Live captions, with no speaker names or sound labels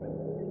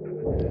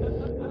What's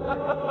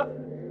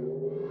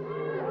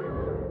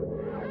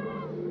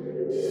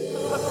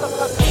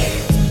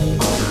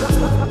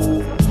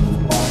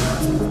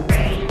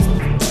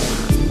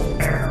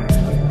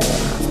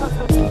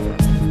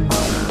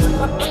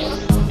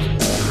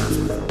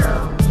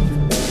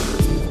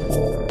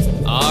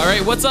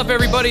up,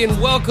 everybody, and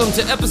welcome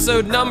to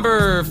episode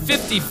number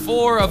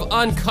 54 of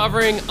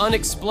Uncovering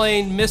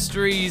Unexplained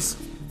Mysteries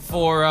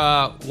for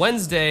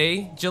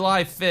Wednesday,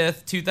 July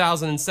 5th,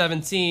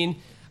 2017.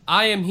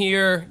 I am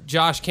here,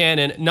 Josh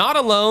Cannon, not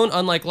alone,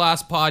 unlike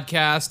last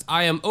podcast.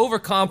 I am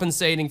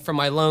overcompensating for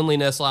my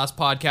loneliness last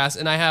podcast,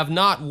 and I have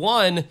not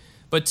one,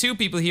 but two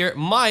people here.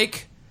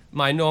 Mike,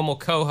 my normal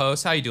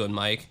co-host. How you doing,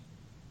 Mike?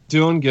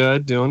 Doing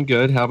good.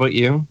 How about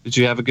you? Did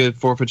you have a good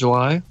 4th of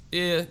July?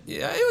 Yeah,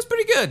 it was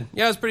pretty good.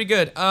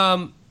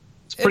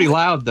 It's pretty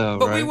loud, though,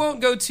 but right? we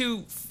won't go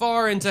too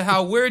far into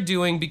how we're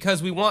doing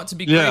because we want to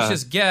be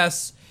gracious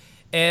guests.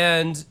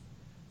 And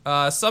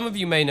some of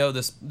you may know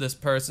this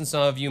person,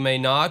 some of you may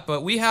not.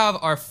 But we have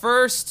our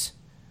first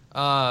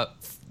partner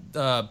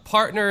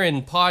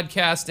in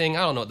podcasting.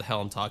 I don't know what the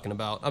hell I'm talking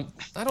about.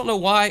 I don't know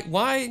why.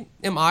 Why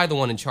am I the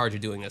one in charge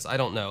of doing this? I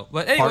don't know.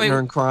 But anyway, partner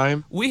in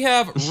crime. We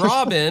have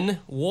Robin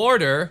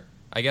Warder.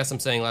 I guess I'm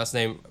saying last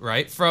name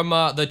right, from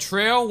the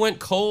Trail Went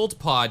Cold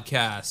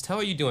podcast. How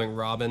are you doing,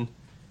 Robin?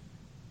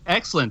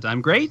 Excellent.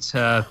 I'm great.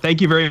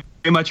 Thank you very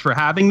much for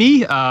having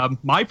me.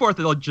 My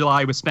 4th of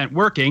July was spent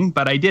working,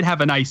 but I did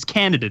have a nice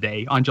Canada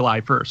Day on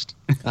July 1st.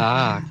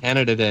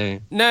 Canada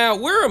Day. Now,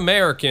 we're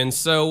Americans,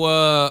 so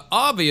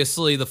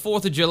obviously the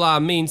 4th of July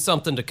means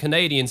something to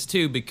Canadians,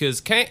 too,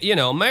 because,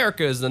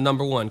 America is the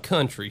number one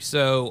country.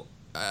 So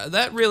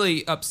that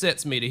really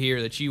upsets me to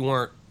hear that you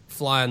weren't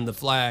flying the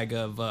flag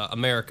of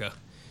America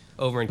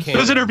over in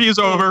Canada. This interview's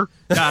over.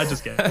 Nah,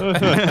 just kidding.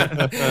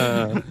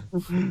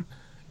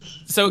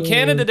 So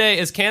Canada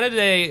Day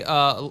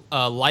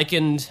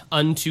likened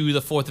unto the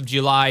 4th of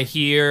July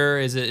here?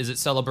 Is it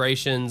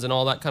celebrations and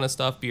all that kind of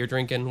stuff, beer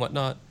drinking,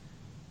 whatnot?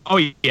 Oh,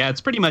 yeah,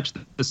 it's pretty much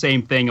the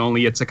same thing,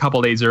 only it's a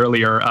couple days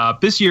earlier.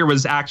 This year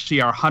was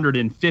actually our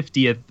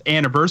 150th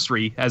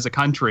anniversary as a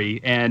country,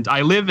 and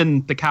I live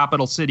in the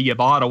capital city of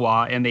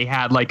Ottawa, and they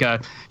had like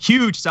a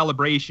huge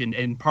celebration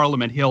in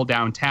Parliament Hill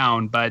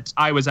downtown, but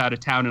I was out of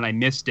town and I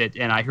missed it,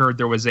 and I heard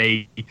there was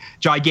a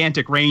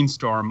gigantic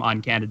rainstorm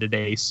on Canada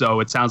Day, so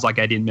it sounds like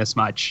I didn't miss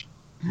much.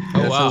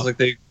 Yeah, it sounds like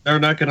they're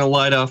not going to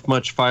light off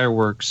much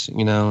fireworks,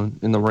 in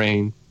the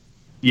rain.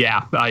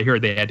 Yeah, I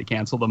heard they had to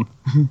cancel them.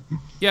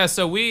 Yeah,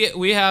 so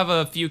we have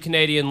a few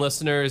Canadian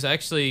listeners,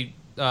 actually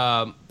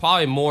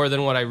probably more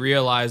than what I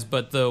realized,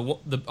 but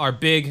our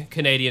big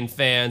Canadian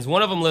fans.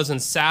 One of them lives in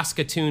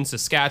Saskatoon,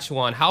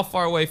 Saskatchewan. How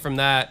far away from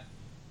that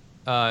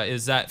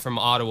is that from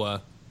Ottawa?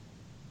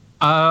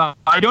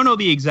 I don't know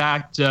the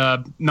exact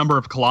number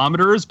of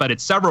kilometers, but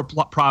it's several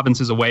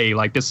provinces away.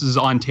 Like, this is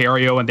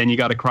Ontario, and then you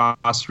got to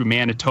cross through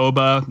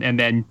Manitoba, and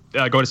then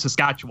go to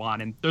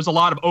Saskatchewan. And there's a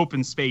lot of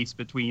open space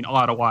between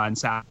Ottawa and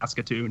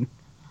Saskatoon.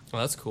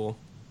 Well, that's cool.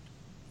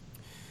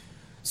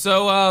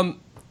 So,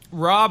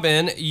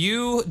 Robin,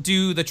 you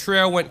do The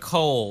Trail Went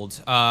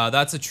Cold.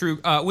 That's a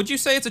true... would you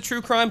say it's a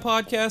true crime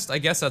podcast? I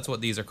guess that's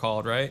what these are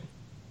called, right?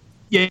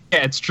 Yeah,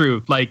 it's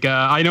true. Like,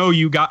 I know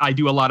I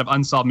do a lot of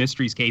unsolved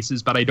mysteries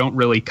cases, but I don't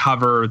really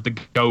cover the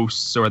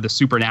ghosts or the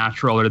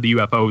supernatural or the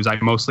UFOs. I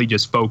mostly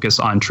just focus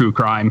on true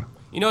crime.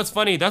 You know, it's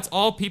funny. That's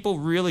all people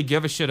really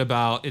give a shit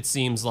about, it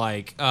seems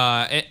like.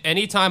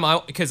 Anytime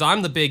because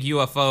I'm the big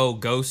UFO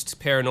ghost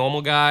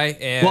paranormal guy.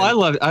 And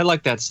well, I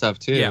like that stuff,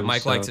 too. Yeah,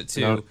 Mike likes it,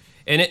 too.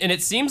 And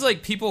it seems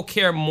like people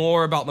care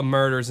more about the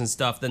murders and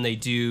stuff than they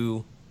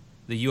do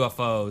the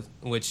UFO,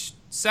 which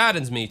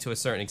saddens me to a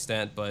certain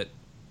extent, but...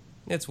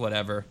 it's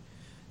whatever.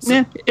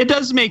 Yeah, it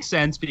does make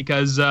sense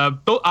because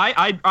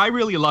I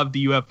really love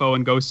the UFO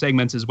and ghost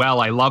segments as well.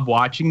 I love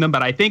watching them,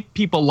 but I think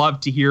people love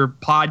to hear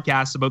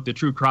podcasts about the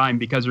true crime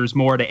because there's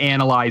more to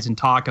analyze and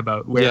talk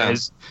about.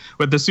 Whereas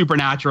with the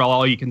supernatural,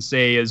 all you can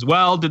say is,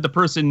 well, did the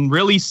person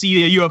really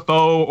see a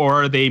UFO,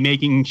 or are they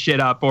making shit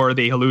up, or are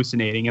they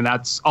hallucinating? And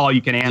that's all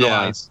you can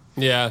analyze.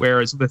 Yeah.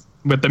 Whereas with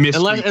the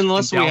mystery,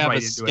 unless we have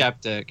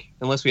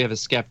a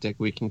skeptic,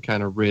 we can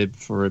kind of rib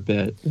for a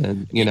bit,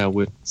 and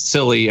with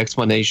silly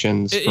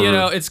explanations.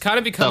 It's kind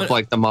of become stuff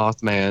like the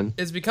Mothman.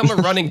 It's become a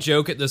running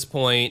joke at this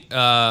point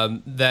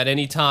that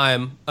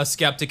anytime a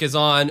skeptic is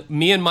on,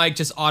 me and Mike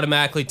just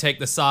automatically take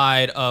the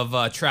side of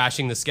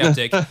trashing the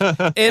skeptic,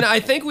 and I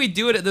think we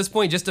do it at this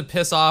point just to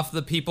piss off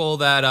the people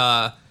that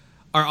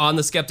are on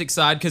the skeptic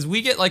side, because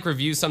we get like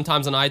reviews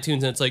sometimes on iTunes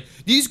and it's like,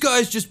 these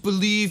guys just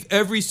believe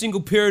every single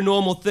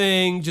paranormal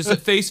thing just at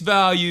face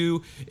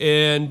value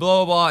and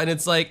blah blah blah, and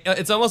it's like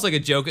it's almost like a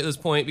joke at this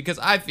point because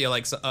I feel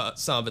like some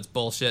of it's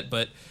bullshit,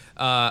 but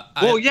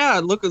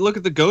look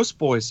at the Ghost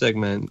Boy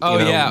segment.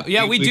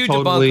 We do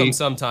debunk them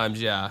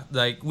sometimes.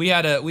 Like we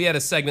had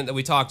a segment that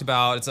we talked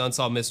about. It's an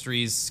Unsolved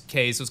Mysteries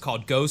case. It was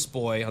called Ghost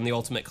Boy on the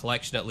Ultimate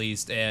Collection, at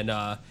least, and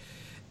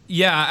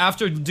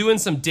after doing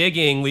some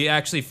digging, we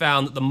actually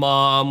found that the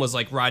mom was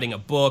like writing a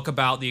book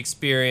about the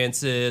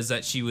experiences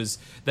that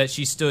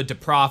she stood to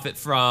profit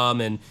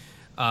from, and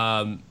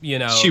You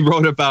know, she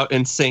wrote about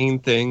insane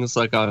things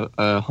like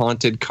a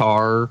haunted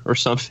car or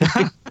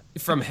something.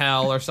 From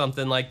hell or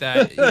something like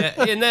that.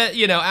 Yeah, and that,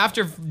 you know,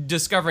 after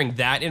discovering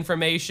that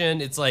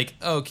information, it's like,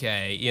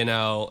 okay, you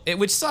know,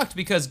 which sucked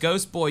because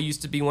Ghost Boy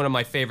used to be one of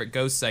my favorite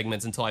ghost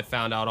segments until I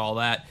found out all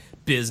that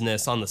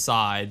business on the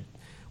side,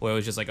 where it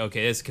was just like,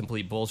 okay, this is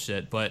complete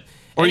bullshit. But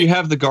or you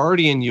have the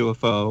Guardian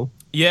UFO.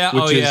 Yeah,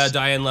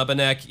 Diane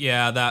Lebenek.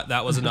 Yeah,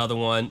 that was another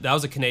one. That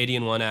was a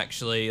Canadian one,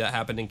 actually. That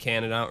happened in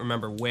Canada. I don't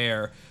remember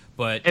where.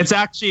 But it's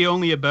actually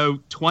only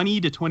about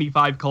 20 to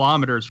 25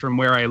 kilometers from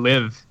where I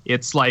live.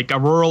 It's like a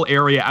rural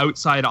area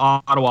outside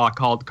Ottawa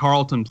called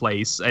Carleton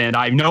Place. And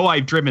I know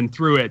I've driven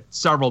through it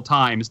several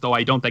times, though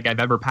I don't think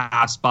I've ever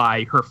passed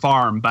by her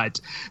farm.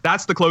 But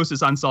that's the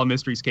closest Unsolved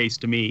Mysteries case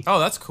to me. Oh,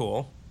 that's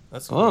cool.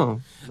 That's cool.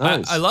 Oh,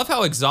 nice. I love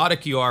how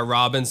exotic you are,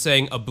 Robin,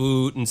 saying a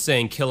boot and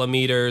saying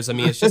kilometers. I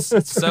mean, it's just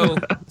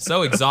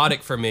so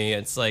exotic for me.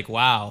 It's like,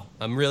 wow,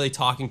 I'm really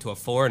talking to a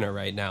foreigner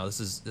right now.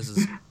 This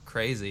is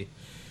crazy.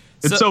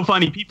 It's so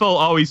funny. People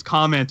always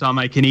comment on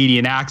my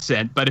Canadian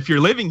accent, but if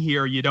you're living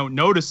here, you don't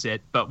notice it.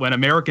 But when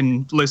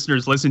American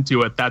listeners listen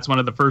to it, that's one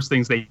of the first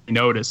things they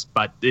notice.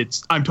 But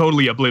I'm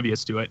totally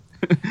oblivious to it.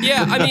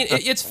 Yeah, I mean,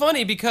 it's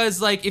funny because,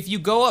 like, if you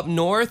go up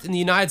north in the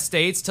United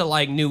States to,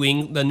 like,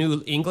 the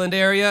New England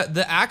area,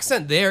 the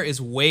accent there is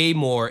way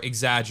more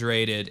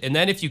exaggerated. And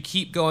then if you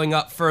keep going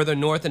up further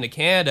north into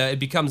Canada, it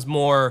becomes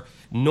more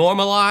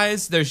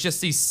normalized. There's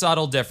just these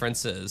subtle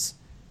differences.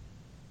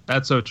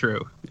 That's so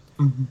true.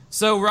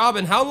 So,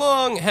 Robin, how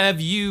long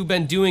have you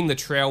been doing the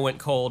Trail Went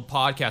Cold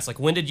podcast? Like,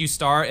 when did you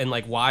start, and,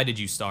 like, why did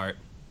you start?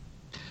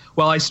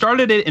 Well, I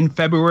started it in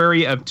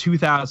February of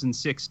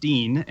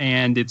 2016,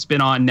 and it's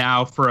been on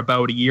now for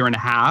about a year and a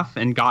half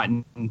and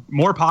gotten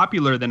more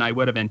popular than I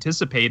would have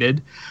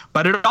anticipated.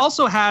 But it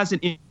also has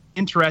an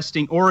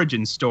interesting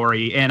origin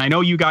story, and I know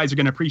you guys are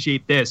going to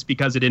appreciate this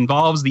because it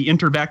involves the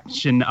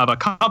intervention of a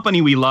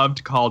company we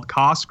loved called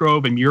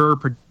Cosgrove and Muir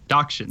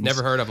Productions.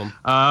 Never heard of them.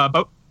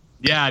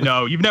 Yeah,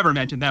 no, you've never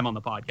mentioned them on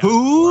the podcast.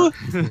 Who?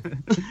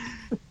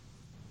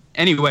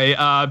 Anyway,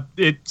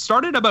 it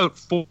started about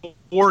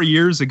 4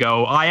 years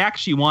ago. I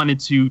actually wanted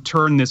to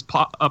turn this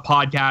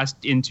podcast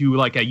into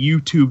like a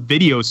YouTube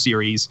video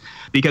series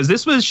because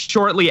this was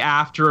shortly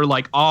after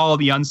like all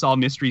the Unsolved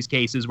Mysteries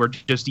cases were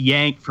just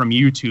yanked from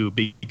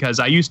YouTube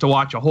because I used to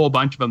watch a whole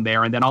bunch of them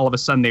there, and then all of a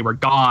sudden they were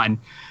gone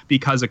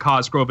because of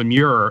Cosgrove and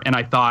Muir, and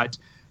I thought,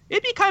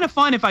 it'd be kind of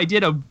fun if I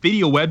did a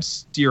video web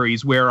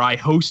series where I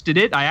hosted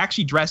it. I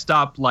actually dressed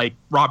up like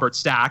Robert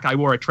Stack. I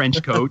wore a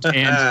trench coat.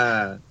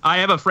 And I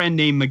have a friend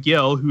named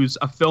McGill who's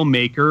a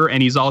filmmaker,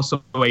 and he's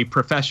also a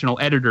professional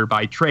editor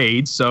by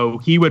trade. So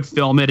he would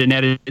film it and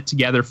edit it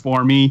together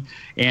for me.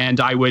 And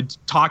I would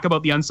talk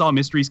about the Unsolved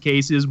Mysteries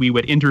cases. We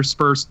would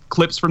intersperse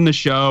clips from the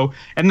show.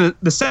 And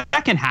the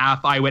second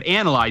half, I would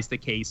analyze the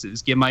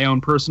cases, give my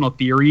own personal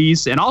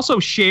theories, and also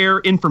share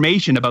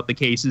information about the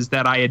cases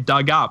that I had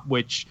dug up,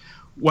 which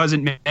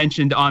wasn't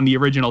mentioned on the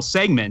original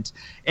segment.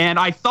 And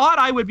I thought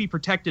I would be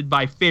protected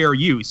by fair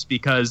use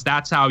because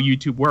that's how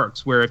YouTube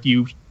works, where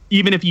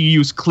even if you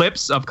use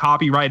clips of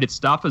copyrighted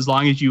stuff, as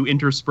long as you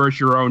intersperse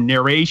your own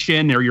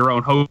narration or your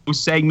own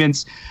host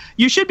segments,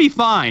 you should be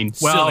fine.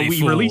 Well, Silly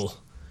fool. Released.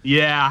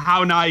 Yeah,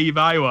 how naive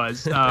I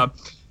was.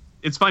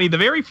 It's funny, the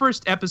very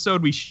first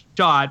episode we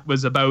shot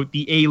was about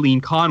the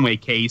Aileen Conway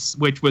case,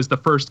 which was the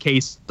first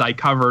case I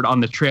covered on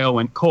The Trail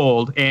Went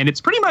Cold. And it's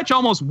pretty much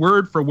almost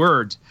word for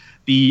word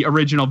the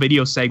original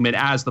video segment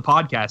as the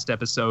podcast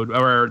episode,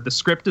 where the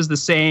script is the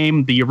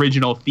same, the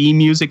original theme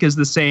music is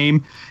the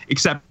same,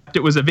 except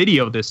it was a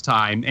video this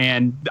time.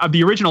 And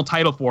the original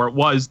title for it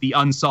was The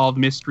Unsolved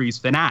Mysteries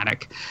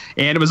Fanatic.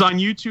 And it was on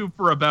YouTube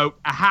for about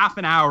a half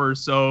an hour or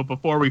so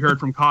before we heard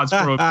from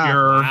Cosgrove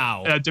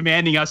Wow.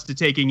 demanding us to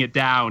taking it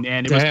down.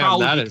 And it was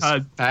probably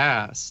because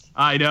fast.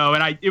 I know,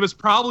 and it was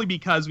probably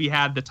because we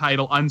had the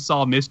title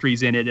Unsolved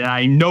Mysteries in it, and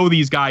I know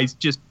these guys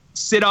just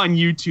sit on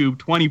YouTube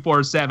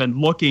 24/7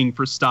 looking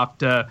for stuff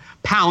to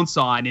pounce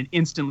on and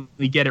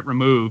instantly get it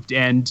removed.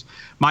 And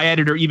my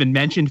editor even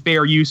mentioned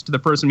fair use to the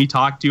person we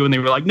talked to, and they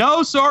were like,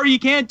 no, sorry, you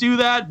can't do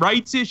that.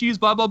 Rights issues,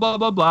 blah, blah, blah,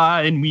 blah, blah.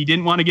 And we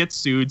didn't want to get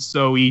sued,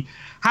 so we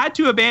had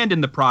to abandon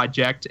the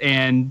project.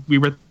 And we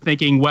were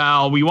thinking,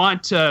 well, we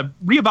want to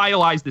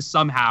revitalize this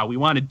somehow. We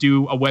want to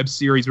do a web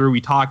series where we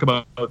talk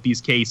about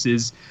these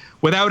cases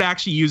without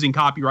actually using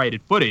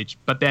copyrighted footage.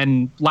 But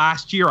then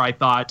last year I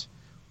thought,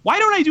 why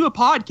don't I do a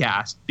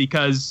podcast?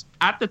 Because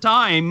at the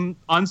time,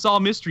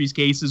 Unsolved Mysteries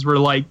cases were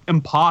like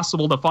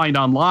impossible to find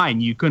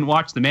online. You couldn't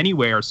watch them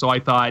anywhere. So I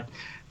thought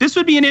this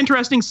would be an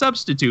interesting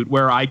substitute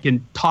where I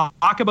can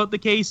talk about the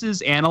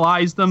cases,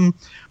 analyze them,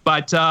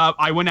 but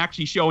I wouldn't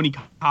actually show any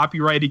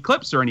copyrighted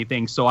clips or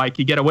anything, so I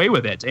could get away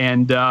with it.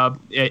 And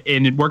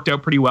it worked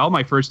out pretty well.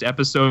 My first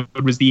episode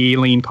was the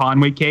Aileen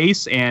Conway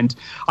case, and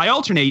I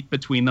alternate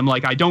between them.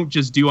 Like, I don't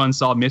just do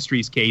Unsolved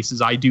Mysteries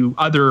cases. I do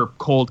other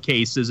cold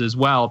cases as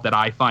well that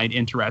I find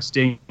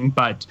interesting,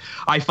 but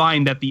I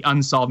find that the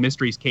Unsolved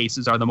Mysteries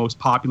cases are the most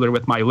popular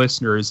with my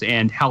listeners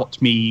and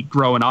helped me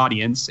grow an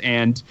audience.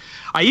 And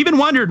I even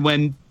wondered wondered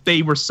when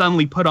they were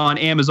suddenly put on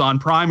Amazon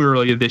Prime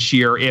earlier this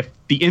year if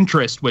the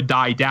interest would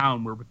die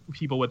down, where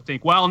people would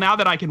think, well, now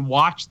that I can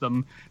watch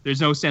them,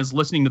 there's no sense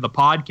listening to the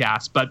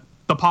podcast. But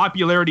the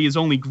popularity has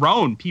only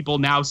grown. People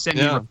now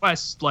sending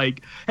requests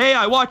like, hey,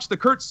 I watched the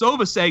Kurt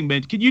Sova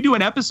segment. Can you do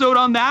an episode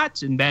on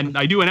that? And then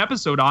I do an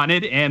episode on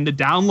it, and the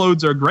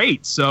downloads are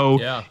great. So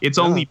it's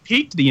only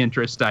piqued the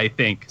interest, I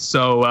think.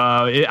 So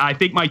I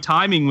think my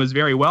timing was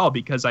very well,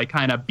 because I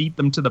kind of beat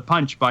them to the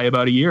punch by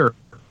about a year.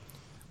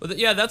 Well,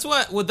 yeah, that's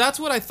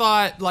what I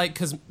thought, like,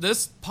 because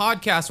this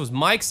podcast was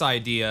Mike's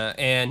idea,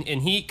 and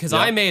because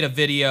I made a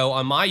video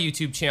on my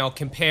YouTube channel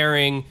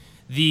comparing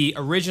the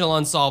original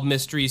Unsolved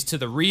Mysteries to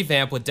the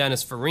revamp with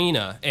Dennis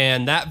Farina,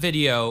 and that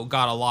video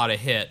got a lot of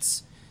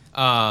hits.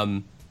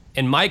 And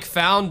Mike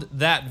found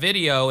that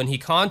video, and he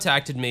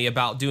contacted me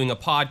about doing a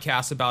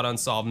podcast about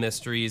Unsolved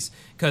Mysteries,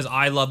 because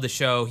I love the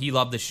show, he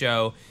loved the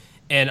show,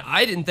 and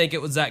I didn't think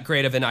it was that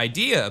great of an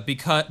idea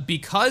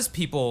because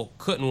people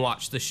couldn't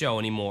watch the show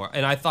anymore.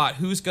 And I thought,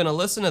 who's going to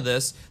listen to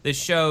this? This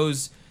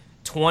show's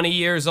 20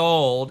 years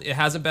old. It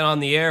hasn't been on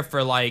the air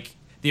for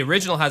the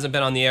original hasn't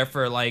been on the air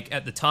for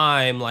at the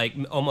time,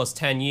 almost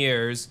 10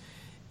 years.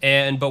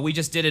 But we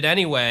just did it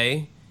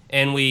anyway.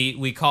 And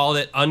we called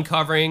it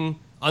Uncovering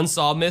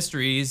Unsolved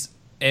Mysteries.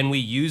 And we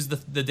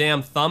used the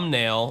damn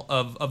thumbnail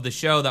of the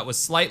show that was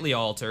slightly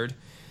altered.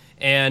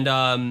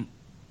 And,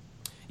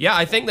 yeah,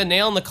 I think the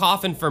nail in the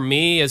coffin for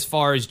me, as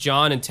far as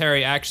John and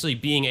Terry actually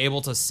being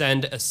able to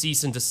send a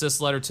cease and desist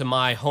letter to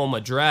my home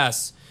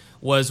address,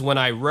 was when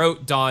I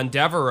wrote Don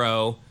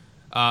Devereaux,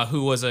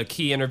 who was a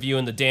key interview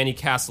in the Danny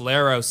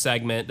Casolaro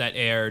segment that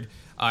aired.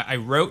 I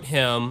wrote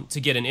him to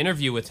get an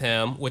interview with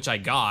him, which I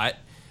got.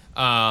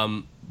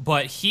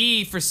 But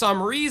he, for some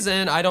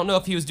reason, I don't know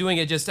if he was doing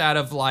it just out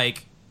of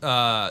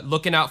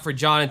looking out for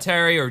John and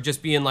Terry, or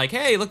just being like,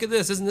 hey, look at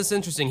this, isn't this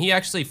interesting? He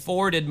actually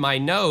forwarded my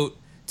note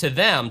to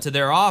them, to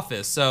their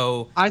office.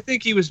 So I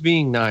think he was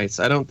being nice.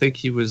 I don't think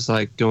he was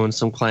doing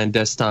some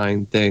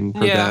clandestine thing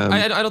for them.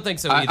 I don't think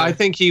so either. I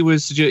think he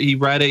was. He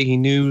read it. He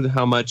knew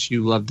how much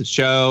you loved the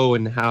show,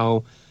 and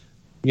how,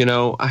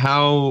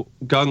 how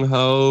gung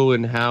ho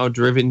and how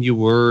driven you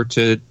were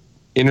to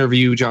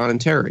interview John and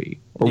Terry,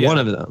 or one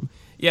of them.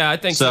 Yeah, I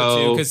think so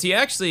too. Because he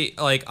actually,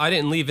 I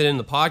didn't leave it in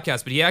the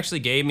podcast, but he actually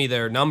gave me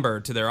their number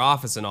to their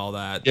office and all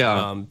that.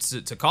 Yeah.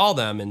 To call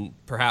them and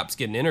perhaps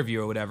get an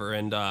interview or whatever.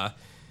 And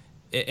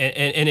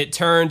it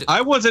turned.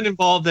 I wasn't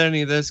involved in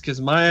any of this because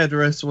my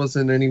address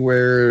wasn't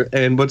anywhere.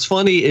 And what's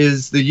funny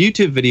is the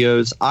YouTube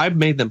videos, I've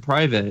made them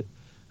private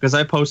because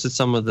I posted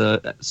some of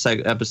the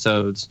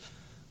episodes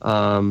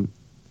on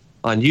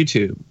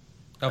YouTube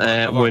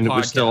when it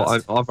was still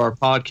of our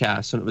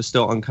podcast, and it was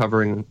still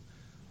Uncovering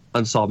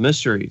Unsolved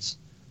Mysteries.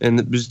 And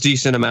it was a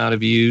decent amount of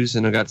views,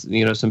 and I got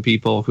some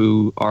people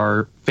who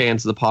are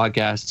fans of the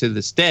podcast to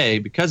this day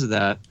because of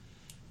that.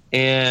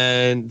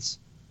 And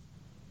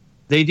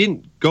they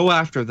didn't go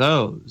after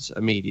those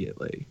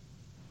immediately.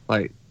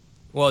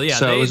 Well, yeah,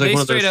 so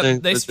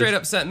they straight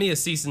up sent me a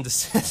cease and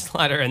desist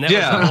letter, and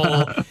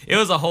that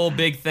was a whole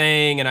big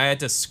thing, and I had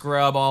to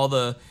scrub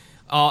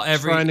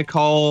trying to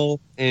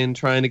call and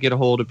trying to get a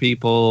hold of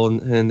people,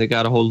 and they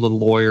got a hold of the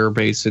lawyer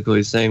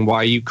basically saying, "Why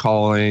are you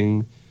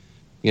calling?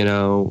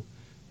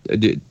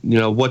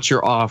 What's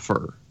your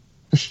offer?"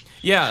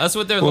 Yeah, that's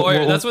what their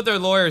lawyer. That's what their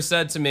lawyer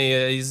said to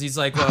me. He's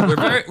like, "Well,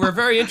 we're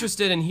very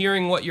interested in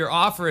hearing what your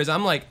offer is."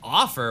 I'm like,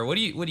 "Offer? What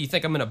do you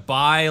think I'm gonna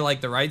buy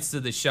the rights to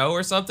the show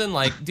or something?"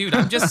 Dude,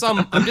 I'm just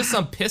some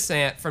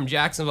pissant from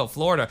Jacksonville,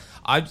 Florida.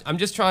 I'm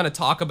just trying to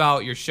talk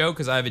about your show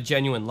because I have a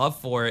genuine love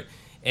for it,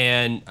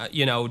 and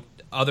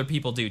other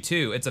people do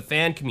too. It's a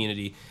fan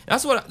community.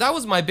 That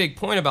was my big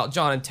point about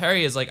John and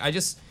Terry is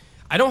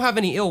I don't have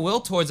any ill will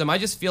towards them. I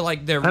just feel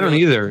like they're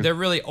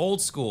really old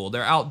school.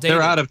 They're outdated.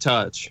 They're out of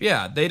touch.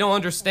 Yeah, they don't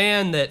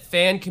understand that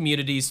fan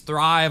communities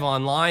thrive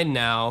online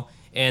now,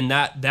 and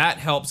that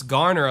helps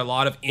garner a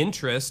lot of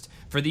interest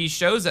for these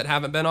shows that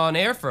haven't been on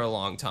air for a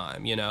long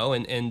time,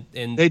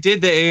 and they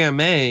did the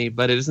AMA,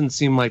 but it doesn't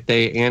seem like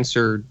they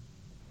answered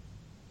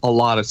a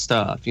lot of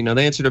stuff.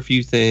 They answered a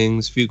few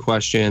things, few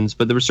questions,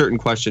 but there were certain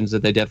questions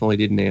that they definitely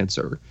didn't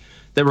answer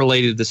that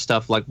related to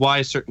stuff like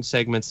why certain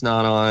segments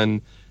not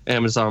on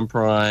Amazon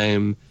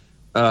Prime,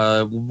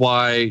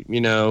 why,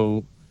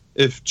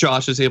 if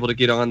Josh is able to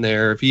get on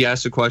there, if he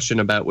asked a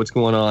question about what's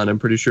going on, I'm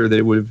pretty sure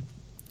they would have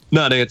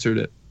not answered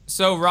it.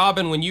 So,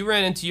 Robin, when you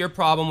ran into your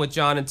problem with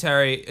John and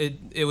Terry,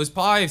 it was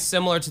probably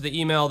similar to the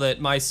email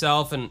that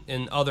myself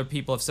and other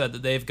people have said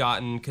that they've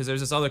gotten, because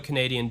there's this other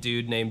Canadian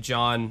dude named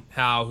John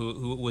Howe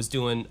who was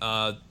doing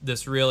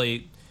this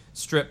really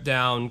stripped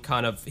down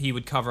kind of, he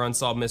would cover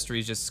Unsolved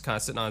Mysteries just kind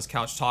of sitting on his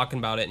couch talking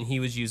about it, and he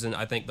was using,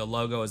 I think, the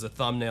logo as a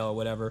thumbnail or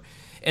whatever.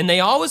 And they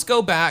always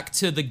go back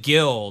to the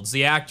guilds,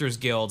 the actors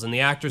guilds, and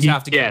the actors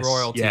have to get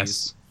royalties.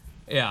 Yes.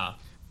 Yeah.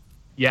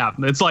 Yeah,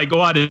 it's like,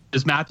 what,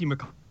 is Matthew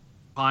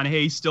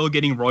McConaughey still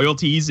getting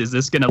royalties? Is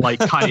this going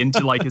to cut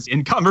into his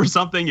income or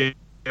something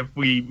if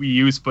we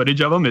use footage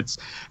of him? It's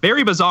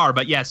very bizarre,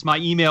 but yes, my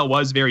email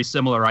was very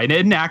similar. I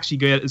didn't actually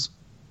get as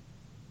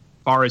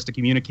far as to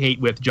communicate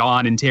with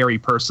John and Terry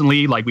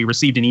personally. Like, we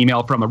received an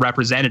email from a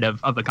representative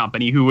of the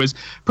company who was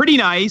pretty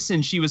nice,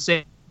 and she was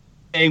saying,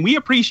 we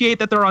appreciate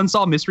that there are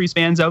Unsolved Mysteries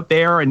fans out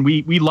there, and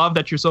we love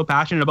that you're so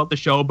passionate about the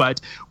show, but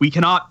we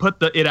cannot put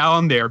it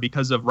on there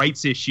because of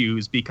rights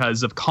issues,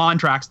 because of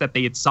contracts that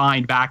they had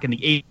signed back in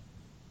the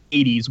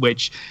 80s,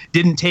 which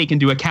didn't take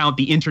into account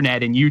the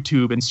internet and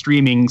YouTube and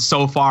streaming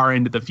so far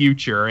into the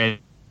future. And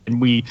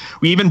we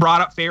even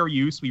brought up fair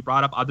use. We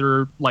brought up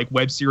other like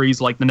web series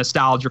like The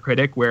Nostalgia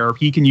Critic, where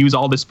he can use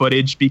all this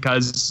footage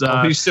because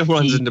he still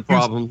runs into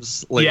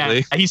problems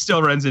lately. Yeah, he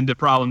still runs into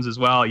problems as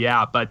well.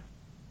 Yeah, but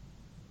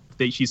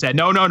she said,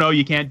 no,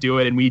 you can't do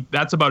it. And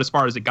that's about as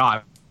far as it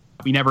got.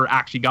 We never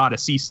actually got a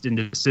cease and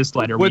desist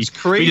letter. What's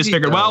crazy, we just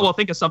figured, well, we'll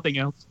think of something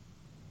else.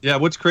 Yeah,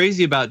 what's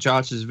crazy about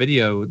Josh's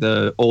video,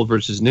 the old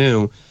versus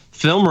new,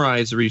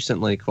 FilmRise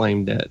recently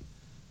claimed it,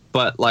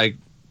 but like,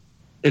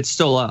 it's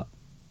still up.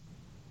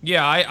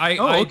 Yeah,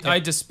 I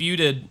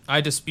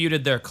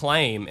disputed their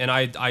claim, and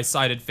I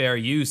cited fair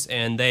use,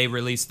 and they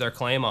released their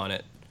claim on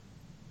it.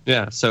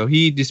 Yeah, so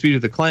he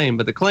disputed the claim,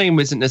 but the claim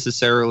isn't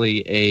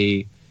necessarily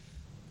a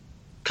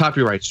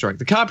copyright strike.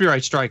 The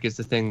copyright strike is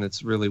the thing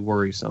that's really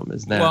worrisome.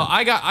 Is that? Well,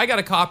 I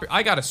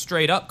got a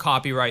straight up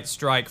copyright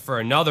strike for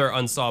another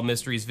Unsolved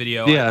Mysteries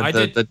video. Yeah, I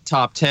did the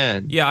top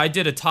 10. Yeah, I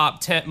did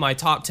my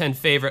top 10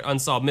 favorite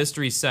Unsolved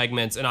Mysteries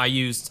segments, and I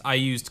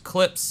used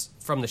clips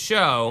from the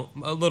show,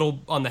 a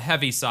little on the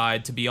heavy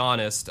side, to be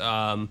honest.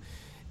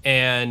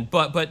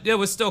 But there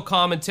was still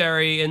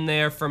commentary in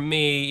there from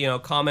me,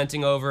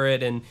 commenting over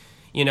it, and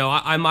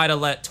I might have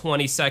let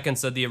 20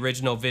 seconds of the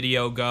original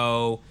video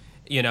go,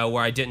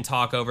 where I didn't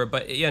talk over it,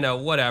 but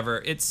whatever.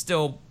 It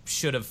still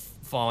should have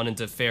fallen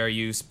into fair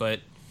use,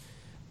 but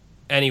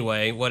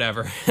anyway,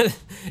 whatever.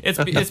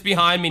 it's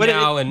behind me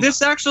now, and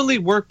this actually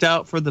worked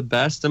out for the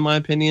best, in my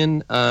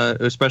opinion,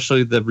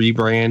 especially the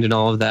rebrand and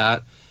all of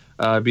that.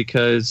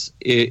 Because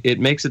it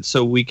makes it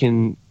so we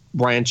can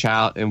branch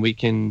out and we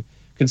can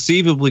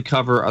conceivably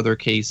cover other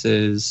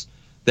cases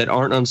that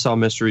aren't Unsolved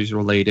Mysteries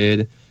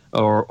related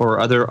or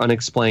other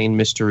unexplained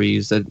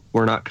mysteries that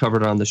were not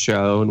covered on the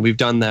show. And we've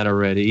done that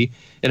already.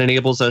 It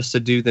enables us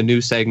to do the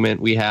new segment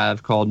we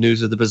have called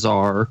News of the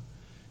Bizarre.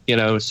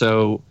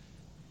 So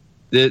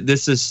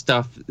this is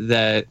stuff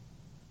that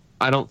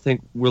I don't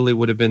think really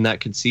would have been that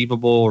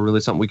conceivable or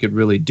really something we could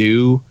really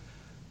do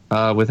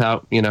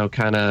without,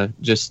 kind of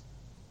just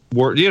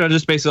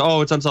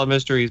basically, it's Unsolved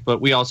Mysteries, but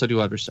we also do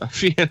other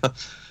stuff.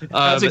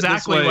 That's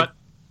exactly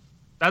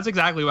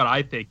what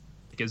I think,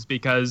 is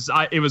because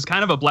it was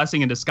kind of a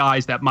blessing in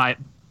disguise that my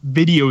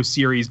video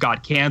series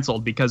got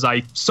canceled, because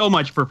I so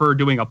much prefer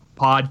doing a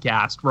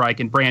podcast where I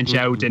can branch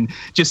out and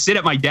just sit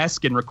at my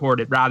desk and record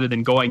it rather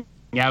than going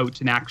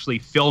out and actually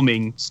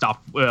filming stuff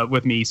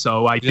with me.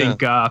 So I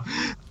think I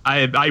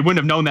wouldn't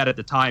have known that at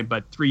the time,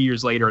 but 3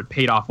 years later it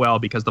paid off well,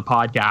 because the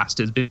podcast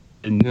has been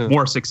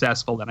more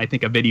successful than I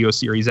think a video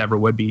series ever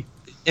would be.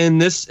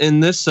 In our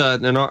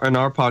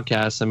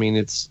podcast, I mean,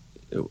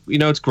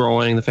 it's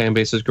growing, the fan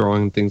base is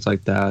growing, and things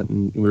like that,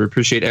 and we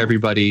appreciate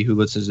everybody who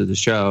listens to the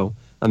show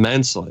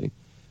immensely.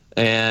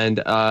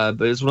 And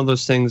but it's one of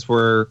those things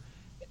where,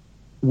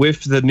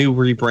 with the new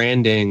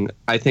rebranding,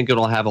 I think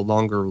it'll have a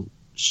longer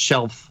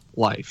shelf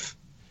life,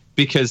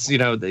 because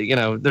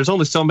there's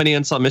only so many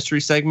Unsolved Mystery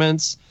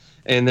segments.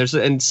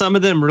 And some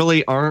of them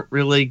really aren't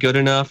really good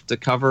enough to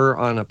cover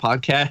on a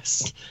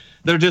podcast.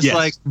 They're just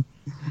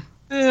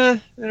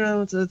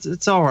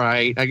it's all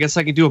right. I guess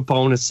I can do a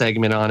bonus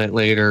segment on it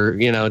later,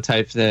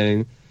 type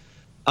thing.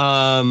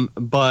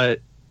 But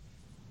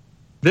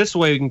this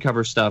way we can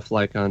cover stuff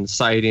like on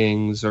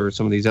sightings or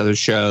some of these other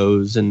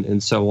shows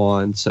and so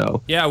on.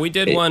 So yeah, we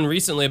did one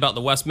recently about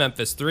the West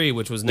Memphis 3,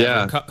 which was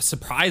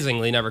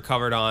surprisingly never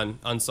covered on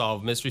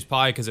Unsolved Mysteries,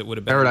 probably because it would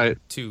have been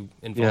too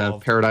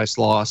involved. Yeah, Paradise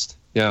Lost.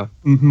 Yeah.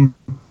 Mm-hmm.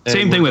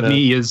 Same thing with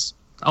me is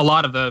a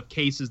lot of the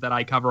cases that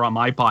I cover on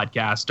my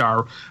podcast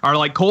are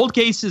like cold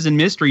cases and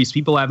mysteries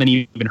people haven't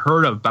even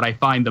heard of, but I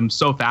find them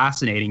so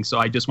fascinating. So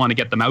I just want to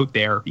get them out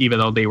there, even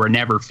though they were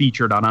never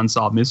featured on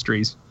Unsolved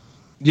Mysteries.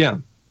 Yeah.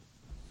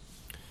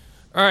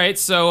 All right.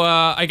 So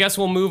I guess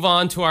we'll move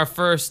on to our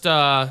first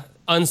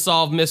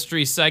Unsolved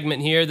Mystery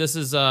segment here. This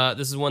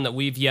is one that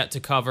we've yet to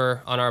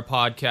cover on our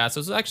podcast. This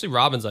was actually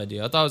Robin's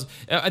idea.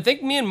 I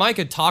think me and Mike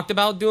had talked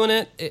about doing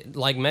it.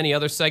 Like many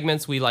other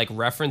segments, we like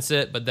reference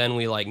it, but then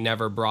we like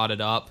never brought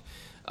it up.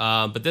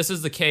 But this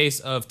is the case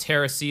of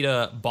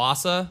Teresita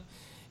Basa,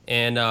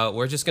 and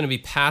we're just going to be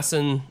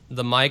passing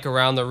the mic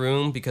around the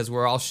room because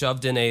we're all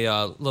shoved in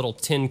a little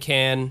tin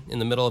can in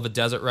the middle of a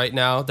desert right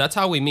now. That's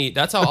how we meet.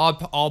 That's how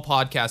all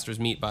podcasters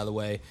meet, by the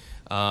way.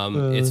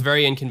 It's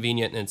very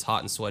inconvenient and it's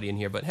hot and sweaty in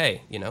here, but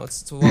hey,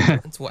 it's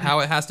how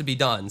it has to be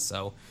done.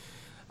 So,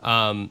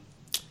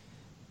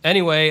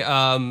 anyway,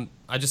 I'm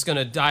just going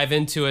to dive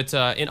into it.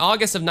 In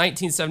August of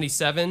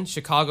 1977,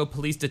 Chicago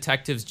police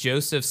detectives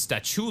Joseph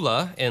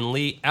Stachula and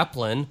Lee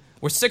Eplin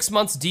were 6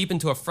 months deep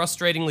into a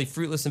frustratingly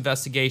fruitless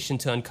investigation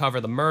to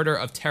uncover the murder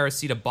of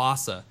Teresita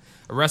Basa,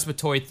 a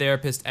respiratory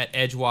therapist at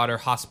Edgewater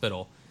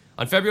Hospital.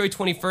 On February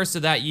 21st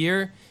of that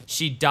year,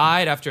 she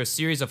died after a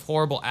series of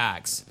horrible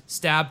acts,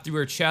 stabbed through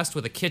her chest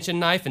with a kitchen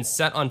knife and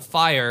set on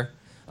fire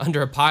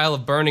under a pile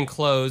of burning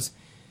clothes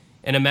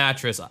and a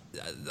mattress.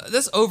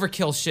 This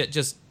overkill shit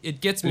it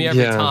gets me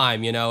every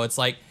time, you know? It's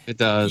like... It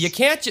does. You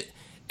can't...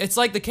 It's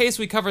like the case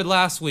we covered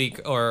last week,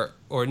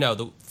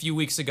 the few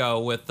weeks ago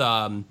with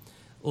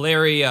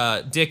Larry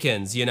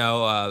Dickens, you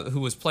know,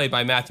 who was played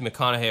by Matthew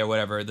McConaughey or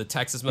whatever, the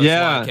Texas Most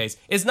Wanted case.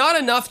 It's not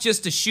enough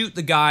just to shoot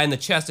the guy in the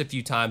chest a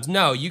few times.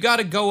 No, you got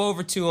to go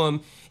over to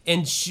him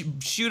and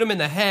shoot him in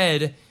the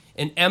head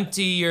and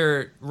empty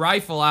your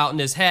rifle out in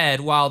his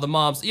head while the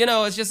mom's... You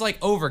know, it's just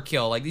like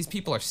overkill. Like, these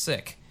people are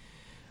sick.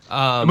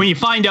 When you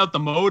find out the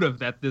motive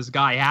that this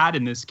guy had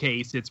in this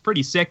case, it's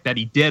pretty sick that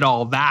he did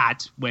all that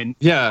when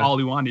all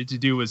he wanted to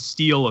do was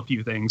steal a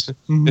few things.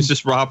 It's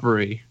just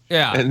robbery.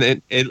 Yeah.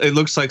 And it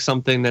looks like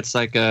something that's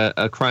like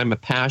a crime of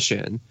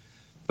passion.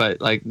 But,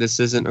 like, this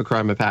isn't a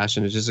crime of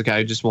passion. It's just a guy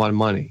who just wanted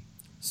money.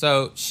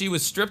 So she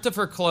was stripped of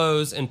her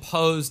clothes and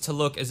posed to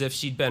look as if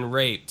she'd been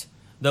raped,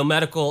 though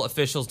medical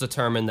officials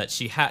determined that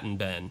she hadn't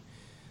been.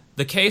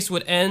 The case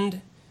would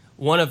end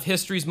one of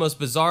history's most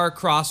bizarre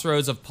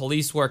crossroads of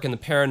police work in the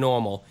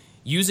paranormal,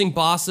 using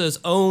Bassa's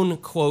own,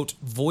 quote,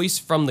 voice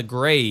from the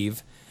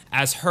grave,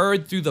 as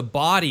heard through the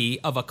body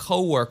of a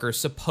coworker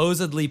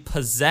supposedly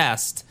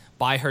possessed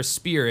by her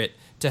spirit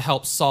to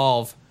help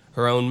solve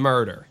her own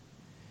murder.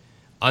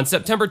 On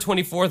September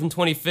 24th and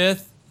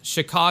 25th,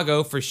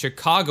 Chicago for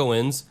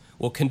Chicagoans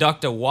will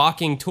conduct a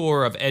walking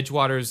tour of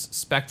Edgewater's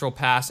spectral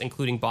past,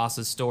 including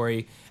Bassa's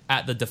story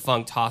at the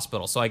defunct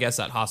hospital. So I guess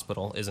that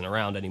hospital isn't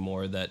around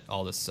anymore that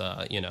all this,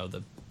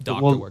 the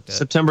doctor worked at.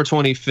 September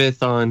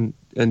 25th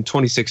in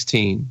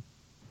 2016,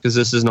 because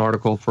this is an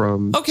article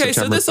from Okay,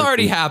 September so this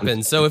already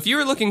happened. So if you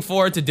were looking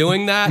forward to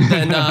doing that,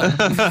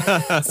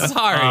 then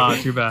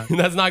sorry. Too bad.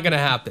 That's not going to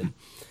happen.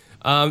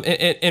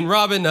 And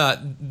Robin,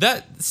 on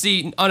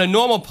a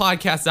normal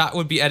podcast, that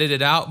would be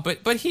edited out.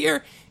 But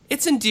here...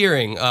 It's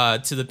endearing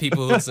to the people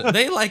who listen.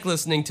 They like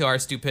listening to our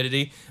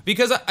stupidity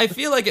because I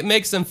feel like it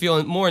makes them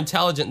feel more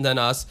intelligent than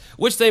us,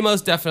 which they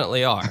most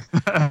definitely are.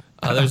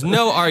 There's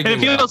no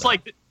argument. And it feels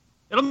like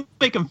it'll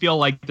make them feel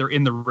like they're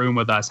in the room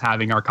with us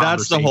having our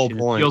conversation. That's the whole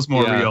point. It feels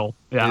more real.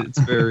 Yeah, it's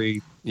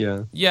very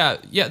Yeah,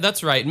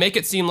 that's right. Make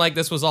it seem like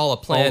this was all a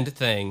planned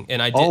thing,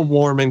 and I did all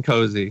warm and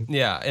cozy.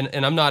 Yeah,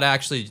 and I'm not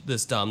actually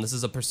this dumb. This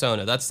is a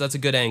persona. That's a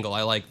good angle.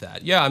 I like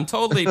that. Yeah, I'm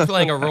totally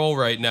playing a role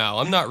right now.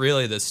 I'm not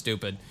really this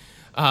stupid.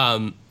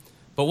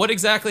 But what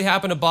exactly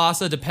happened to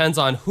Bassa depends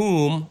on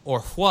whom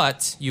or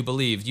what you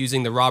believe,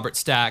 using the Robert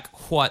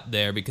Stack what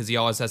there, because he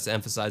always has to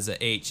emphasize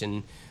the H,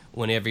 and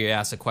whenever you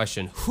ask a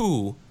question,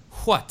 who,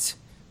 what,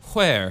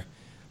 where.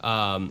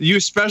 You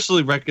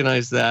especially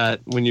recognize that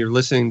when you're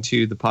listening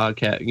to the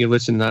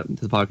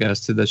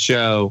podcast, to the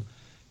show,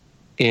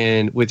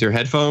 and with your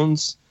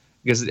headphones,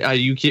 because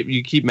you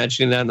keep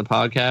mentioning that in the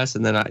podcast,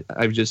 and then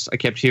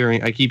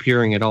I keep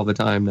hearing it all the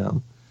time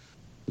now.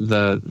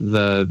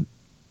 The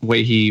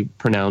way he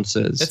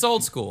pronounces. It's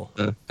old school.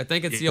 I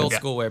think it's the old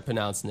school way of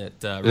pronouncing it.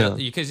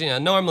 Because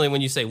normally when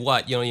you say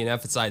what, you don't even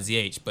emphasize the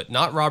H, but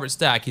not Robert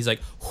Stack. He's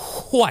like,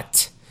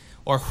 what?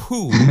 Or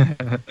who?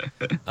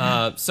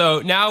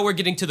 So now we're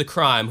getting to the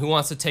crime. Who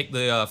wants to take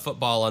the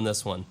football on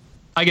this one?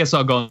 I guess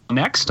I'll go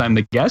next. I'm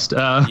the guest.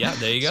 Yeah,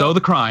 there you go. So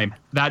the crime.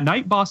 That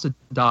night Bassa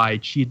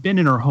died, she had been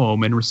in her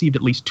home and received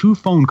at least 2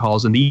 phone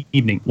calls in the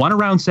evening. One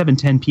around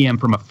 7:10 p.m.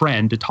 from a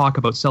friend to talk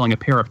about selling a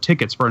pair of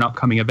tickets for an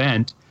upcoming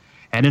event,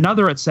 and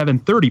another at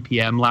 7:30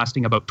 p.m.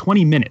 lasting about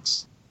 20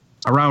 minutes.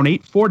 Around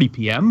 8:40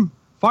 p.m.,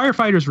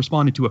 firefighters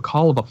responded to a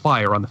call of a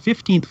fire on the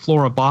 15th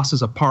floor of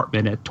Bassa's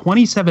apartment at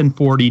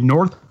 2740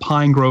 North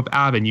Pine Grove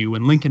Avenue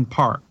in Lincoln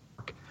Park,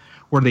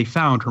 where they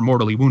found her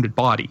mortally wounded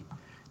body.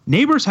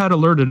 Neighbors had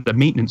alerted a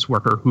maintenance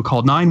worker who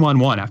called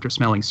 911 after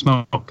smelling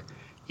smoke.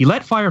 He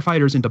let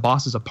firefighters into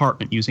Bassa's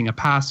apartment using a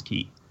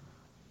passkey.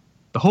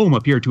 The home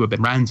appeared to have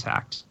been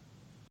ransacked.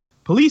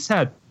 Police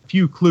had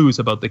few clues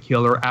about the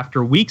killer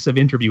after weeks of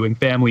interviewing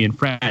family and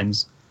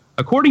friends.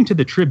 According to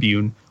the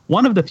Tribune,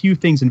 one of the few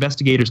things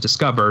investigators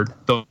discovered,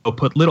 though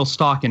put little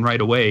stock in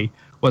right away,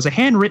 was a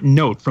handwritten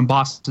note from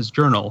Bassa's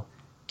journal,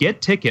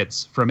 "Get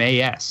tickets from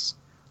AS."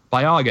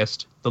 By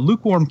August, the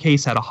lukewarm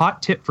case had a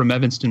hot tip from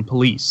Evanston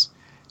police.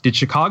 Did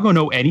Chicago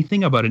know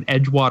anything about an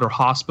Edgewater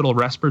Hospital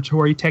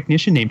respiratory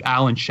technician named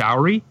Alan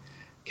Showery?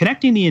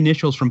 Connecting the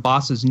initials from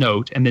Bassa's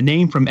note and the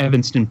name from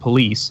Evanston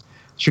police,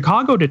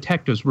 Chicago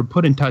detectives were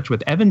put in touch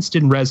with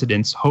Evanston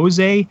residents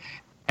Jose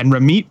and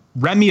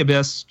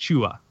Remibus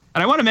Chua.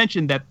 And I want to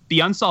mention that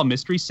the Unsolved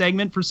Mystery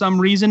segment, for some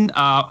reason,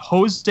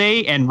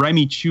 Jose and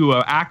Remy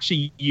Chua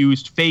actually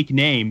used fake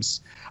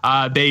names.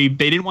 They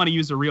didn't want to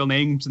use their real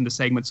names in the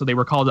segment, so they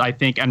were called, I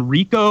think,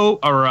 Enrico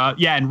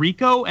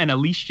and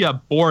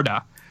Alicia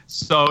Borda.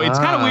 So it's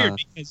kind of weird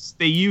because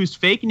they used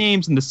fake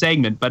names in the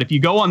segment, but if you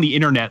go on the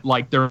internet,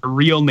 like their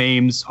real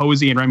names,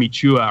 Jose and Remy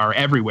Chua, are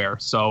everywhere.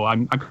 So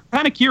I'm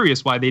kind of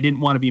curious why they didn't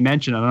want to be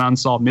mentioned on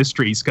Unsolved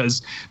Mysteries,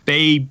 because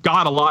they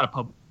got a lot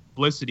of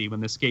publicity when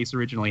this case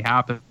originally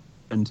happened.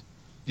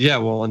 Yeah,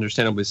 well,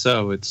 understandably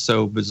so. It's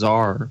so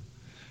bizarre.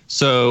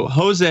 So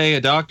Jose,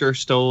 a doctor,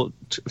 told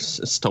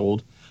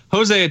Stachula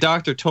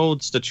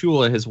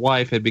his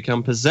wife had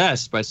become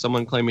possessed by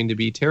someone claiming to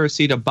be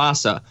Teresita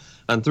Basa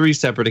on 3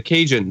 separate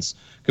occasions,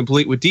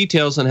 complete with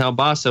details on how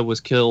Basa was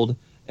killed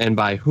and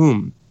by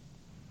whom.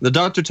 The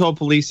doctor told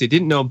police he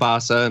didn't know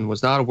Basa and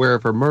was not aware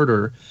of her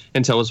murder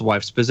until his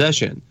wife's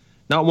possession.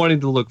 Not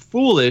wanting to look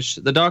foolish,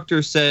 the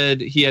doctor said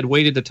he had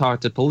waited to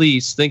talk to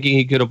police, thinking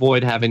he could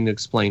avoid having to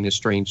explain his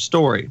strange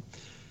story.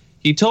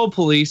 He told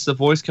police the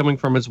voice coming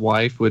from his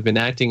wife, who had been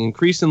acting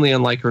increasingly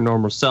unlike her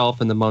normal self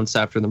in the months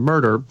after the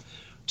murder,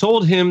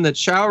 told him that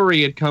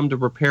Showery had come to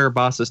repair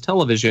Basa's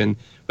television,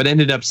 but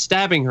ended up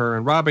stabbing her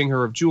and robbing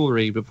her of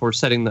jewelry before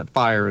setting that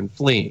fire and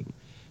fleeing.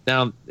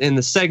 Now, in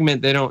the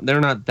segment,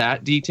 they're not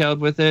that detailed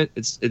with it.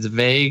 It's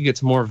vague.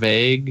 It's more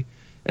vague,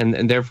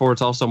 and therefore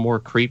it's also more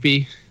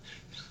creepy.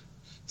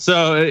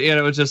 So,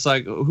 it's just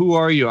like, who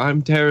are you?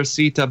 I'm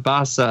Teresita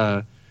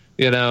Basa.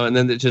 And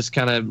then it just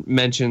kind of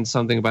mentions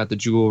something about the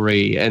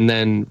jewelry, and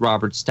then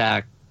Robert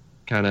Stack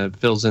kind of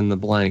fills in the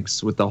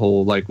blanks with the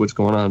whole, like, what's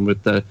going on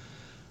with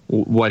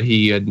what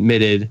he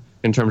admitted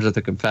in terms of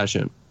the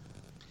confession.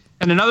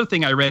 And another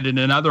thing I read in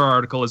another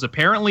article is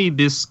apparently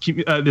this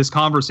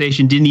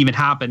conversation didn't even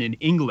happen in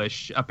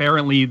English.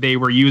 Apparently they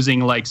were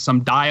using like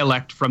some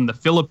dialect from the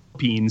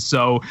Philippines.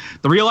 So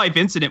the real life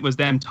incident was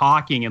them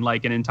talking in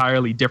like an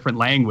entirely different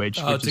language.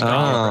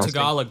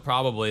 Tagalog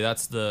probably.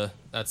 That's the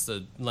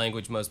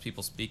language most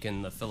people speak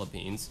in the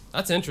Philippines.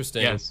 That's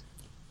interesting. Yes.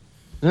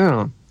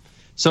 Yeah.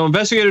 So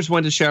investigators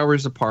went to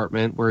Showery's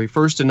apartment, where he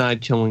first denied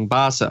killing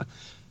Basa,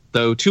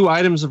 though 2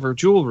 items of her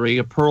jewelry,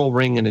 a pearl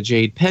ring and a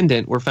jade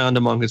pendant, were found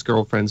among his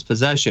girlfriend's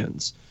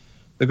possessions.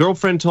 The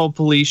girlfriend told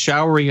police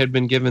Showery had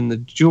given the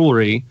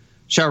jewelry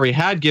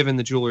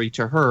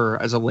to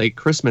her as a late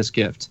Christmas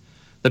gift.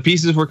 The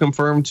pieces were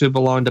confirmed to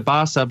belong to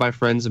Basa by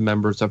friends and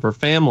members of her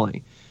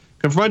family.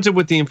 Confronted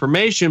with the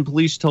information,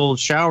 police told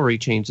Showery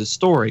changed his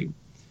story.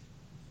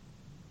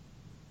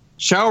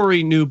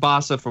 Showery knew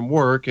Basa from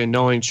work, and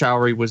knowing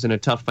Showery was in a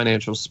tough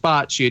financial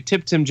spot, she had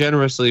tipped him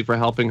generously for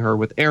helping her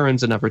with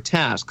errands and other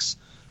tasks,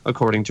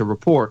 according to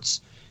reports.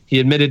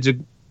 He admitted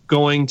to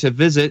going to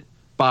visit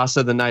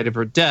Basa the night of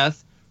her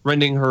death,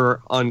 rendering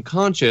her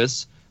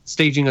unconscious,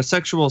 staging a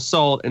sexual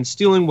assault, and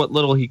stealing what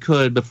little he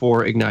could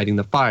before igniting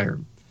the fire.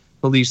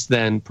 Police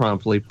then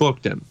promptly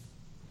booked him.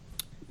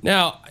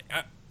 Now,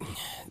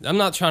 I'm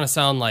not trying to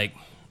sound like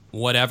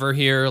whatever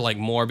here, like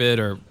morbid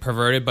or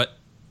perverted, but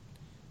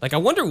like, I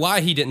wonder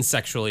why he didn't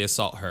sexually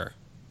assault her.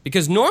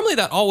 Because normally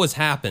that always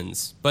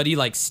happens, but he,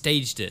 like,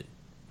 staged it.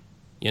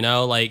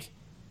 Like,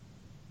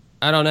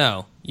 I don't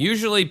know.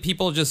 Usually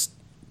people just,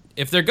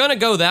 if they're gonna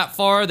go that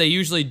far, they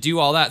usually do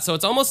all that. So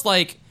it's almost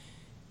like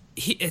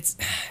it's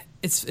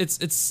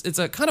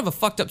a kind of a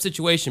fucked up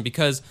situation,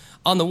 because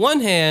on the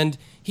one hand,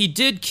 he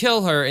did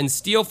kill her and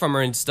steal from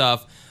her and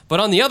stuff,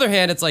 but on the other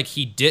hand, it's like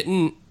he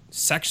didn't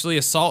sexually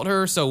assault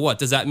her. So what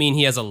does that mean?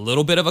 He has a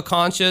little bit of a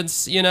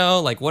conscience,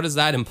 like what does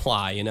that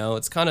imply?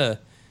 It's kind of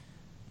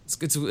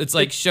it's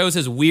like shows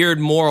his weird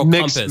moral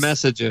mixed compass.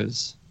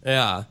 Messages.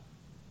 Yeah.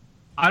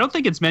 I don't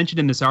think it's mentioned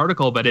in this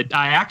article, but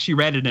I actually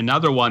read in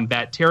another one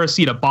that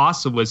Teresita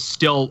Basa was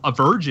still a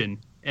virgin,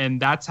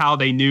 and that's how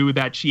they knew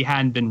that she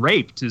hadn't been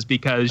raped, is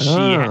because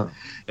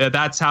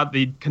that's how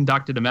they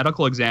conducted a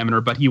medical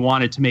examiner, but he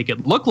wanted to make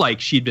it look like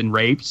she'd been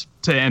raped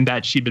and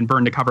that she'd been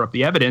burned to cover up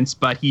the evidence,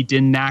 but he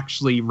didn't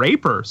actually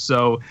rape her.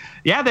 So,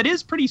 yeah, that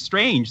is pretty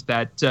strange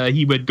that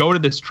he would go to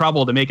this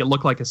trouble to make it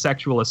look like a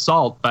sexual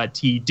assault, but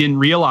he didn't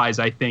realize,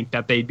 I think,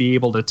 that they'd be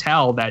able to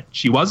tell that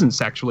she wasn't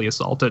sexually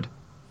assaulted.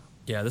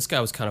 Yeah, this guy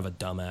was kind of a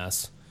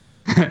dumbass.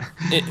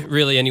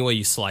 Really, any way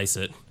you slice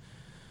it.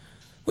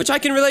 Which I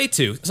can relate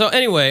to. So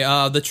anyway,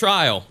 the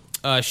trial.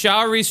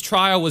 Showery's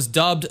trial was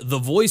dubbed the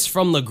Voice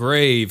from the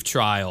Grave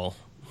trial.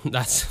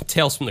 That's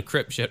Tales from the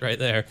Crypt shit right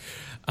there.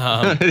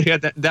 Yeah,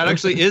 that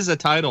actually is a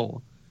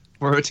title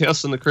for a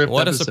Tales from the Crypt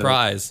What episode. A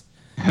surprise.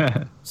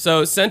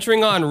 So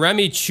centering on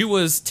Remy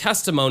Chua's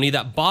testimony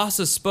that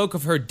Basa spoke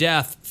of her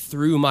death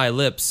through my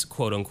lips,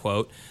 quote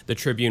unquote, the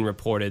Tribune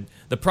reported.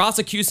 The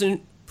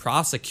prosecution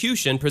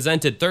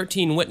presented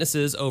 13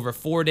 witnesses over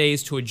 4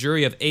 days to a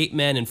jury of 8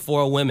 men and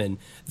 4 women,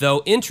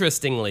 though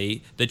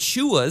interestingly, the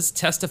Chuas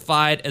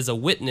testified as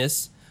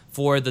witnesses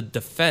for the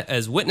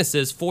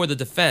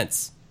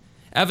defense.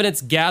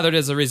 Evidence gathered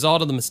as a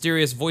result of the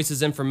mysterious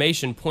voices'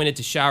 information pointed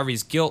to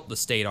Showery's guilt, the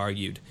state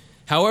argued.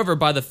 However,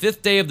 by the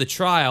 5th day of the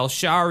trial,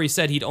 Showery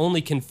said he'd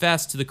only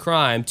confessed to the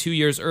crime 2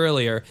 years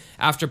earlier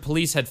after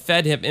police had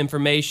fed him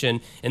information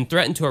and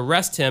threatened to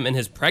arrest him and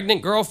his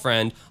pregnant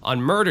girlfriend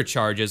on murder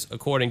charges,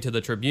 according to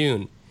the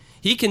Tribune.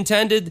 He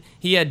contended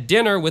he had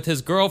dinner with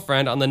his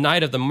girlfriend on the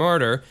night of the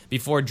murder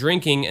before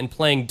drinking and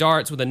playing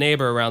darts with a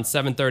neighbor around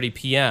 7:30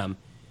 p.m.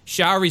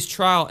 Showery's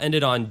trial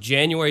ended on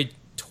January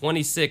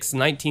 26,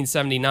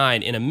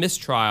 1979 in a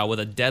mistrial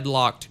with a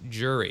deadlocked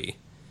jury.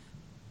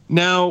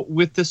 Now,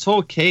 with this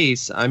whole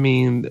case, I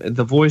mean,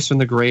 the voice from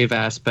the grave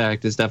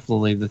aspect is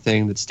definitely the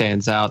thing that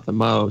stands out the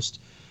most.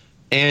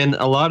 And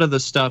a lot of the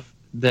stuff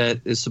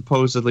that is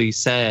supposedly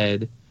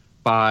said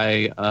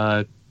by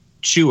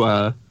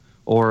Chua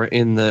or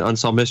in the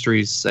Unsolved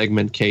Mysteries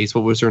segment case,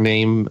 what was her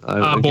name?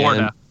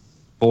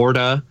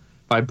 Borda.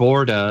 By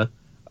Borda,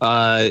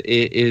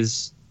 it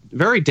is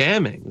very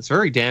damning. It's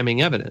very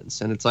damning evidence.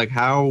 And it's like,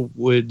 how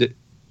would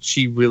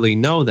she really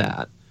know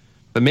that?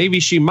 But maybe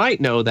she might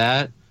know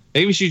that.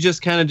 Maybe she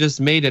just kind of just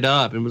made it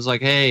up and was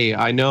like, hey,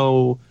 I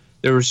know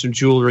there was some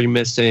jewelry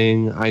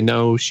missing. I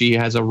know she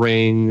has a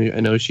ring.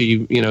 I know she,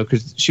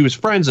 because she was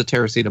friends with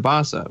Teresita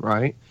Basa,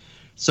 right?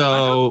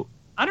 So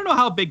I don't know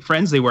how big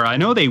friends they were. I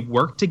know they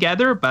worked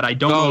together, but I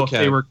don't know if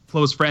they were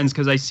close friends,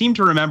 because I seem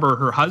to remember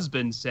her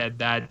husband said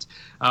that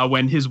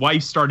when his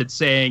wife started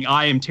saying,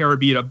 I am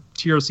Teresita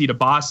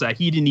Basa,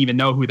 he didn't even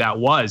know who that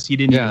was. He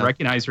didn't even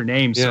recognize her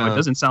name, so it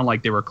doesn't sound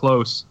like they were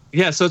close.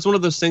 Yeah, so it's one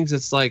of those things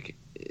that's like,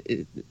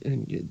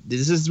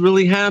 does this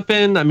really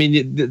happen? I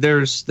mean,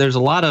 there's a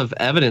lot of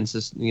evidence,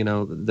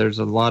 there's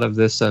a lot of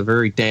this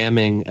very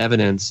damning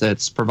evidence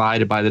that's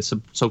provided by this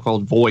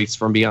so-called voice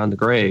from beyond the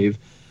grave.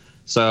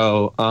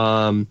 So,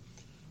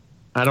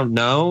 I don't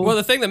know. Well,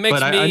 the thing that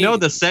makes I know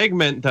the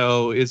segment,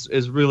 though,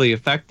 is really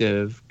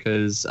effective,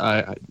 because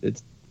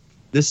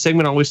this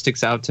segment always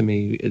sticks out to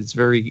me. It's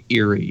very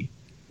eerie.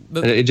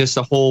 It just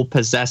the whole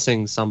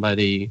possessing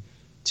somebody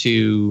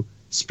to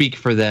speak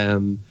for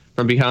them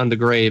from behind the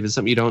grave is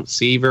something you don't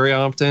see very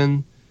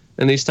often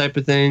in these type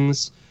of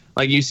things.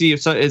 Like, you see,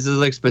 it's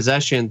like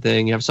possession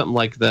thing. You have something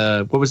like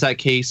what was that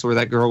case where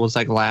that girl was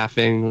like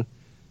laughing,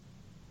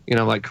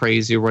 like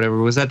crazy or whatever?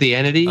 Was that the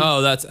Entity?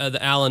 Oh, that's the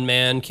Alan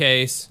Mann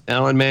case.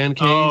 Alan Mann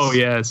case. Oh,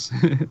 yes.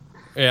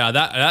 Yeah,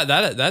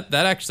 that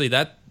actually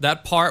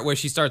that part where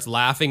she starts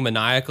laughing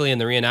maniacally in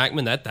the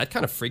reenactment, that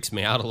kind of freaks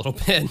me out a little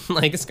bit.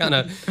 Like, it's kind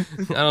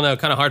of, I don't know,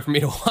 kind of hard for me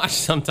to watch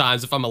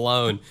sometimes if I'm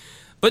alone.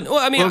 But well,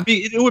 I mean,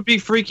 it would be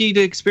freaky to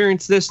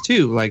experience this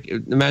too. Like,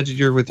 imagine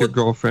you're with your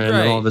girlfriend,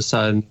 and all of a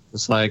sudden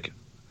it's like,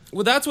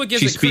 well, that's what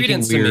gives it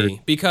credence to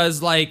me,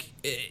 because, like,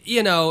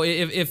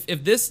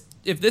 if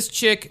this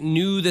chick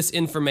knew this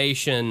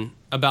information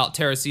about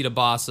Teresita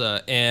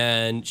Basa,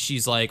 and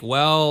she's like,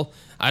 well,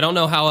 I don't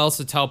know how else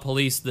to tell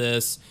police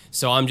this,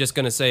 so I'm just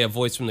going to say a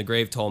voice from the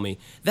grave told me.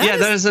 That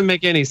doesn't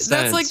make any sense.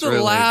 That's like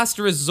the last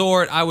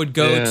resort I would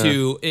go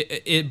to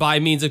it by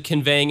means of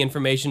conveying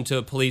information to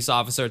a police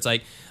officer. It's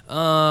like,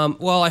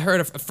 well, I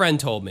heard a friend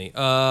told me,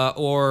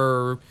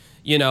 or,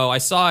 I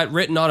saw it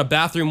written on a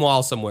bathroom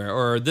wall somewhere,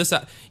 or this,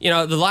 the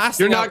last.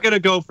 You're not going to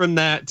go from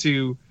that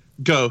to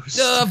ghost.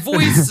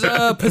 Voice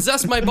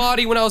possessed my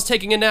body when I was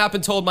taking a nap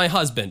and told my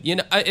husband.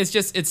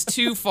 It's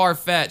too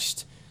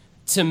far-fetched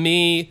to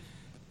me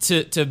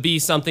to be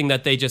something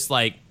that they just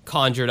like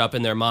conjured up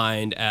in their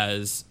mind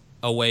as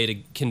a way to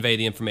convey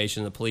the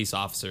information to the police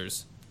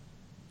officers.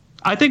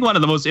 I think one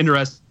of the most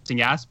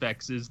interesting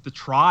aspects is the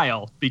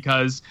trial,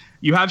 because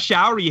you have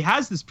Showery. He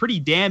has this pretty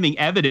damning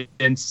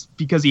evidence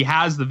because he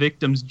has the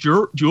victim's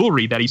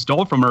jewelry that he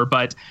stole from her.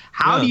 But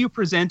how do you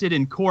present it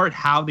in court,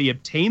 how they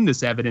obtained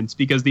this evidence?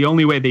 Because the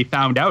only way they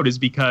found out is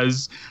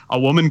because a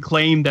woman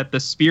claimed that the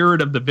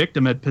spirit of the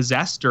victim had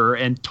possessed her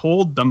and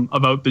told them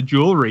about the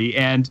jewelry.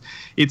 And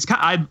it's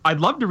I'd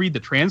love to read the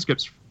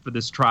transcripts for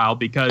this trial,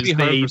 because it'd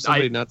be hard for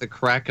somebody not to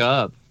crack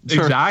up.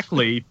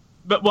 Exactly.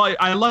 But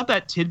I love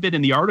that tidbit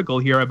in the article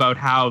here about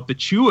how the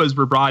Chuas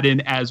were brought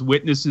in as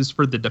witnesses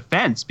for the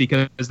defense,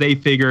 because they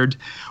figured,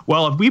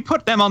 well, if we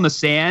put them on the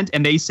stand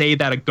and they say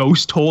that a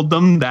ghost told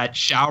them that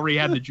Showery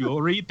had the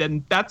jewelry,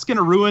 then that's going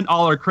to ruin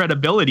all our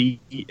credibility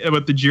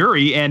with the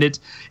jury. And it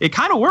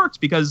kind of worked,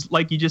 because,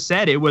 like you just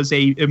said, it was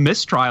a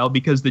mistrial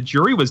because the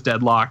jury was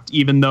deadlocked,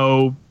 even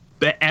though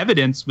the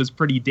evidence was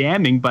pretty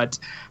damning. But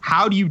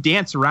how do you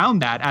dance around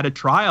that at a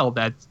trial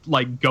that,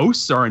 like,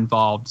 ghosts are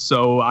involved?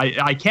 So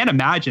I can't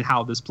imagine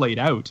how this played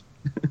out.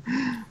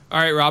 All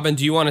right, Robin,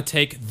 do you want to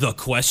take the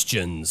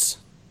questions?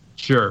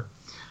 Sure.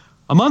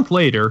 A month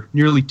later,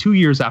 nearly 2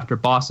 years after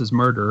Basa's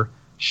murder,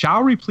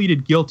 Showery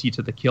pleaded guilty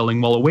to the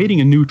killing while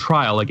awaiting a new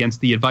trial against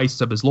the advice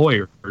of his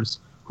lawyers,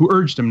 who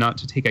urged him not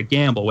to take a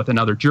gamble with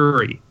another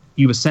jury.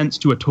 He was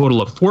sentenced to a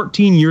total of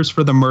 14 years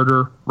for the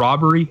murder,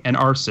 robbery, and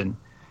arson.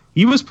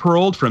 He was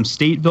paroled from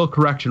Stateville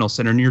Correctional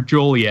Center near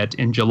Joliet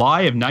in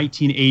July of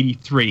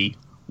 1983.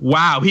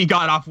 Wow, he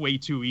got off way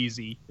too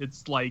easy.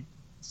 It's like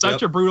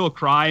such a brutal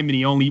crime, and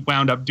he only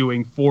wound up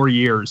doing 4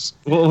 years.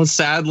 Well,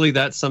 sadly,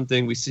 that's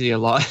something we see a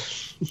lot.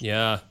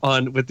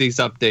 With these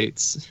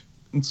updates.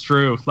 It's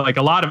true. Like,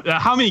 a lot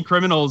of how many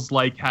criminals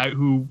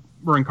who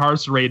were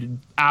incarcerated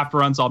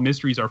after Unsolved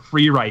Mysteries are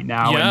free right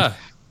now? Yeah.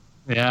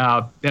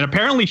 And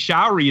apparently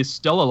Showery is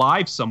still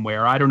alive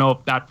somewhere. I don't know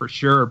if that for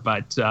sure,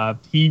 but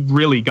he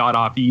really got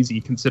off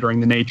easy considering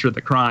the nature of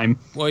the crime.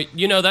 Well,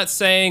 that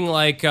saying,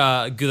 like,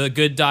 the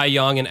good die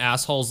young and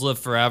assholes live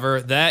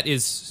forever,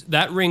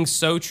 that rings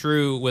so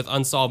true with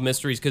Unsolved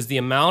Mysteries, because the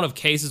amount of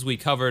cases we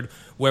covered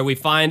where we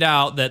find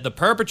out that the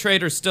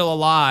perpetrator's still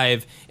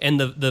alive, and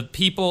the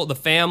people, the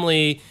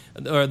family,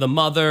 or the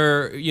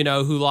mother,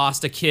 who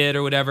lost a kid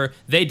or whatever,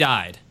 they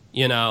died.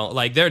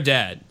 Like, they're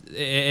dead.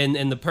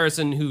 And the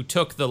person who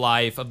took the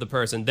life of the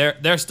person,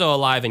 they're still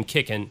alive and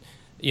kicking,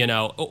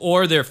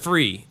 or they're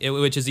free,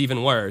 which is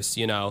even worse.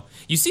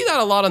 You see that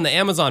a lot on the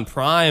Amazon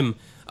Prime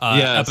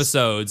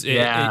episodes.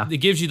 It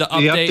gives you the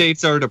update. The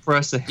updates are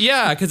depressing.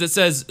 Yeah, because it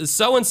says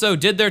so and so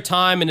did their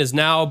time and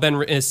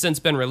has since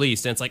been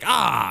released, and it's like,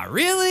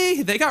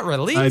 really? They got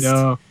released? I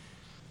know.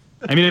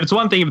 I mean, it's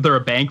one thing if they're a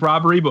bank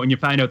robbery, but when you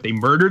find out they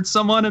murdered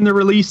someone and they're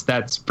released,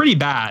 that's pretty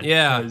bad.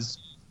 Yeah.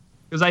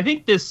 Because I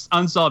think this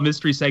Unsolved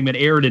Mystery segment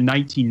aired in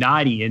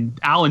 1990, and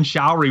Alan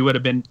Showery would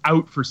have been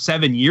out for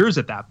 7 years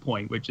at that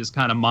point, which is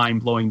kind of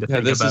mind-blowing to think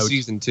about. Yeah, this is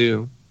season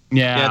 2.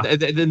 Yeah.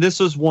 This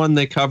was one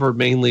they covered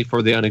mainly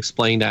for the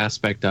unexplained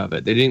aspect of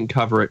it. They didn't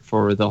cover it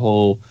for the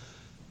whole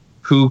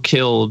who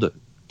killed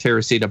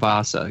Teresita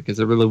Basa, because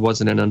there really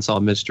wasn't an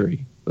unsolved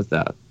mystery with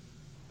that.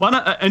 One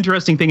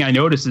interesting thing I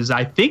noticed is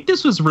I think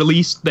this was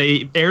released,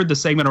 they aired the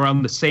segment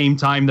around the same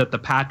time that the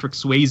Patrick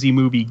Swayze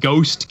movie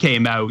Ghost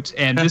came out.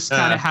 And this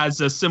kind of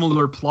has a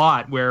similar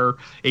plot where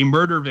a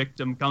murder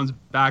victim comes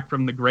back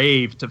from the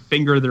grave to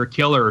finger their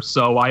killer.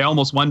 So I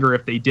almost wonder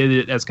if they did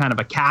it as kind of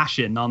a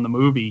cash-in on the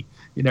movie.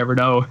 You never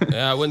know.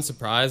 Yeah, it wouldn't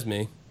surprise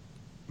me.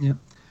 Yeah.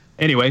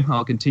 Anyway,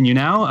 I'll continue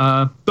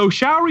now. Though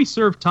Showery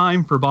served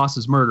time for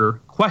Boss's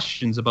murder,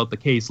 questions about the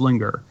case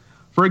linger.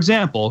 For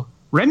example,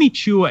 Remy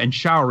Chua and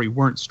Showery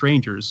weren't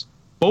strangers.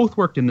 Both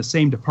worked in the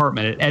same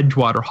department at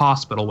Edgewater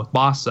Hospital with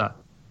Basa.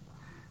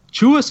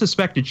 Chua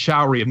suspected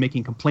Showery of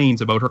making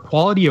complaints about her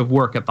quality of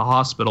work at the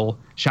hospital,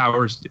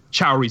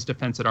 Showery's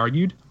defense had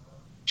argued.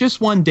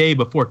 Just one day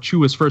before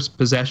Chua's first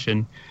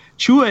possession,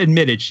 Chua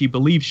admitted she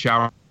believed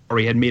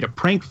Showery had made a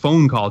prank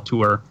phone call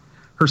to her.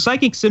 Her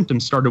psychic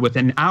symptoms started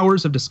within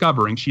hours of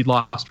discovering she'd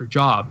lost her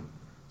job.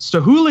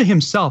 Stahula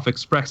himself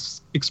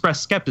expressed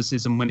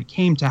skepticism when it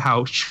came to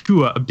how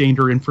Chua obtained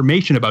her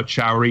information about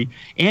Showery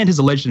and his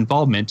alleged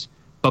involvement,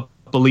 but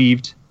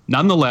believed,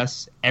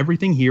 nonetheless,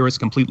 everything here is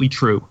completely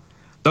true.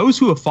 Those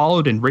who have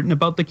followed and written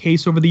about the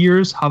case over the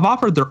years have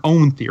offered their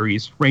own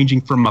theories, ranging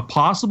from a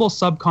possible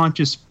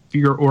subconscious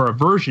fear or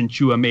aversion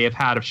Chua may have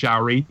had of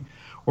Showery,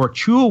 or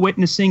Chua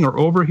witnessing or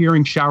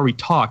overhearing Showery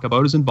talk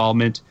about his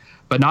involvement,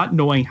 but not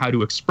knowing how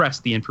to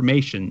express the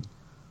information.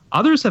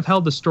 Others have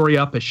held the story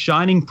up as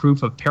shining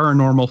proof of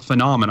paranormal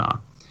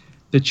phenomena.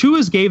 The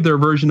Chuas gave their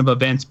version of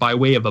events by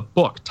way of a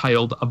book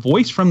titled A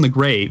Voice from the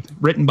Grave,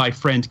 written by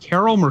friend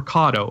Carol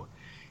Mercado.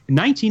 In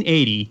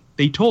 1980,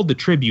 they told the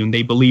Tribune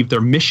they believed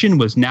their mission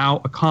was now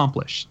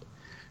accomplished.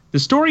 The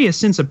story has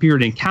since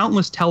appeared in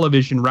countless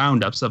television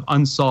roundups of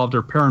unsolved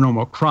or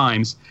paranormal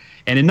crimes,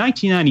 and in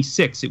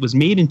 1996 it was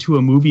made into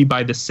a movie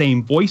by the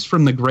same Voice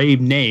from the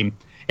Grave name.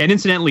 And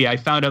incidentally, I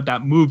found out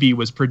that movie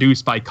was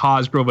produced by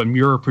Cosgrove and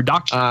Muir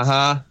Productions.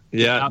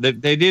 Yeah,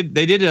 they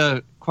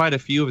did quite a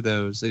few of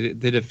those. They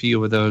did a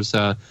few of those.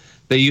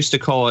 They used to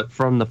call it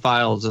From the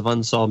Files of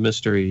Unsolved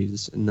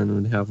Mysteries, and then it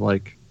would have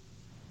like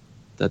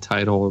the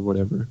title or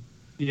whatever.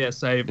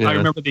 Yes, I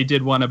remember they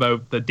did one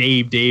about the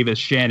Dave Davis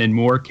Shannon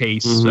Moore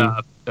case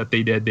that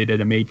they did. They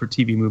did a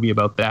made-for-TV movie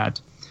about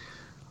that.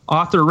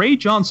 Author Ray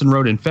Johnson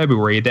wrote in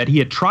February that he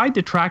had tried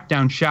to track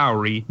down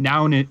Showery,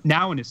 now in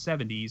his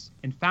 70s,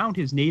 and found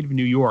his native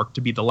New York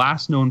to be the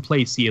last known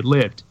place he had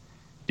lived.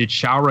 Did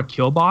Showery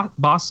kill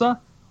Basa?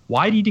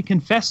 Why did he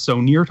confess so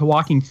near to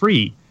walking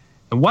free?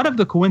 And what of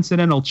the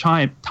coincidental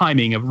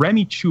timing of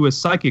Remy Chua's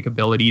psychic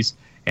abilities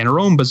and her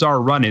own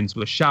bizarre run-ins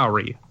with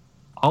Showery?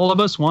 All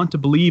of us want to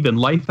believe in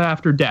life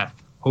after death,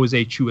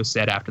 Jose Chua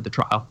said after the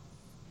trial.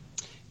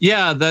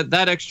 Yeah,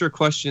 that extra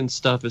question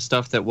stuff is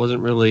stuff that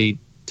wasn't really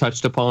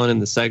touched upon in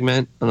the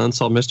segment on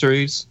Unsolved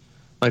Mysteries,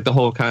 like the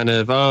whole kind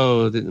of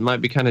it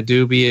might be kind of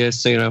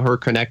dubious, her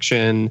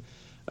connection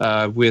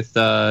with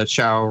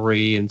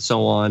Showery and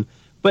so on.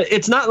 But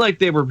it's not like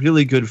they were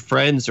really good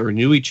friends or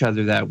knew each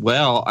other that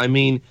well. I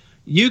mean,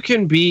 you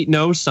can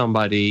know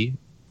somebody,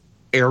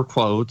 air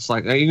quotes,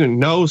 like you can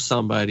know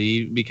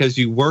somebody because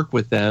you work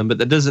with them, but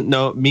that doesn't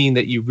mean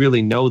that you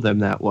really know them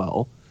that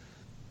well.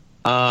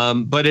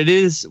 But it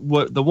is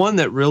the one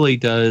that really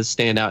does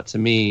stand out to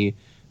me.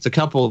 It's a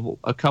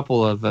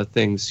couple of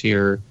things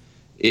here.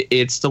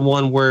 It's the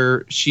one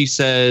where she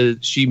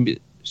said she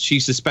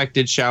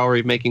suspected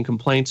Showery making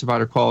complaints about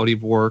her quality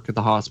of work at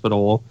the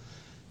hospital,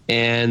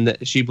 and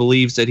she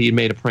believes that he had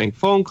made a prank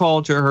phone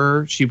call to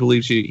her. She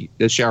believes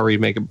that Showery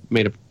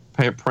made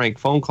a prank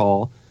phone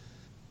call.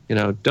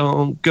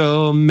 Don't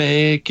go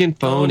making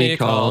phony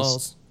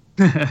calls.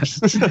 And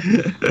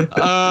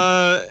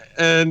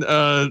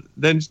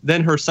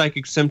then her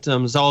psychic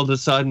symptoms all of a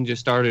sudden just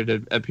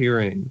started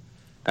appearing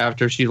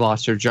after she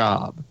lost her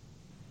job.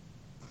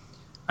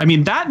 I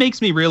mean, that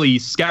makes me really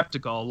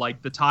skeptical,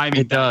 like the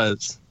timing. It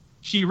does.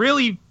 She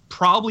really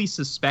probably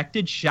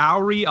suspected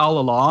Showery all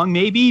along,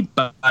 maybe,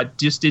 but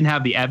just didn't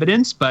have the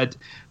evidence. But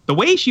the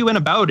way she went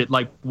about it,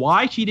 like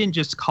why she didn't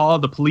just call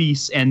the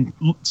police and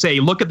say,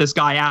 look at this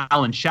guy,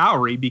 Alan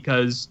Showery,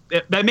 because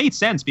that made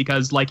sense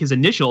because like his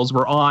initials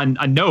were on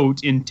a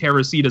note in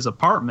Teresita's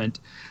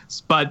apartment.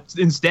 But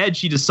instead,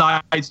 she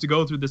decides to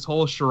go through this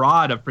whole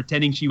charade of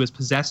pretending she was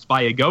possessed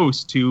by a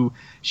ghost to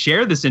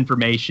share this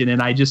information.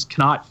 And I just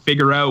cannot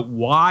figure out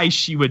why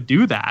she would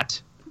do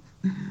that.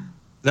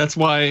 That's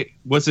why.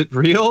 Was it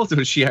real?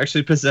 Was she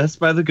actually possessed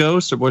by the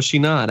ghost, or was she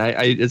not?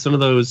 It's one of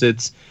those.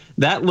 It's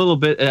that little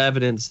bit of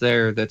evidence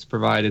there that's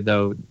provided,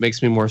 though,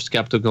 makes me more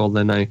skeptical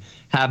than I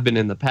have been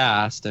in the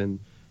past. And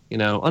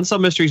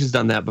Unsolved Mysteries has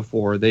done that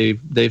before.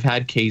 They've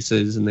had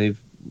cases and they've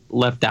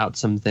left out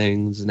some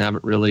things and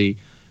haven't really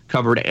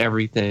covered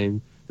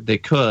everything that they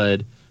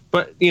could.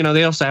 But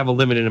they also have a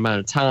limited amount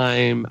of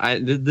time.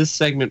 This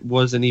segment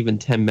wasn't even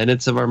 10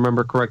 minutes, if I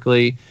remember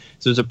correctly.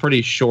 So it was a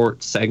pretty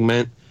short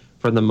segment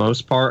for the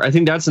most part. I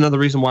think that's another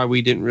reason why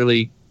we didn't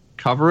really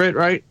cover it,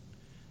 right?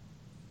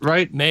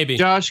 Maybe,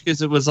 Josh,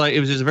 because it was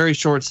just a very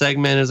short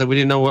segment. Is like we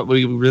didn't know what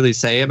we really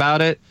say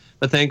about it.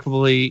 But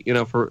thankfully,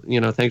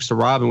 thanks to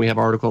Robin, we have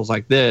articles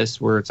like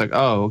this where it's like,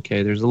 oh,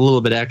 okay, there's a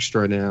little bit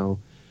extra now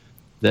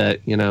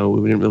that we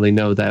didn't really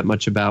know that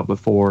much about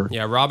before.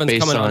 Yeah, Robin's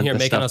coming on here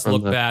making us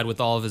look bad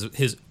with all of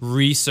his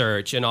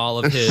research and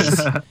all of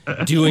his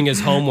doing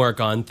his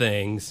homework on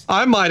things.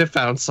 I might have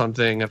found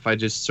something if I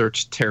just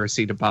searched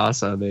Teresi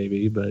Basa,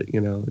 maybe, but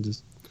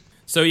just.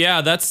 So yeah,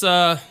 that's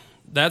the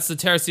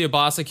Teresi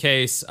Basa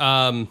case.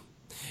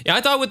 Yeah, I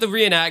thought with the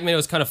reenactment it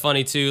was kind of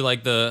funny too,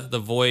 like the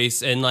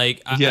voice and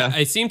like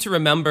I seem to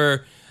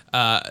remember.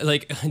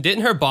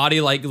 Didn't her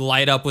body like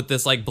light up with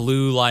this like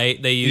blue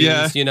light they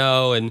use,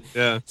 and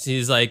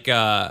she's like,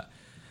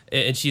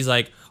 and she's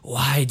like,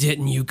 why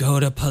didn't you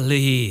go to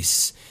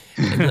police?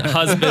 And the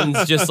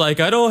husband's just like,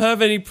 I don't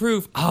have any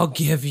proof. I'll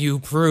give you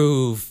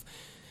proof.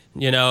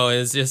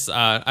 It's just,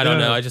 I don't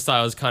know. I just thought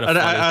it was kind of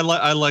funny.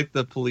 I like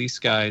the police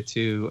guy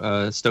too,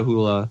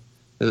 Stahula,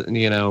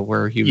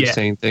 where he was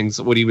saying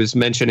things, what he was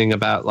mentioning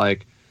about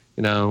like,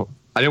 I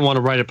didn't want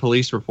to write a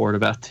police report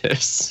about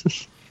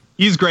this.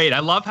 He's great. I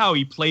love how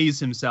he plays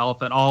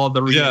himself at all of the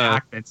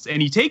reenactments,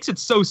 and he takes it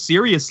so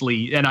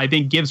seriously, and I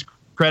think gives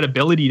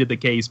credibility to the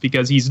case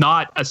because he's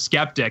not a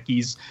skeptic.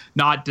 He's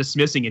not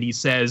dismissing it. He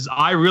says,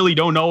 I really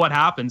don't know what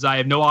happens. I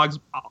have no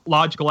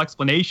logical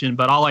explanation,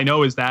 but all I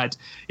know is that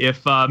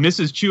if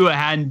Mrs. Chua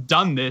hadn't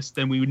done this,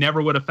 then we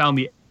never would have found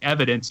the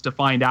evidence to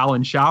find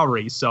Alan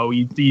Showery. So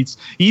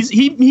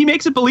he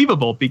makes it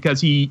believable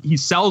because he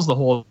sells the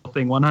whole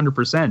thing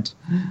 100%.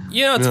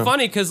 It's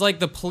funny because like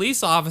the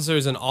police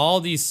officers in all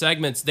these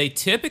segments, they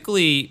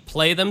typically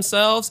play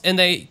themselves and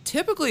they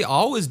typically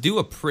always do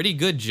a pretty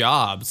good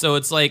job. So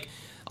it's like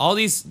all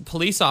these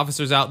police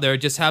officers out there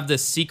just have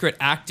this secret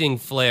acting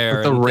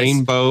flair. The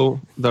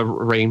rainbow, the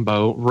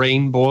rainbow.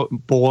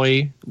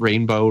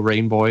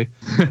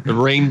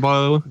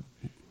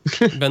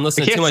 You've been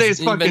listening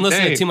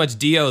to too much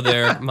Dio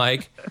there,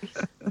 Mike.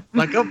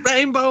 Like a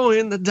rainbow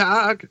in the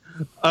dark.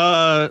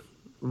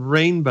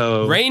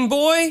 Rainbow.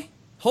 Rainboy?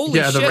 Holy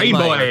shit, the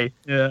rainbow.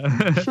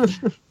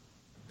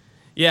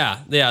 Yeah.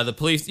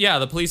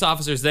 The police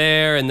officers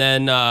there, and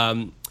then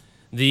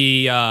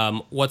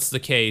what's the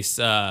case?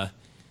 The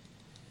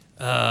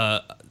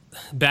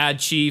Bad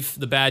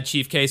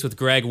Chief case with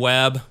Greg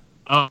Webb.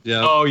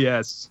 Oh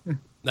yes.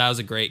 That was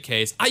a great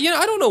case. I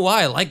don't know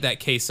why I like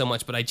that case so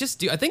much, but I just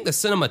do. I think the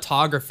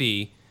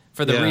cinematography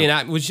for the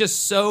reenactment was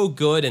just so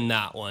good in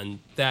that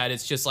one that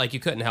it's just like you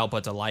couldn't help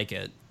but to like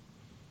it.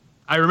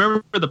 I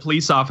remember the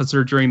police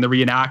officer during the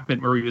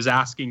reenactment where he was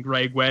asking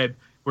Greg Webb,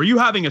 were you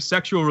having a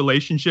sexual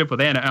relationship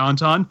with Anna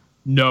Anton?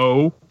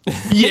 No.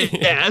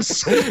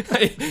 Yes.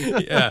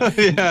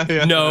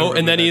 Yeah. No,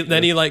 and then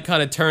he like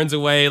kind of turns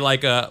away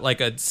like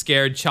a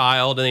scared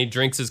child, and he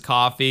drinks his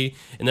coffee,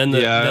 and then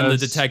the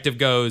detective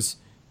goes,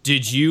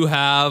 did you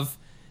have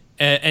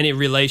any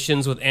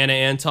relations with Anna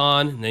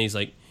Anton? And then he's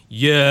like,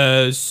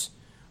 yes.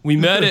 We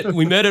met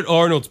at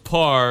Arnold's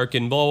Park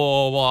and blah,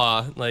 blah,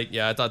 blah, blah. Like,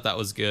 yeah, I thought that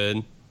was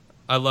good.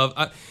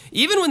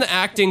 Even when the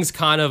acting's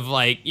kind of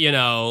like,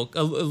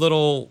 a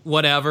little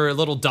whatever, a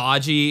little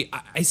dodgy,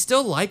 I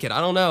still like it.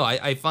 I don't know.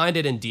 I find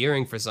it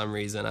endearing for some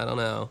reason. I don't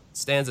know. It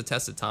stands the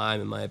test of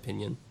time, in my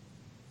opinion.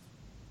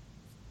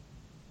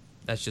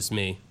 That's just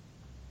me.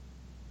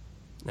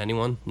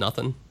 Anyone?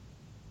 Nothing?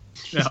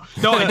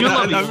 No, I do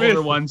love the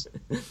older ones.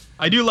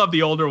 I do love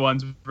the older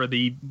ones where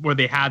they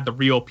had the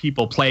real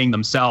people playing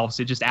themselves.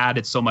 It just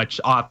added so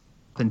much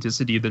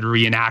authenticity to the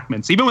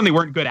reenactments. Even when they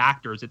weren't good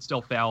actors, it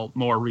still felt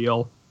more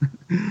real.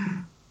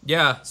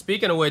 Yeah.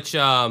 Speaking of which,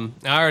 I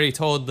already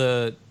told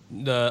the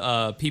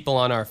people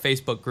on our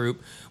Facebook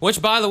group,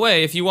 which, by the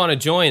way, if you want to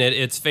join it,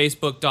 it's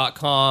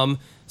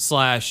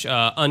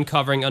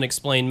facebook.com/uncovering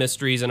unexplained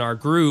mysteries, and our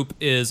group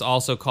is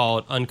also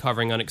called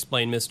Uncovering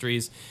Unexplained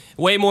Mysteries.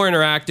 Way more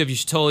interactive. You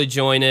should totally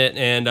join it.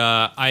 And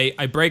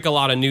I break a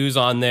lot of news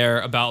on there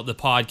about the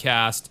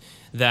podcast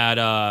that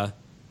I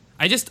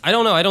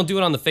don't know. I don't do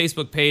it on the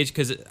Facebook page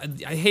because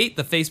I hate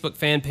the Facebook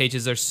fan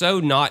pages. They're so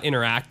not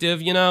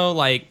interactive,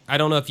 Like, I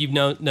don't know if you've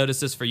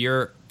noticed this for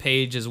your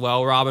page as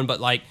well, Robin, but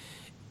like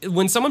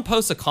when someone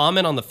posts a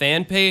comment on the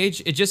fan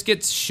page, it just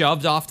gets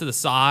shoved off to the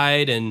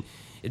side and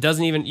you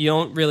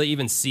don't really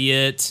even see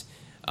it.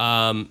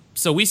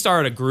 So we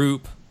started a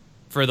group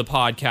for the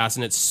podcast,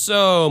 and it's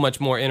so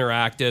much more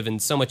interactive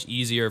and so much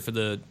easier for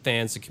the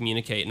fans to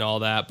communicate and all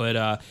that.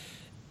 But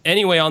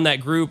anyway, on that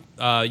group,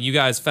 you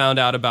guys found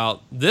out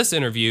about this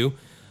interview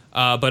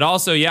But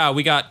also, yeah,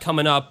 we got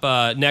coming up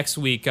next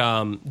week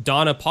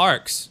Donna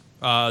Parks,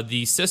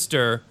 the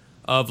sister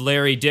of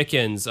Larry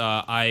Dickens.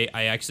 I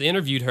actually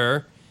interviewed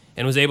her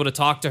and was able to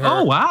talk to her.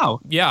 Oh, wow.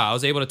 Yeah, I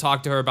was able to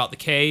talk to her about the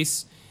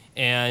case,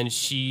 and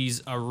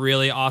she's a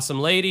really awesome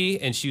lady,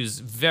 and she was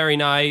very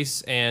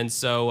nice. And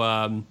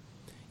so,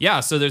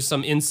 so there's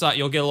some insight.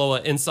 You'll get a little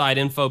inside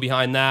info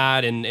behind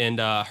that, and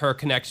her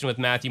connection with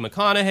Matthew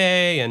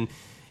McConaughey, and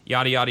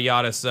yada yada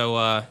yada.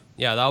 So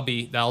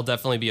that'll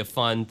definitely be a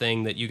fun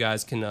thing that you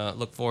guys can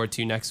look forward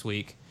to next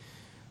week.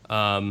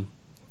 And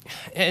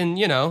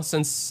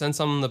since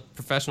I'm the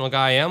professional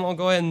guy I am, I'll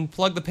go ahead and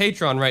plug the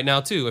Patreon right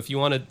now too. If you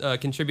want to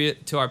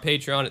contribute to our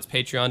Patreon, it's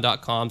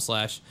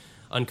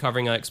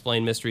patreon.com/uncovering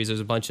unexplained mysteries. There's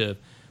a bunch of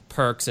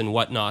perks and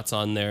whatnots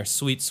on there.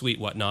 Sweet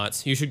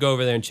whatnots. You should go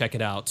over there and check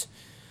it out.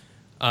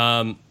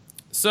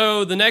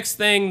 So the next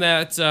thing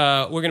that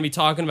we're going to be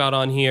talking about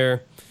on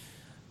here,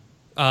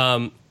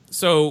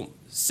 so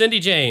Cindy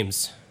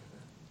James,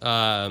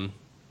 a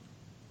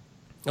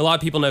lot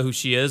of people know who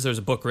she is. There's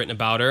a book written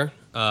about her.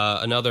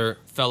 Another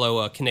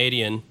fellow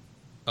Canadian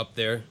up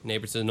there,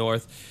 neighbors to the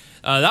north.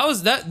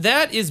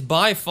 That is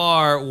by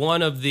far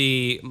one of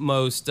the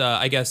most,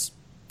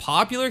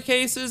 popular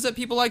cases that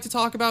people like to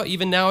talk about,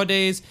 even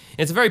nowadays. And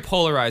it's a very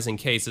polarizing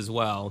case as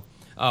well.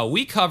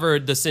 We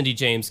covered the Cindy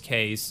James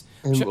case.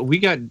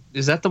 And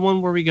is that the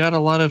one where we got a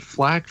lot of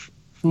flack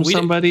from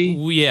somebody?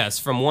 Yes,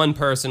 from one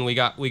person we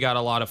got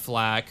a lot of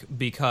flack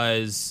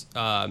because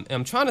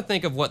I'm trying to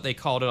think of what they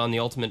called it on the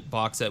Ultimate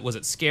box set. Was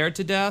it Scared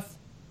to Death?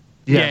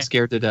 Yeah,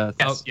 Scared to Death.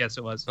 Yes,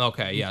 it was.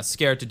 Okay, yeah,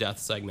 Scared to Death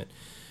segment.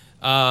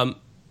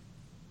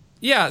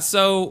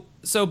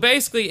 So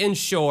basically, in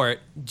short,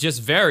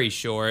 just very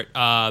short,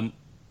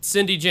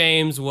 Cindy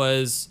James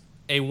was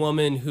a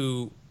woman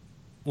who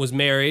was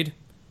married,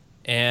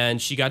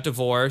 and she got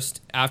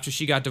divorced. After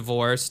she got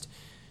divorced,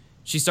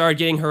 she started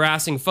getting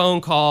harassing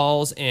phone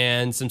calls,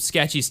 and some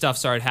sketchy stuff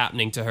started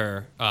happening to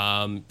her.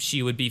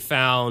 She would be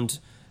found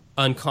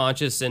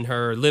unconscious in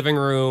her living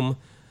room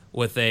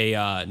with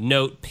a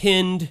note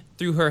pinned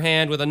through her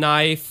hand with a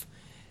knife,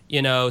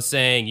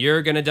 saying,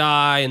 "You're going to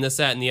die," and this,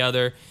 that, and the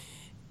other.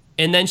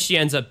 And then she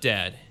ends up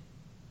dead.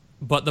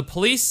 But the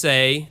police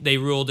say they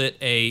ruled it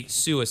a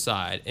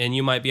suicide. And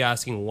you might be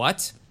asking,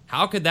 what?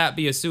 How could that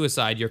be a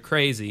suicide? You're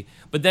crazy.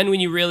 But then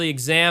when you really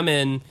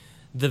examine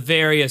the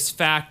various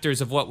factors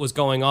of what was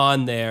going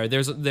on there,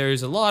 there's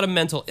a lot of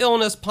mental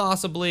illness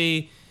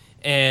possibly,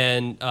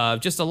 and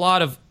just a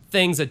lot of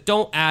things that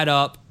don't add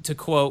up. To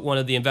quote one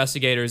of the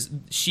investigators,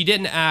 she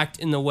didn't act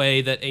in the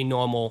way that a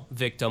normal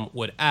victim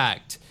would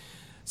act.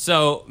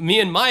 So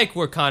me and Mike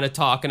were kind of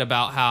talking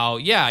about how,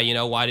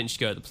 why didn't she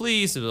go to the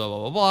police, blah, blah,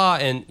 blah, blah.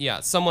 And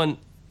someone,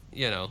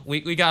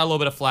 we got a little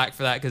bit of flack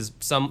for that because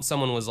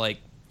someone was like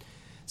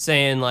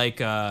saying like,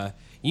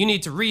 you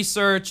need to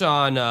research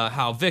on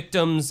how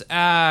victims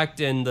act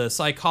and the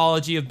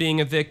psychology of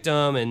being a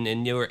victim,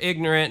 and you were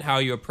ignorant how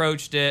you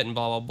approached it and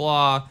blah, blah,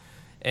 blah.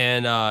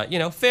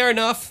 And, fair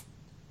enough.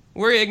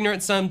 We're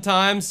ignorant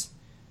sometimes.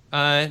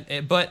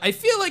 But I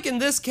feel like in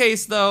this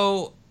case,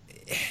 though,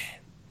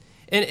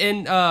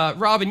 and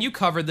Robin, you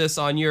covered this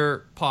on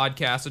your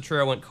podcast, The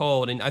Trail Went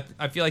Cold, and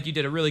I feel like you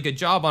did a really good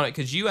job on it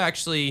because you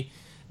actually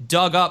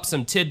dug up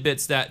some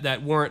tidbits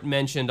that weren't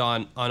mentioned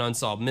on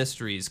Unsolved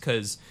Mysteries,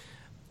 because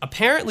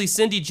apparently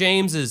Cindy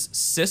James's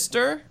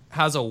sister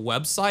has a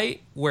website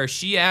where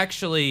she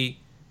actually...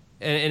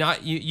 And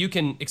you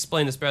can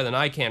explain this better than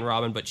I can,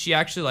 Robin, but she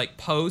actually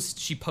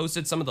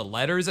posted some of the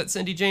letters that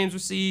Cindy James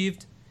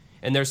received,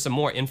 and there's some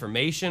more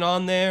information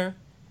on there.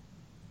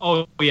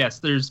 Oh, yes,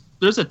 there's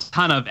a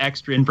ton of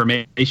extra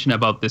information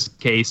about this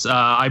case.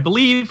 I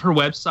believe her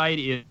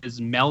website is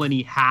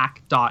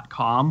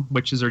melaniehack.com,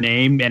 which is her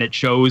name, and it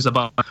shows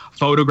about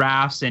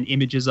photographs and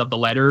images of the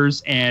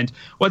letters. And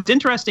what's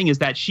interesting is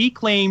that she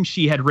claims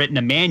she had written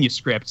a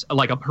manuscript,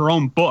 like her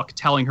own book,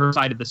 telling her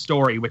side of the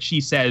story, which she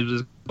says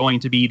was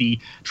going to be the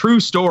true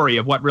story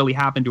of what really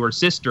happened to her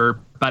sister.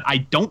 But I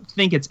don't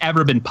think it's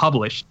ever been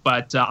published,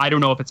 but I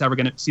don't know if it's ever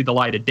going to see the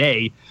light of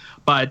day.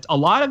 But a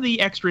lot of the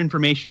extra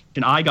information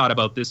I got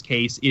about this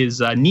case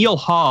is Neil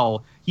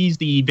Hall. He's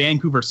the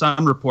Vancouver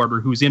Sun reporter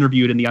who's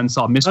interviewed in the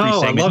Unsolved Mysteries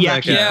segment. He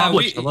actually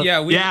published. We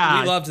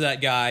loved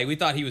that guy. We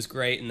thought he was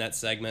great in that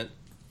segment.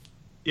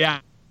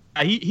 Yeah,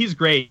 he's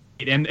great.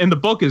 And the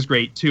book is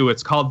great, too.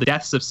 It's called The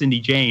Deaths of Cindy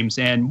James.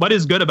 And what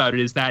is good about it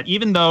is that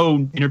even though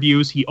in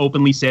interviews he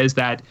openly says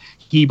that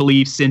he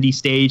believes Cindy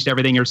staged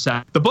everything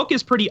herself, the book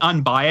is pretty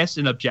unbiased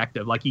and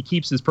objective. Like, he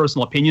keeps his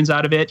personal opinions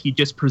out of it. He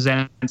just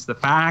presents the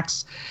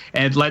facts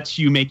and lets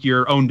you make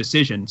your own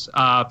decisions.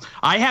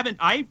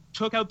 I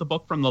took out the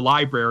book from the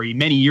library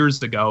many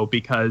years ago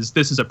because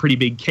this is a pretty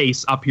big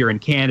case up here in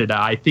Canada.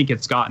 I think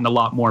it's gotten a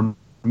lot more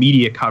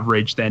media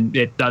coverage than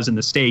it does in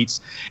the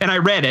States. And I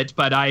read it,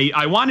 but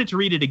I wanted to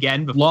read it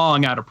again, but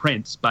long out of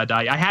print. But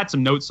I had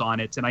some notes on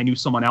it, and I knew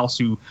someone else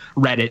who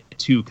read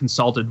it who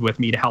consulted with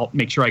me to help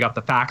make sure I got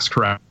the facts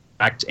correct.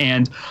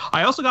 And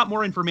I also got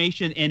more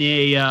information in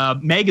a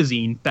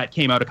magazine that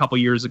came out a couple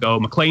years ago,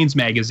 Maclean's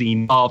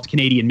magazine, called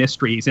Canadian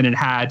Mysteries, and it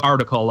had an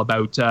article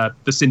about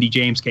the Cindy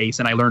James case,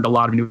 and I learned a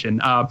lot of new information.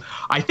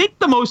 I think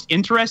the most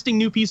interesting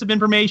new piece of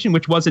information,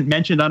 which wasn't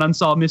mentioned on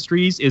Unsolved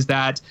Mysteries, is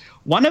that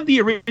one of the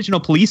original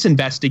police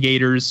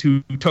investigators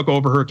who took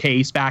over her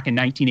case back in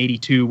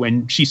 1982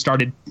 when she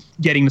started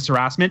getting this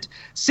harassment,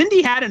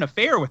 Cindy had an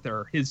affair with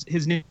her.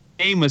 His name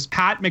was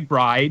Pat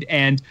McBride,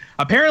 and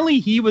apparently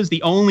he was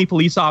the only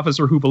police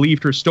officer who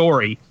believed her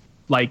story.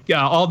 Like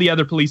all the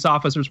other police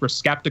officers were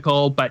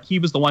skeptical, but he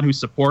was the one who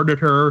supported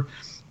her.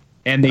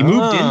 And they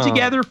moved in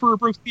together for a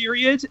brief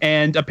period,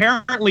 and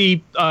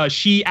apparently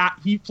he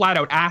flat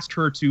out asked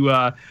her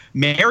to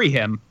marry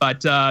him,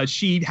 but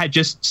she had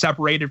just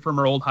separated from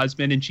her old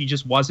husband, and she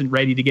just wasn't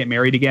ready to get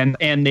married again.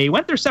 And they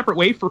went their separate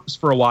ways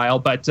for a while,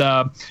 but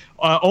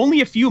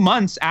only a few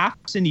months after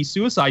Cindy's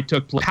suicide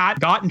took place, Pat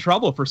got in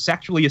trouble for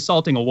sexually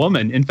assaulting a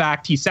woman. In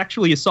fact, he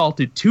sexually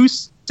assaulted two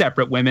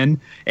separate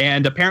women,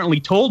 and apparently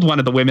told one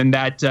of the women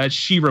that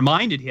she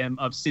reminded him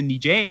of Cindy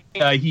James.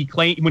 He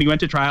claimed, when he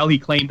went to trial, he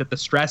claimed that the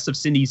stress of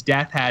Cindy's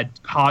death had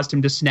caused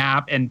him to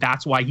snap, and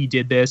that's why he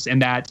did this,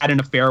 and that had an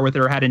affair with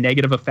her had a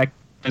negative effect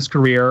his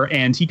career,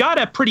 and he got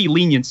a pretty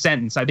lenient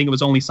sentence. I think it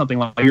was only something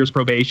like a year's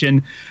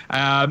probation,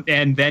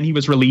 and then he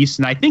was released,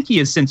 and I think he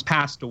has since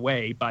passed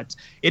away. But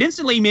it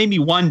instantly made me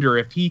wonder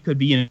if he could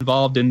be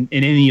involved in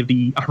any of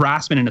the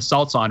harassment and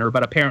assaults on her,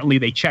 but apparently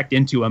they checked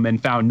into him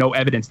and found no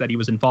evidence that he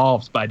was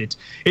involved. But it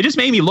just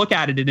made me look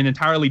at it in an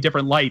entirely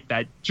different light,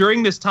 that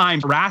during this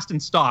time, harassed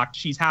and stalked,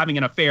 she's having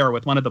an affair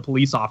with one of the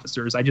police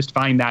officers. I just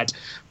find that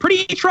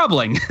pretty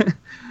troubling.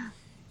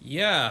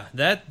 Yeah,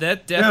 that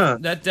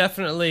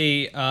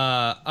definitely.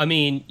 I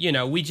mean, you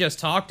know, we just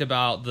talked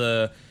about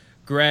the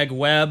Greg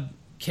Webb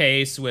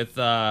case with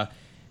Anna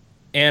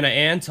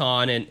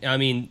Anton, and I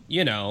mean,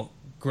 you know,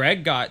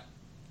 Greg got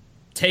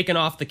taken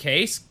off the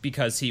case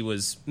because he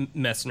was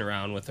messing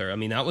around with her. I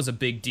mean, that was a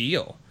big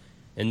deal,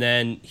 and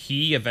then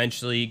he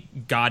eventually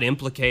got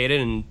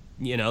implicated, and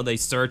you know, they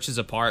searched his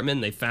apartment,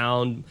 and they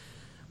found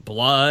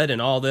blood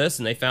and all this,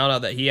 and they found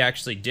out that he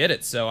actually did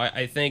it. So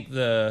I think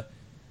the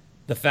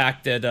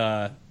fact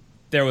that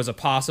there was a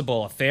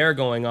possible affair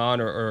going on,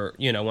 or,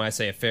 you know, when I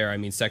say affair, I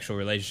mean sexual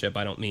relationship.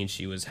 I don't mean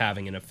she was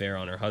having an affair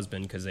on her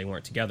husband because they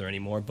weren't together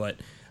anymore. But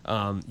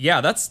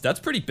yeah, that's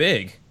pretty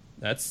big.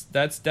 That's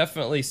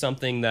definitely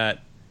something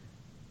that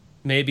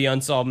maybe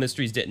Unsolved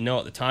Mysteries didn't know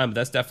at the time, but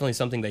that's definitely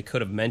something they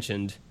could have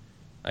mentioned,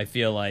 I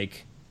feel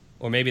like.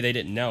 Or maybe they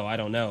didn't know, I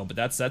don't know. But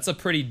that's a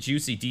pretty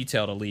juicy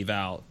detail to leave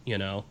out, you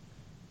know?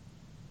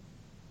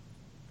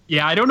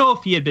 Yeah, I don't know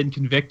if he had been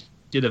convicted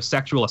of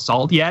sexual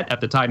assault yet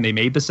at the time they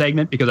made the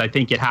segment, because I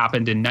think it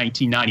happened in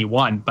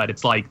 1991, but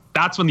it's like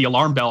that's when the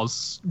alarm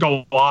bells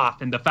go off,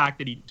 and the fact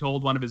that he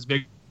told one of his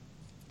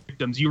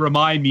victims, "You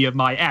remind me of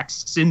my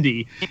ex,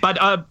 Cindy."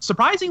 But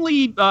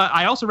surprisingly,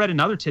 I also read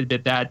another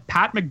tidbit that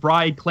Pat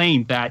McBride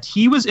claimed that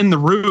he was in the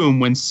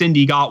room when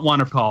Cindy got one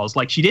of her calls.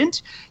 Like, she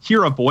didn't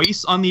hear a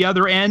voice on the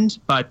other end,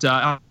 but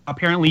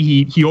apparently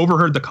he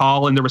overheard the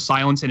call, and there was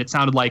silence, and it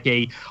sounded like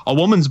a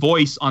woman's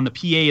voice on the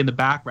PA in the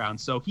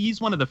background. So he's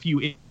one of the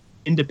few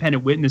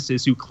independent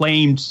witnesses who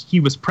claimed he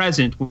was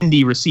present when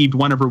Cindy received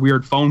one of her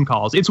weird phone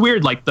calls. It's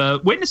weird, like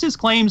the witnesses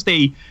claims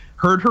they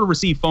heard her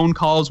receive phone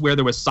calls where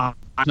there was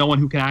no one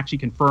who can actually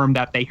confirm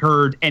that they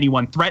heard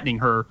anyone threatening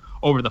her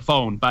over the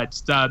phone.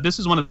 But this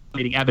is one of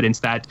the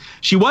evidence that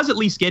she was at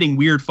least getting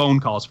weird phone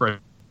calls for.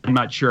 I'm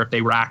not sure if they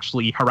were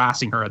actually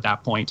harassing her at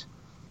that point.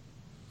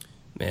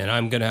 Man,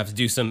 I'm gonna have to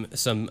do some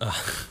I'm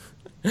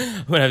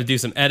gonna have to do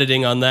some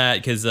editing on that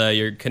because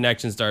your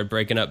connection started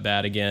breaking up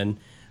bad again.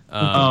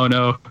 Oh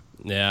no.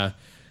 Yeah.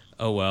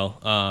 Oh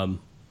well.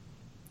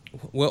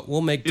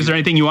 We'll make. Is there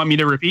anything you want me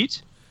to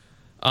repeat?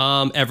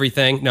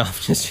 Everything. No, I'm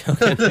just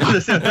joking. No,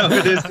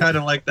 it is kind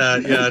of like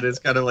that. Yeah, it is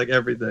kind of like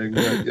everything.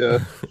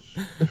 Yeah.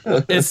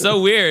 It's so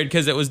weird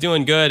because it was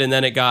doing good, and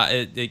then it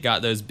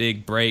got those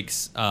big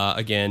breaks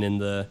again in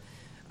the.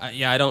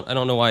 I don't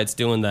know why it's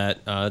doing that.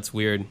 It's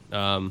weird.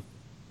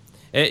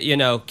 You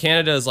know,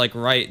 Canada is like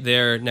right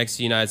there next to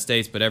the United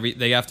States, but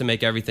they have to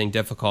make everything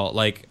difficult.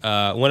 Like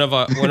one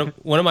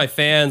of my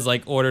fans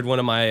like ordered one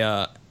of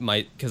my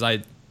because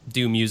I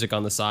do music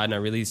on the side, and I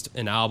released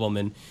an album,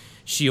 and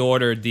she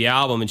ordered the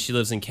album, and she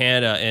lives in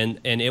Canada, and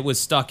it was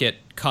stuck at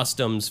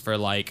customs for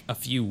like a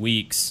few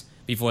weeks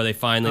before they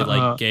finally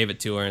like gave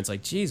it to her. And it's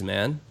like, geez,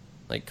 man.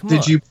 Like, come on.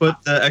 Did you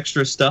put the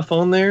extra stuff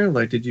on there?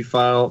 Like, did you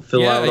fill out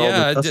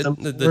all the custom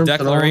the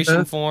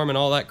declaration form and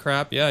all that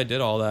crap? Yeah, I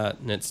did all that,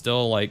 and it's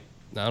still like,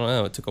 I don't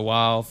know. It took a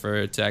while for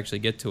it to actually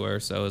get to her,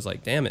 so it was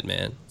like, damn it,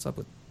 man. What's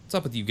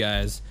up with you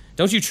guys?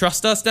 Don't you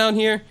trust us down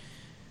here?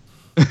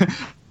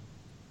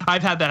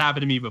 I've had that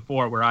happen to me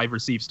before, where I've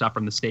received stuff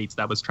from the States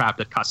that was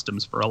trapped at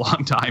customs for a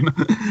long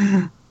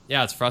time.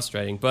 Yeah, it's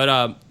frustrating.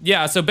 But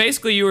yeah, so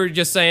basically you were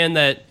just saying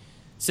that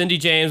Cindy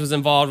James was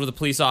involved with a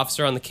police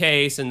officer on the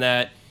case, and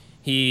that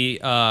he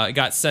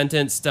got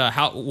sentenced.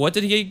 What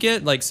did he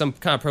get? Like some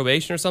kind of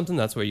probation or something?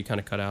 That's where you kind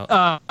of cut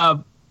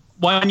out.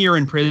 1 year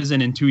in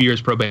prison and 2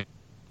 years probation.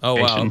 Oh,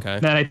 wow, okay.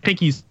 And I think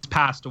he's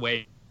passed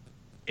away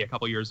a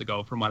couple years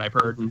ago, from what I've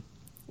heard. Mm-hmm.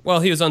 Well,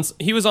 he was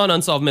on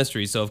Unsolved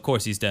Mysteries, so of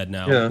course he's dead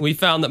now. Yeah. We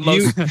found that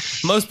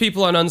most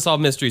people on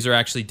Unsolved Mysteries are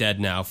actually dead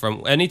now.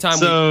 From anytime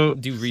we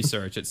do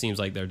research, it seems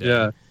like they're dead.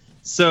 Yeah.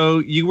 So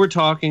you were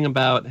talking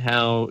about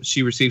how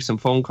she received some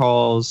phone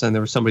calls, and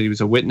there was somebody who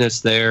was a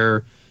witness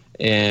there,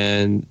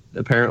 and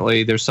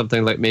apparently there's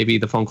something like maybe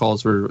the phone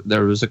calls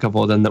there was a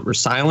couple of them that were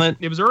silent.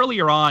 It was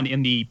earlier on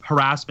in the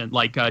harassment,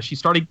 like she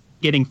started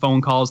getting phone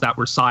calls that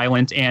were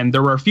silent, and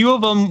there were a few of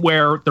them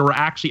where there were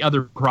actually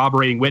other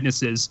corroborating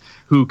witnesses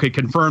who could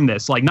confirm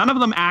this. Like, none of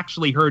them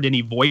actually heard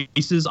any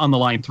voices on the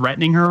line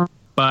threatening her,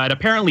 but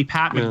apparently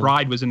Pat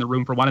McBride was in the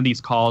room for one of these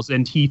calls,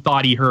 and he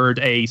thought he heard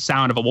a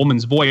sound of a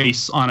woman's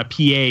voice on a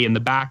PA in the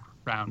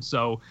background.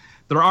 So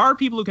there are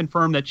people who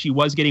confirm that she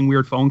was getting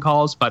weird phone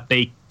calls, but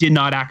they did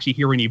not actually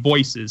hear any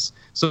voices,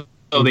 so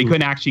they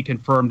couldn't actually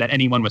confirm that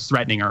anyone was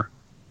threatening her.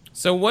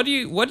 So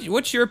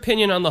what's your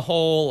opinion on the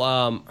whole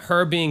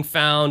her being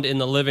found in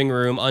the living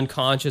room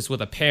unconscious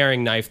with a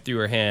paring knife through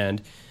her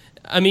hand?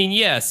 I mean,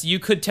 yes, you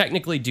could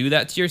technically do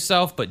that to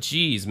yourself, but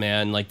geez,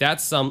 man, like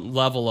that's some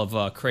level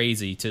of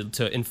crazy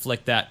to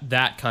inflict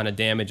that kind of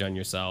damage on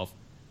yourself.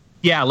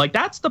 Yeah, like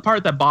that's the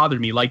part that bothered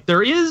me. Like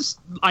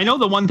I know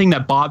the one thing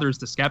that bothers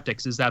the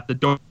skeptics is that the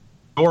door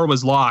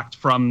was locked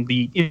from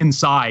the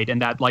inside,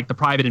 and that like the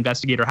private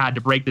investigator had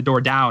to break the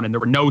door down, and there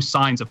were no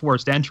signs of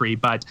forced entry.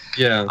 But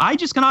yeah, I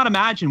just cannot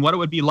imagine what it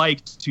would be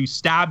like to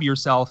stab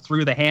yourself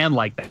through the hand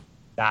like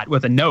that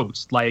with a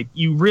note. Like,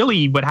 you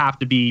really would have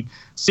to be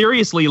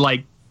seriously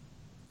like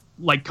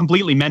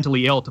completely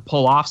mentally ill to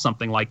pull off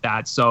something like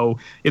that. So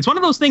it's one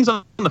of those things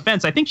on the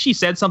fence. I think she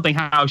said something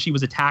how she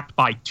was attacked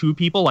by two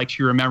people, like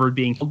she remembered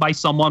being killed by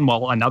someone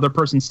while another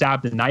person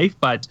stabbed a knife.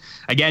 But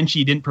again,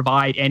 she didn't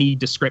provide any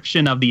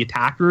description of the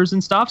attackers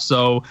and stuff.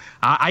 So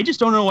I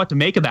just don't know what to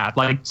make of that.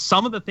 Like,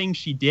 some of the things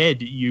she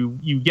did, you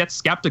get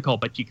skeptical,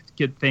 but you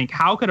could think,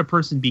 how could a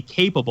person be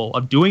capable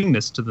of doing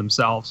this to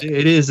themselves?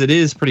 It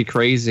is pretty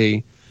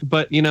crazy.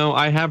 But, you know,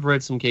 I have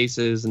read some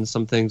cases and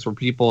some things where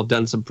people have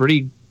done some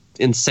pretty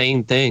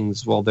insane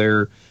things while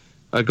they're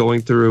going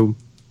through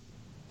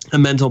a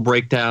mental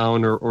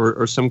breakdown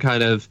or some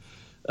kind of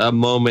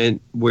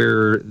moment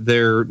where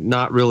they're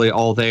not really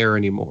all there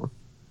anymore.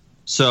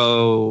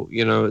 So,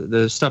 you know,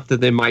 the stuff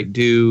that they might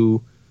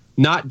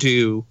not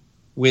do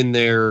when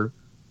they're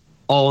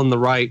all in the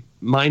right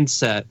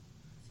mindset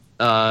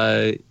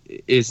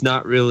is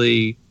not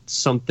really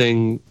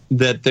something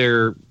that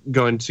they're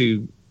going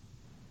to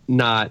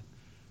not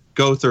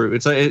go through.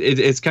 It's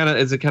there's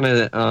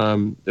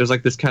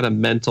like this kind of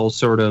mental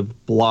sort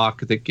of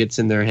block that gets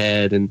in their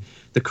head, and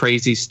the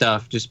crazy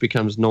stuff just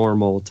becomes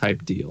normal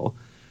type deal.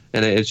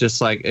 And it's just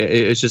like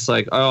I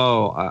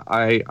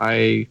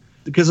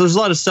because there's a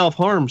lot of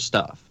self-harm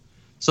stuff,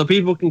 so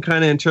people can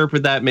kind of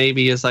interpret that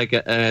maybe as like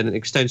an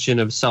extension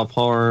of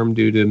self-harm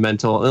due to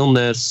mental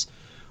illness,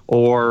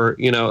 or,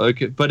 you know,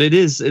 but it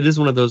is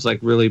one of those like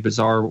really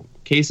bizarre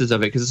cases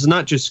of it, because it's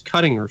not just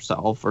cutting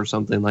herself or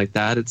something like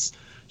that. It's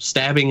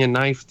stabbing a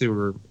knife through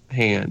her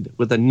hand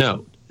with a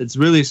note. It's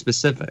really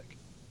specific.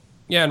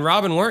 Yeah, and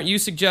Robin, weren't you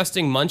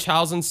suggesting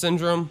Munchausen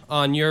syndrome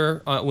on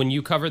your when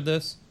you covered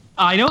this?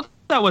 I know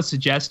that was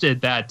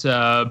suggested. That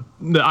that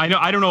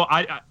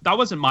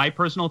wasn't my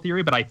personal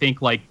theory, but I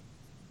think like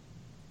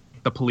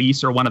the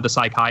police or one of the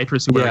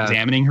psychiatrists who were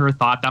examining her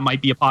thought that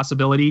might be a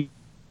possibility.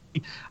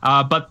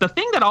 But the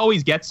thing that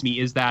always gets me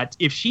is that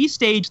if she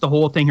staged the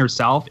whole thing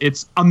herself,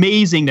 it's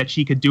amazing that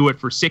she could do it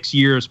for 6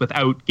 years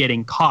without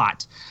getting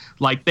caught.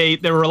 Like,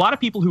 there were a lot of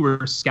people who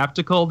were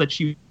skeptical that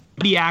she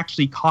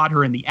actually caught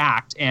her in the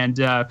act. And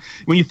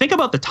when you think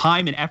about the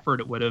time and effort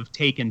it would have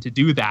taken to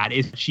do that,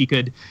 if she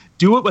could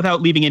do it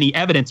without leaving any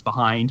evidence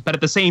behind, but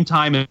at the same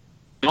time, it's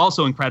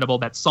also incredible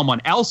that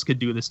someone else could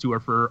do this to her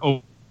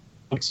for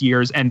 6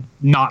 years and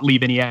not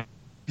leave any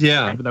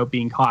evidence without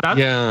being caught.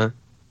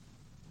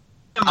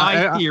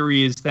 My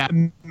theory is that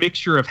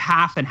mixture of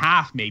half and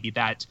half, maybe,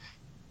 that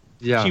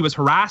she was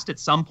harassed at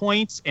some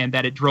points and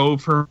that it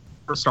drove her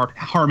to start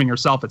harming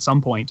herself at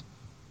some point.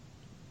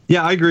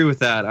 Yeah, I agree with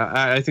that.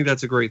 I think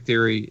that's a great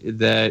theory,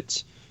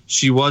 that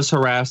she was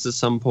harassed at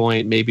some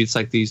point. Maybe it's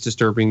like these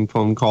disturbing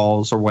phone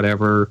calls or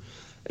whatever,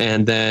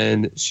 and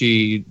then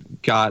she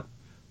got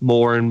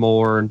more and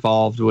more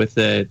involved with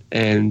it,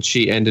 and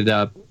she ended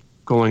up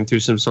going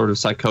through some sort of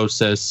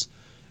psychosis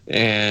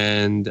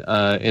and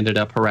ended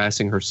up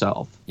harassing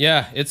herself.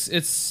 Yeah,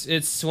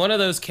 it's one of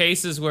those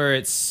cases where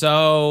it's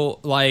so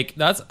like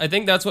I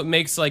think that's what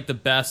makes like the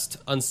best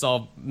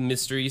unsolved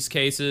mysteries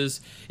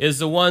cases, is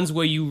the ones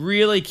where you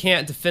really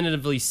can't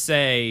definitively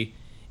say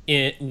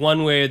it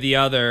one way or the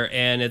other,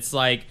 and it's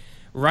like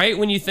right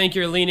when you think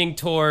you're leaning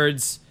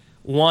towards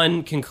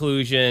one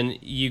conclusion,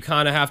 you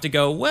kind of have to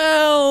go,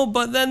 well,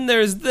 but then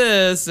there's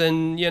this,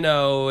 and you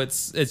know,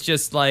 it's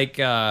just like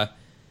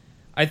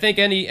I think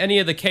any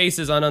of the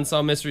cases on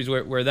Unsolved Mysteries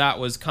where that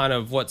was kind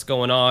of what's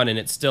going on and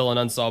it's still an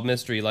unsolved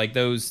mystery, like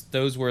those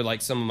were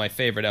like some of my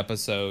favorite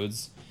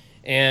episodes.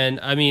 And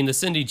I mean, the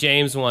Cindy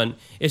James one,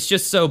 it's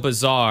just so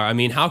bizarre. I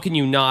mean, how can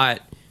you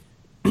not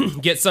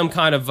get some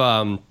kind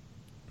of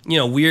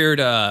weird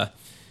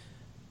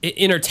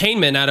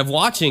entertainment out of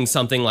watching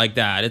something like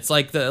that. It's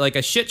like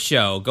a shit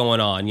show going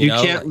on. You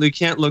know, you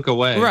can't look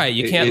away. Right,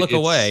 you can't look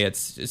away.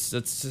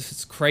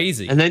 It's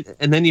crazy. And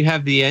then you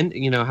have the end.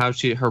 You know how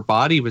her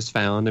body was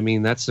found. I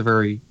mean, that's a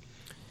very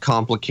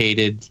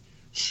complicated,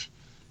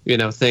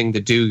 thing to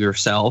do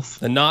yourself.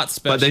 The not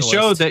specialist. But they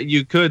showed that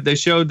you could. They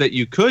showed that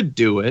you could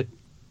do it.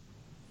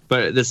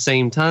 But at the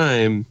same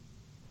time,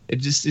 it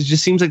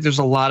just seems like there's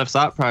a lot of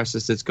thought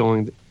process that's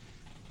going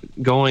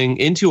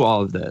into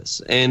all of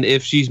this. And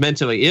if she's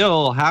mentally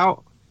ill,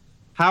 how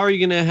are you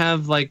going to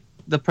have like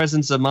the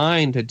presence of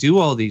mind to do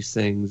all these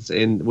things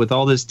and with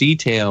all this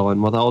detail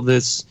and with all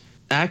this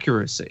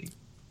accuracy?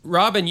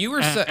 Robin, you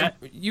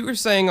were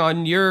saying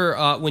on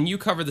your when you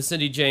covered the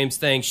Cindy James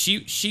thing,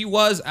 she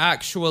was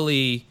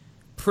actually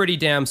pretty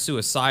damn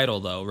suicidal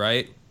though,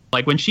 right?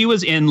 Like when she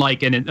was in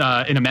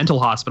a mental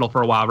hospital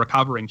for a while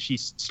recovering, she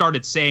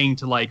started saying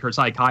to like her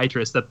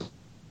psychiatrist that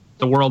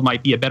the world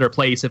might be a better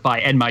place if I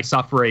end my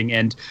suffering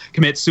and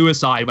commit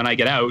suicide when I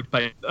get out.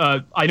 But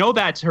I know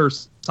that her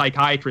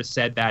psychiatrist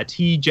said that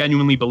he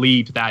genuinely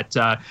believed that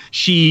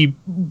she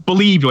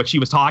believed what she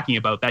was talking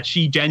about, that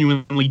she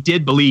genuinely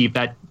did believe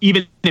that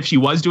even if she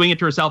was doing it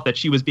to herself, that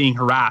she was being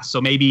harassed.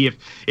 So maybe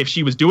if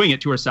she was doing it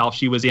to herself,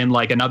 she was in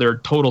like another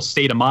total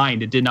state of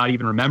mind and did not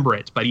even remember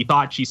it. But he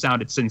thought she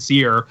sounded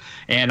sincere.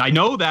 And I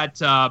know that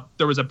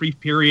there was a brief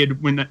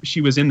period when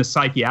she was in the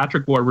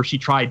psychiatric ward where she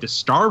tried to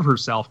starve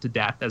herself to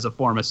death as a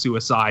form of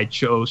suicide.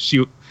 So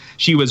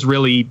she was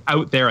really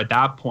out there at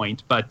that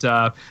point. But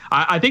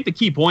I think the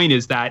key point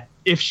is that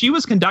if she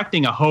was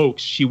conducting a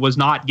hoax, she was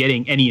not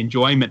getting any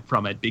enjoyment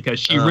from it because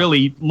she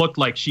really looked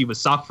like she was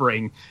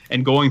suffering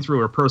and going through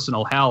her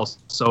personal hell.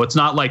 So it's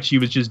not like she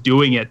was just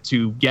doing it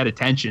to get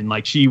attention.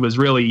 Like she was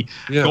really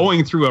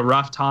going through a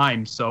rough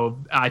time. So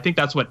I think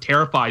that's what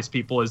terrifies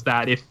people is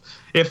that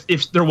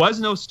if there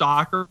was no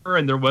stalker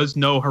and there was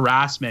no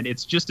harassment,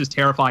 it's just as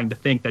terrifying to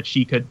think that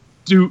she could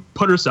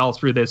put herself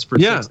through this for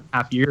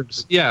 6.5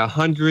 years. Yeah,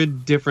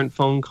 100 different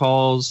phone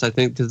calls, I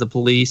think, to the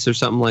police or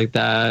something like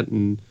that.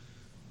 And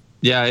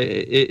yeah,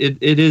 it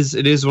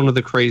is one of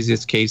the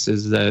craziest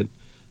cases that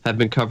have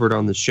been covered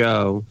on the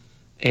show.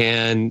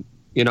 And,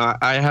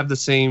 I have the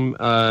same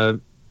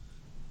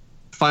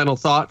final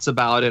thoughts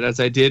about it as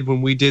I did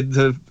when we did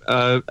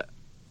the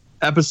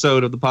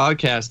episode of the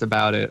podcast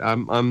about it.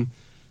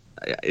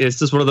 It's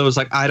just one of those,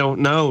 like, I don't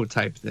know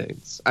type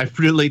things. I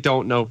really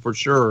don't know for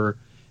sure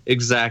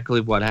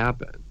exactly what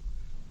happened.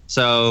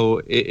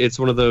 So it's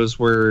one of those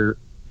where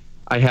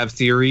I have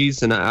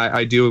theories, and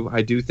I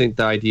do think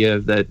the idea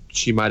that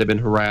she might have been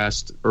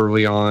harassed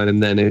early on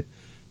and then it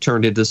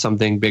turned into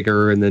something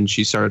bigger and then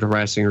she started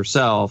harassing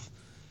herself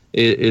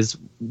is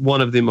one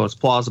of the most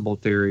plausible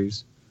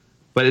theories.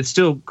 But it's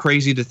still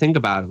crazy to think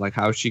about it, like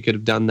how she could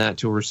have done that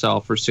to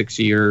herself for 6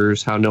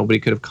 years, how nobody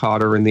could have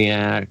caught her in the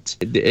act.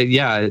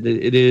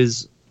 It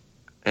is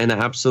an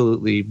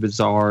absolutely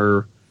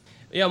bizarre.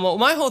 Yeah, well,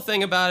 my whole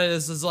thing about it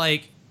is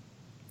like,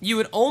 you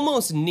would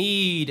almost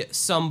need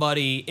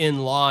somebody in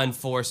law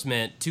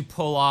enforcement to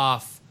pull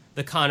off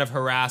the kind of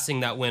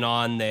harassing that went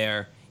on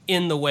there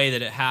in the way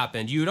that it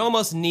happened. You would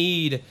almost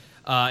need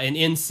an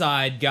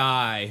inside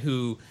guy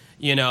who,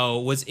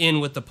 was in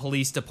with the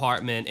police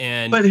department.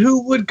 But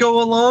who would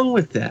go along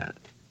with that?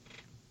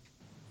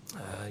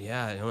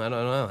 I don't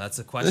know. That's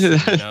a question,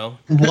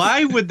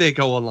 Why would they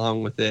go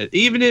along with it?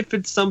 Even if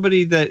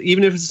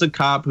it's a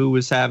cop who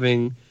was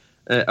having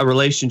a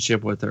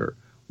relationship with her.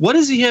 What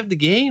does he have to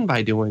gain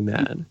by doing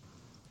that?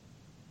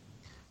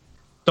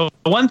 The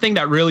one thing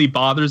that really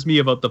bothers me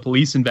about the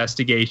police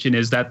investigation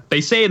is that they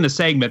say in the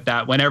segment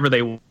that whenever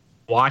they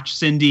watch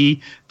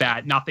Cindy,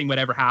 that nothing would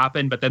ever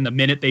happen. But then the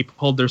minute they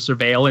pulled their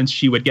surveillance,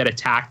 she would get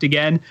attacked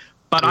again.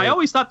 But I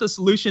always thought the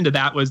solution to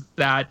that was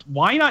that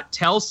why not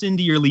tell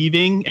Cindy you're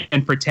leaving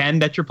and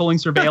pretend that you're pulling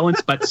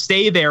surveillance, but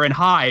stay there and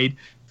hide.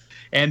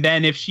 And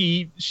then if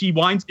she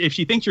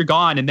thinks you're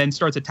gone and then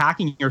starts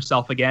attacking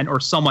herself again, or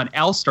someone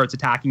else starts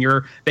attacking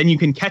her, then you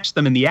can catch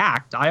them in the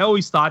act. I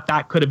always thought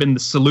that could have been the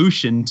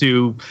solution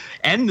to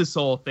end this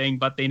whole thing,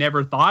 but they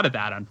never thought of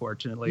that,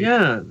 unfortunately.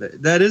 Yeah,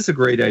 that is a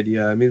great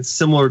idea. I mean, it's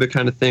similar to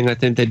kind of thing I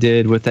think they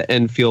did with the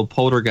Enfield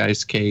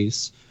poltergeist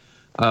case,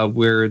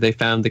 where they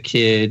found the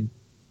kid,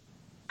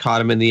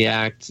 caught him in the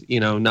act,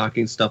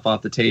 knocking stuff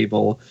off the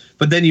table.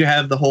 But then you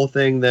have the whole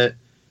thing that,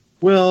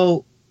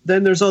 well,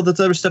 then there's all this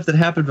other stuff that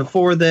happened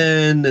before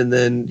then, and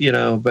then,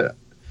 but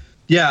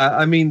yeah,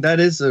 I mean, that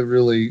is a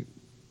really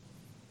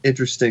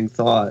interesting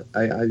thought.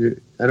 I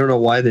don't know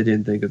why they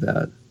didn't think of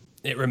that.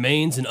 It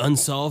remains an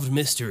unsolved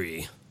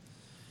mystery.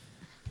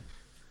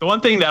 The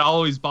one thing that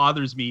always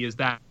bothers me is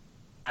that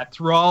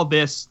through all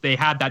this, they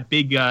had that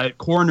big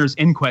coroner's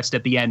inquest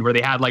at the end where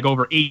they had like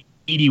over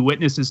 80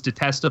 witnesses to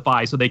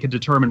testify so they could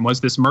determine,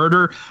 was this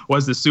murder,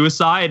 was this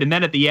suicide? And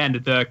then at the end,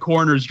 the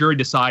coroner's jury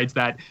decides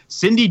that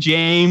Cindy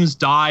James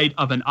died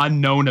of an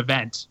unknown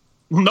event.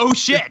 No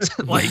shit.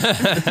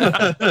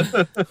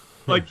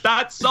 Like,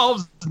 that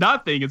solves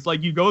nothing. It's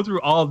like you go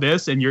through all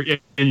this and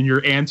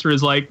your answer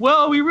is like,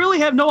 well, we really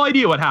have no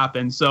idea what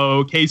happened,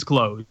 so case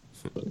closed.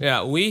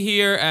 Yeah, we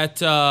here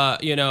at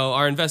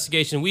our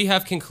investigation, we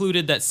have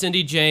concluded that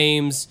Cindy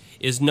James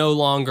is no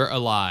longer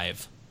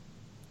alive.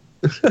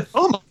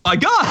 Oh my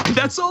God,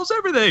 that solves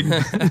everything.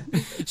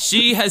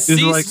 She has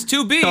ceased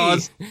to be.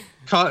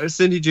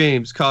 Cindy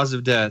James, cause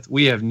of death.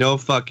 We have no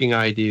fucking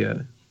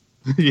idea.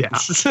 Yeah.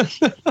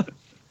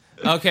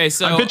 Okay,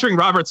 so I'm picturing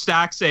Robert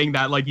Stack saying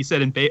that, like he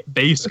said in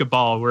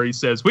Basketball, where he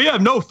says, "We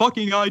have no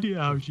fucking idea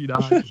how she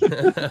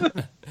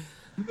died."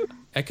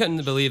 I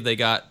couldn't believe they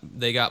got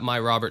my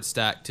Robert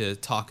Stack to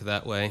talk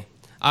that way.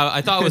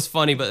 I thought it was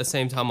funny, but at the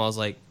same time, I was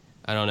like,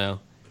 I don't know.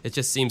 It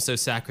just seems so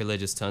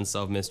sacrilegious to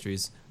Unsolved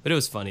Mysteries. But it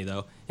was funny,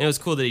 though. And it was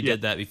cool that he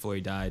did that before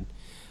he died.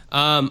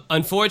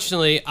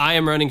 Unfortunately, I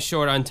am running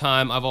short on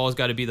time. I've always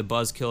got to be the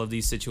buzzkill of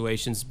these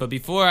situations. But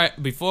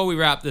before we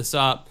wrap this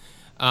up,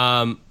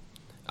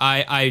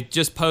 I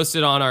just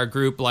posted on our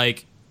group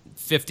like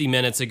 50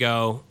 minutes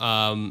ago.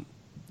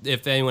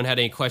 If anyone had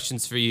any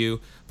questions for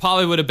you,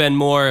 probably would have been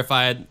more if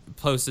I had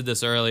posted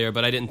this earlier,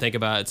 but I didn't think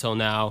about it till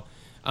now.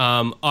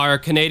 Our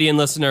Canadian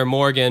listener,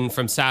 Morgan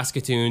from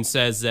Saskatoon,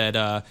 says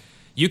that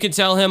you can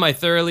tell him I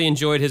thoroughly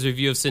enjoyed his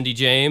review of Cindy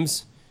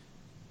James.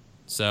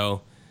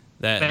 So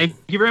thank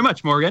you very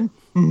much, Morgan.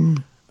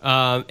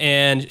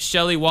 And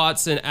Shelley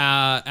Watson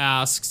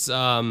asks,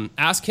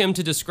 ask him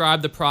to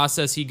describe the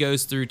process he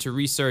goes through to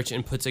research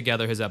and put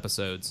together his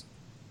episodes.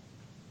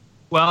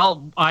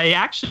 Well, I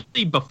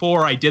actually,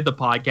 before I did the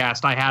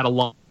podcast, I had a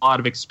lot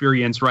of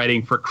experience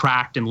writing for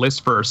Cracked and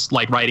Listverse,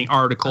 like writing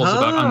articles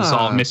about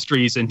unsolved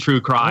mysteries and true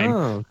crime.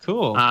 Oh,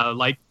 cool.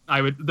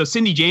 The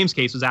Cindy James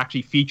case was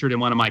actually featured in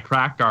one of my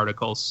Cracked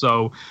articles.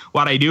 So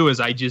what I do is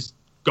I just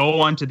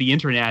go onto the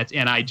internet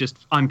and I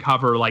just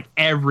uncover like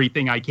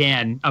everything I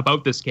can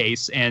about this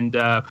case. And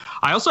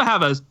I also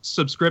have a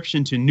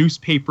subscription to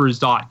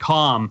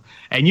newspapers.com,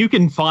 and you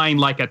can find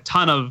like a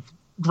ton of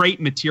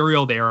great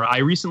material there. I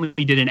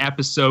recently did an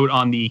episode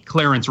on the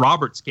Clarence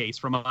Roberts case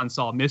from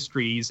Unsolved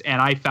Mysteries, and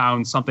I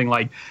found something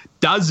like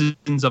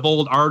dozens of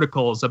old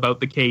articles about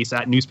the case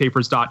at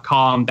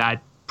newspapers.com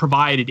that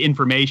provided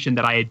information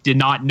that I did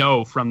not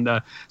know from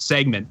the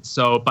segment.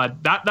 So, but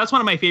that's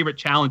one of my favorite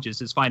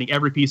challenges, is finding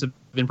every piece of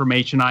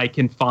information I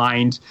can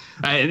find.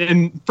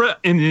 And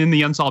in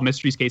the Unsolved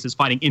Mysteries cases,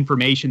 finding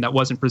information that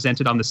wasn't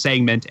presented on the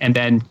segment and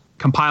then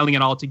compiling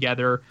it all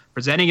together,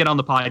 presenting it on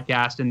the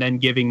podcast, and then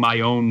giving my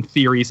own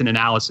theories and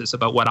analysis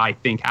about what I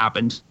think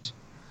happened.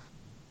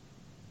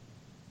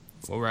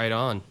 Well, right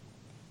on.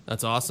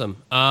 That's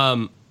awesome.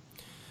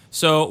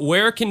 So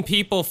where can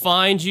people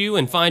find you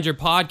and find your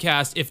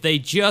podcast if they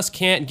just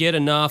can't get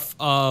enough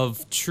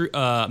of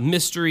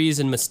mysteries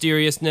and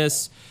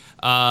mysteriousness?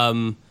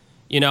 His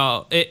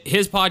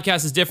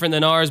podcast is different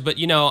than ours, but,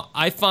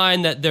 I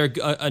find that they're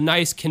a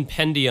nice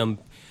compendium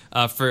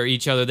for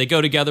each other. They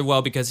go together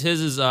well because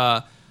his is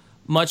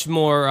much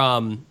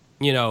more,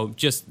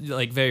 just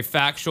like very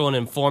factual and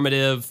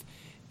informative,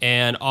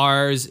 and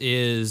ours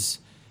is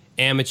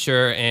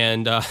amateur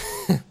and...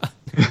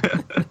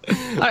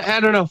 I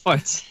don't know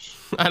what.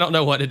 I don't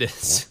know what it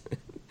is.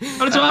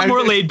 But it's a lot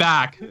more laid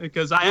back,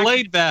 because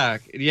laid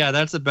back. Yeah,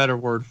 that's a better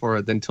word for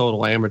it than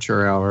total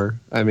amateur hour.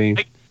 I mean,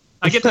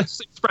 I get to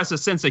express a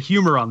sense of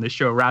humor on this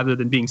show rather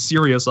than being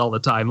serious all the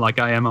time like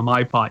I am on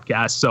my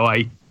podcast. So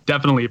I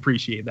definitely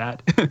appreciate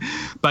that.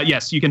 But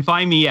yes, you can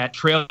find me at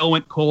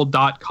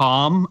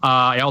trailwentcold.com.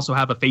 I also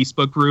have a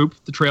Facebook group,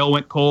 The Trail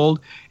Went Cold,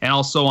 and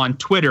also on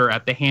Twitter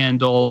at the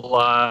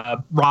handle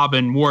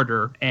Robin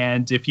Warder.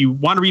 And if you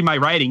want to read my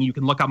writing, you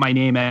can look up my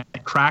name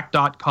at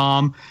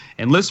crack.com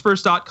and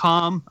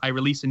listverse.com. I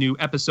release a new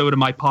episode of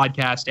my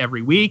podcast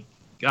every week.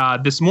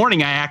 This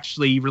morning, I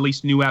actually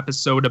released a new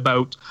episode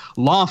about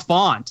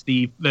L'Enfant,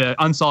 the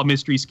Unsolved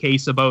Mysteries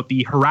case about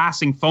the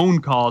harassing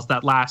phone calls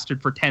that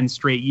lasted for 10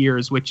 straight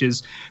years, which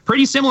is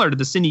pretty similar to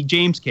the Cindy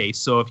James case.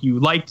 So if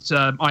you liked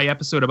my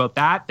episode about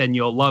that, then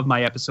you'll love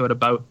my episode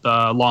about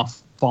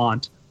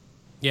L'Enfant.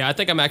 Yeah, I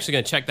think I'm actually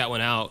going to check that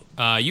one out.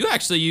 You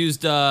actually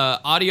used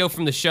audio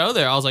from the show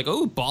there. I was like,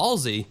 oh,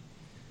 ballsy.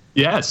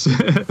 Yes.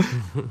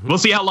 We'll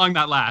see how long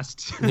that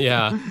lasts.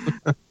 Yeah.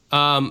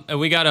 And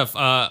we got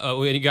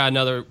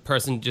another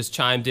person just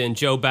chimed in.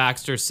 Joe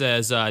Baxter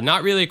says,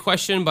 not really a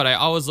question, but I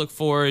always look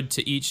forward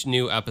to each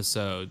new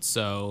episode.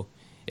 So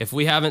if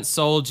we haven't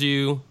sold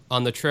you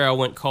on The Trail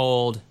Went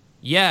Cold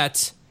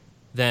yet,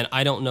 then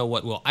I don't know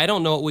what will. I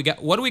don't know what we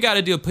got. What do we got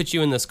to do to put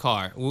you in this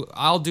car?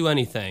 I'll do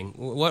anything.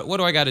 What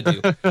do I got to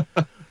do?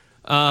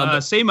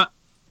 Say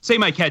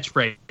my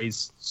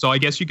catchphrase. So I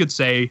guess you could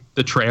say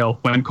The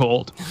Trail Went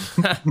Cold.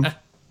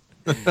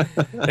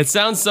 It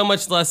sounds so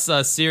much less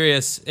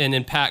serious and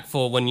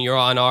impactful when you're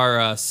on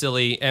our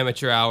silly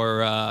amateur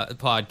hour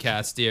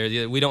podcast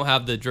here. We don't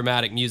have the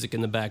dramatic music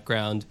in the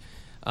background.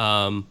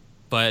 No,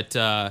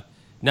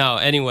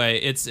 anyway,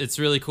 it's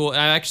really cool.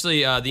 And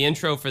actually, the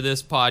intro for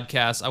this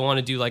podcast, I want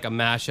to do like a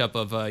mashup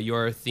of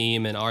your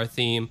theme and our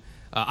theme.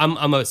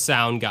 I'm a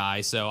sound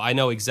guy, so I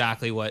know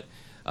exactly what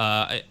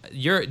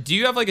Do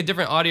you have like a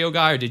different audio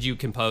guy, or did you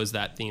compose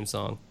that theme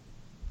song?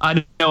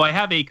 No, I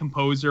have a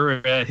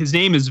composer. His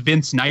name is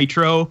Vince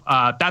Nitro.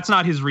 That's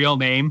not his real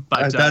name,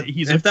 but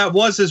if that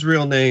was his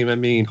real name, I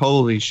mean,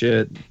 holy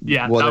shit!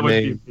 Yeah, what that a would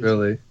name, be,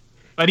 really.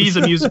 But he's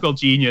a musical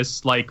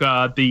genius. Like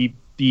the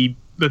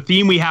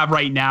theme we have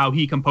right now,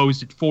 he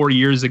composed it 4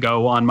 years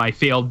ago on my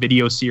failed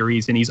video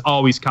series, and he's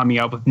always coming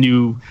up with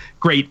new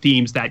great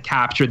themes that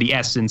capture the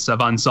essence of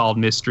Unsolved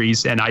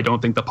Mysteries. And I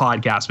don't think the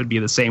podcast would be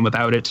the same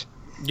without it.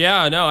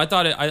 Yeah, no, I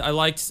thought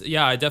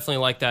I definitely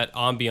liked that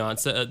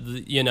ambiance.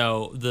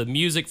 The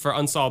music for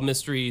Unsolved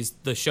Mysteries,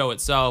 the show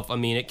itself, I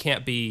mean, it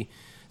can't be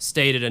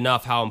stated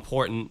enough how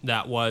important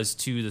that was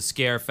to the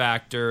scare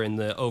factor and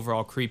the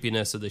overall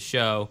creepiness of the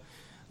show.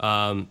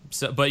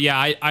 But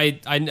yeah,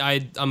 I'm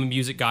a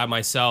music guy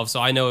myself,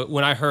 so I know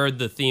when I heard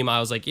the theme, I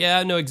was like, yeah,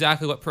 I know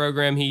exactly what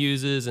program he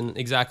uses and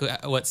exactly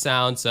what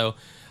sound, so...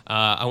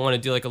 I want to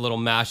do like a little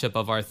mashup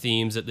of our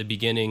themes at the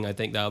beginning. I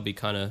think that would be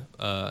kind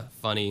of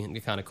funny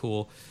and kind of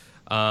cool.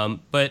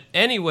 But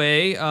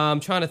anyway, I'm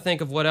trying to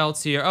think of what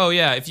else here. Oh,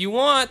 yeah. If you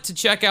want to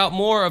check out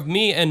more of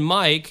me and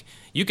Mike,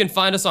 you can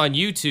find us on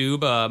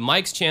YouTube.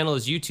 Mike's channel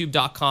is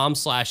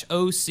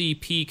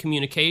youtube.com/OCP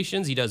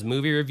Communications. He does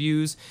movie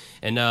reviews,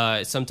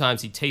 and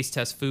sometimes he taste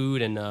tests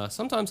food, and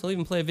sometimes he'll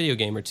even play a video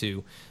game or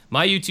two.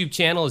 My YouTube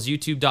channel is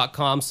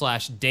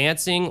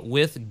youtube.com/Dancing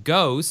with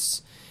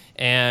Ghosts.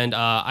 And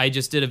I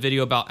just did a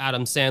video about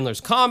Adam Sandler's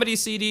comedy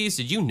CDs.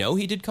 Did you know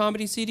he did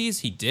comedy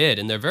CDs? He did,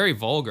 and they're very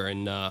vulgar.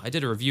 And I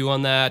did a review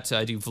on that.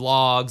 I do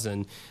vlogs,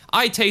 and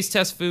I taste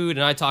test food,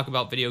 and I talk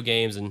about video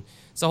games, and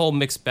it's a whole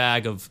mixed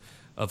bag of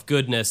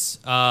goodness.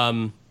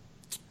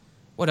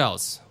 What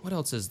else? What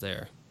else is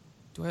there?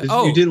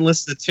 You didn't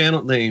list the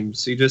channel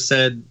names. You just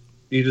said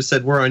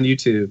we're on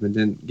YouTube and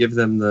didn't give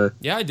them the.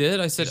 Yeah, I did.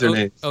 I said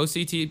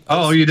OCT.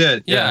 Oh, you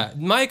did. Yeah,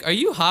 Mike, are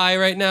you high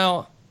right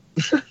now?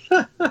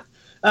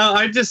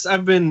 I've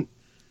been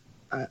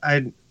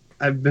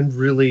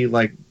really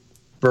like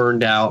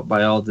burned out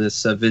by all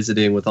this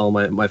visiting with all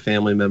my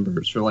family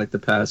members for like the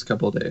past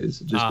couple of days.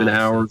 It's just been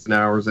hours and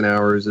hours and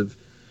hours of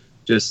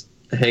just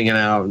hanging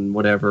out and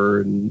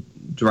whatever and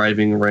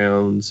driving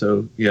around.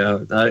 So yeah,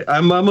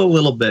 I'm a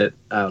little bit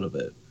out of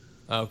it.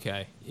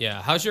 Okay,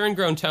 yeah. How's your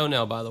ingrown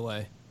toenail, by the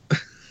way?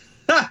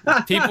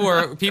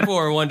 People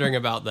are wondering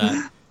about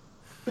that.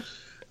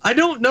 I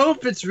don't know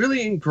if it's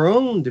really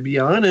ingrown, to be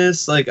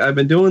honest. Like, I've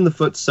been doing the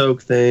foot soak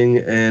thing,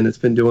 and it's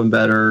been doing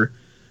better.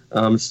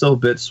 It's still a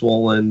bit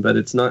swollen, but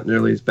it's not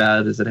nearly as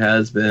bad as it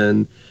has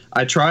been.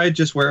 I tried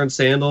just wearing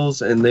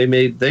sandals, and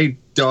they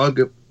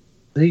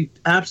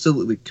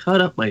absolutely cut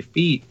up my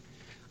feet.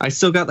 I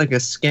still got like a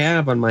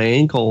scab on my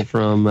ankle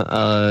from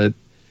my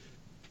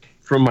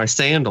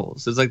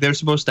sandals. It's like they're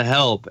supposed to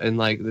help, and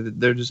like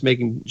they're just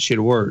making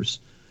shit worse.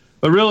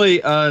 But really,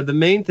 the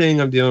main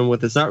thing I'm dealing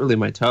with is not really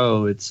my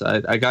toe. It's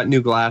I got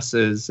new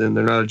glasses, and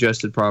they're not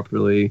adjusted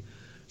properly.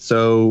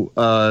 So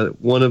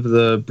one of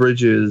the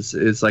bridges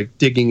is like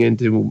digging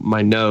into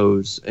my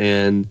nose,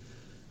 and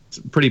it's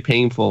pretty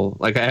painful.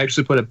 Like, I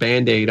actually put a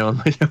Band-Aid on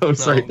my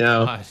nose right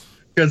now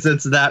because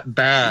it's that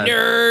bad.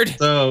 Nerd!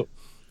 So...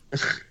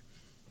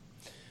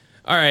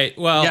 All right,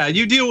 well... Yeah,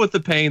 you deal with the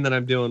pain that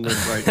I'm dealing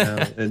with right now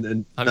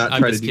and not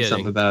try to do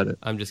something about it.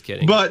 I'm just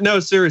kidding. But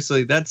no,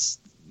 seriously, that's,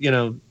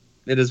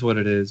 it is what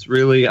it is.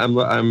 Really, I'm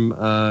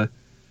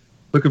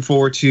looking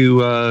forward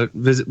to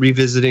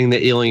revisiting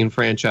the Alien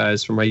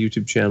franchise for my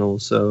YouTube channel.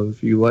 So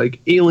if you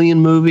like Alien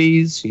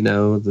movies,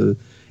 the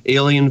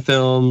Alien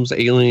films,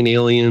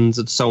 Aliens,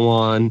 and so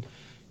on,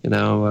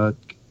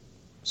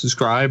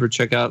 subscribe or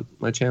check out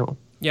my channel.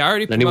 Yeah, I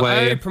already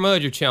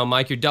promoted your channel,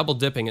 Mike. You're double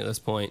dipping at this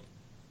point.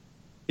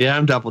 Yeah,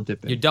 I'm double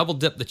dipping. You double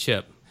dip the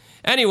chip.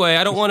 Anyway,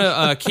 I don't want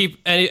to keep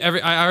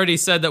I already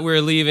said that we're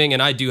leaving,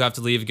 and I do have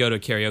to leave to go to a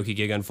karaoke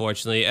gig,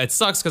 unfortunately. It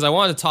sucks because I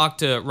wanted to talk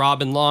to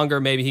Robin longer.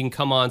 Maybe he can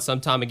come on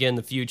sometime again in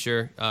the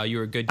future. You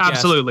were a good guest.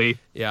 Absolutely.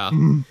 Yeah.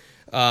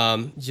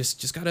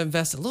 Just got to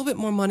invest a little bit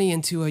more money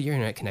into your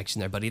internet connection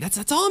there, buddy.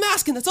 That's all I'm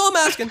asking. That's all I'm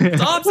asking.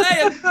 That's all I'm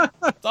saying.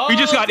 We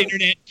just got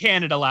internet in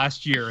Canada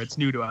last year. It's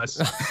new to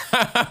us.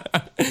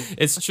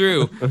 It's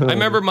true. I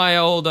remember my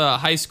old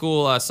high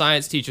school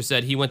science teacher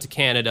said he went to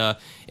Canada,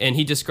 and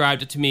he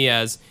described it to me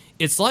as,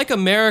 it's like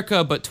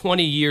America, but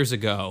 20 years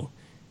ago.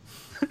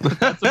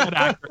 That's a bit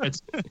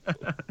accurate.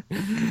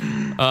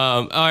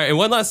 All right, and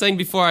one last thing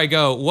before I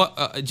go,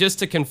 just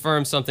to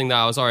confirm something that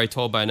I was already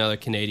told by another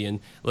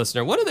Canadian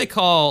listener, what do they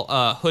call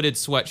hooded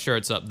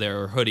sweatshirts up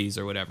there, or hoodies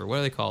or whatever? What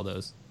do they call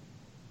those?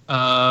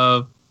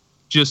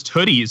 Just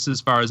hoodies,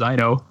 as far as I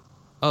know.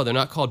 Oh, they're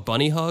not called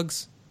bunny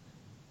hugs?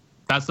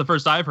 That's the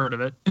first I've heard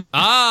of it.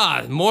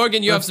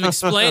 Morgan, you have some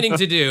explaining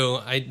to do.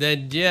 I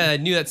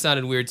knew that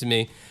sounded weird to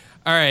me.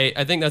 All right,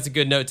 I think that's a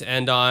good note to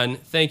end on.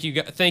 Thank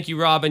you,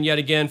 Robin, yet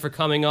again for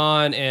coming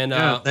on, and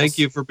thank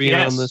you for being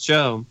on the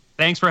show.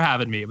 Thanks for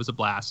having me. It was a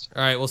blast.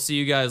 All right, we'll see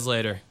you guys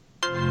later.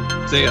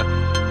 See ya.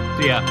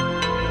 See ya.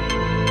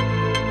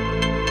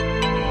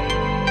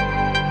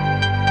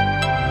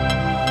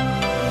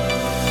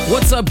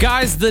 What's up,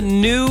 guys? The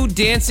new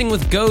Dancing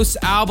with Ghosts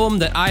album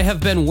that I have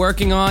been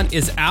working on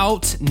is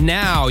out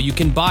now. You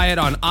can buy it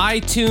on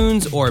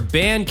iTunes or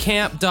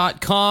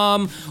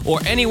Bandcamp.com or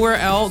anywhere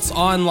else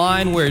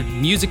online where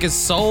music is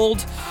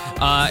sold.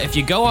 If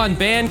you go on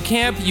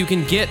Bandcamp, you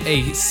can get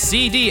a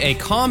CD, a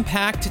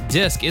compact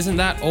disc. Isn't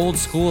that old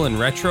school and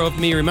retro of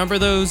me? Remember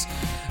those?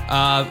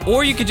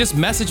 Or you could just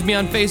message me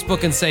on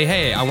Facebook and say,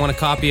 hey, I want a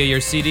copy of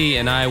your CD,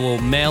 and I will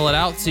mail it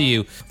out to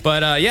you.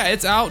 But yeah,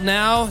 it's out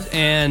now,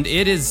 and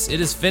it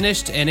is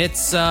finished, and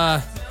it's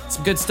some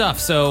good stuff.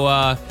 So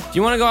if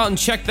you want to go out and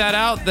check that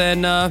out,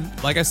 then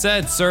like I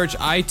said, search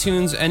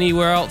iTunes,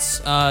 anywhere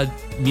else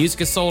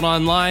music is sold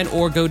online,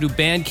 or go to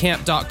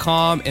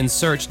bandcamp.com and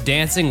search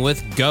Dancing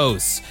with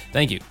Ghosts.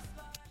 Thank you.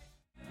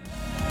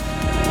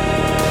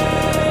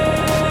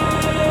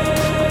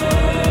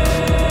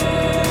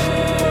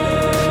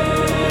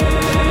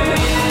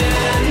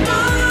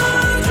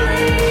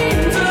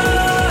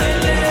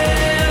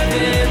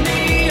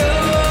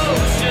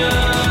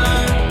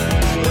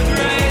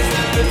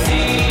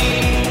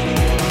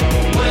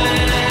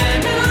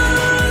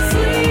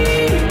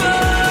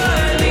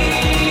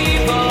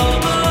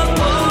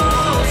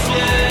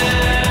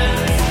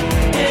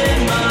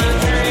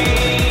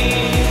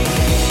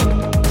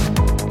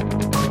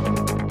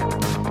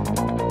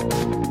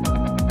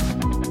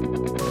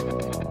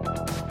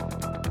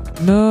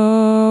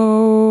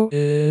 Now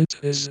it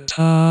is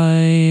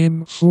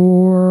time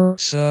for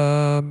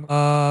some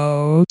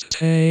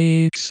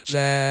outtakes.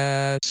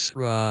 That's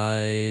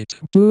right.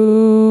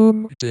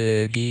 Boom,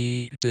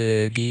 diggy,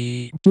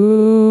 diggy,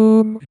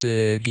 boom,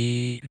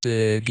 diggy,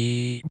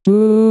 diggy,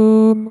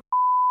 boom.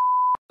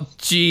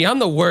 Gee, I'm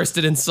the worst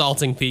at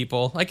insulting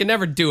people. I can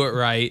never do it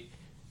right.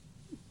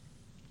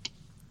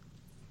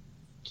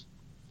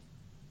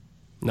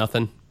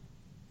 Nothing.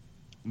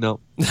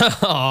 No.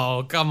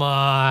 Oh, come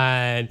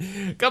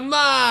on. Come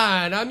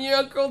on. I'm your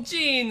Uncle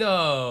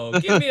Gino.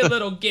 Give me a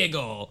little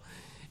giggle.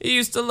 You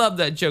used to love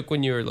that joke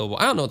when you were a little boy.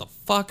 I don't know what the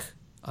fuck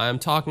I'm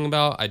talking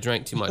about. I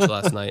drank too much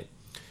last night.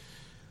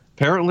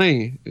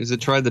 Apparently, is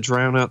it tried to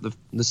drown out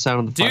the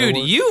sound of the Dude,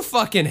 fireworks? you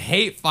fucking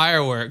hate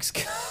fireworks.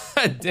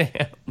 God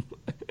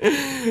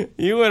damn.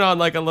 You went on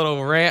like a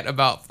little rant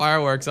about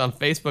fireworks on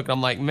Facebook.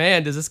 I'm like,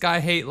 man, does this guy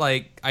hate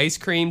like ice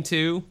cream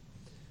too?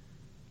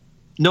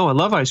 No, I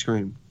love ice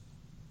cream.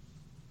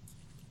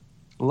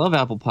 I love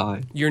apple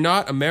pie. You're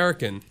not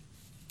American.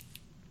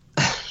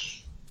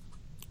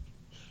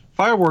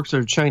 Fireworks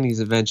are a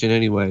Chinese invention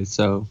anyway,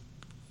 so...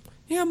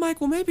 Yeah,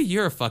 Mike, well, maybe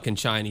you're a fucking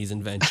Chinese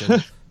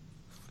invention.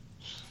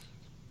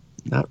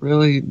 Not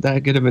really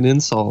that good of an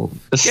insult.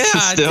 God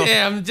Still.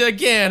 damn,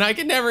 again, I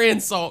can never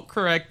insult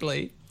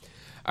correctly.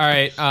 All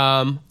right,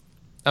 I'm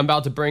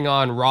about to bring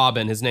on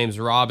Robin. His name's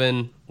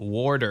Robin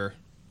Warder.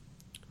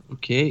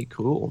 Okay,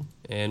 cool.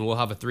 And we'll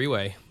have a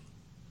three-way.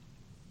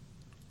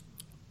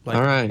 All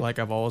right. Like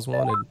I've always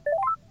wanted.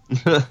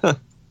 You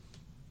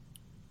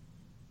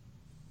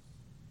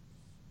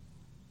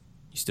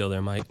still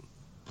there, Mike?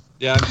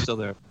 Yeah, I'm still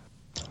there.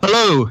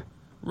 Hello.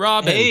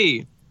 Robin. Hey.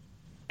 Hi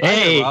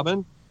Hey. there,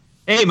 Robin.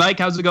 Hey, Mike.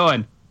 How's it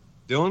going?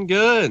 Doing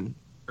good.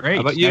 Great.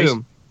 How about you? Nice.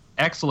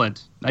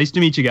 Excellent. Nice to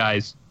meet you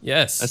guys.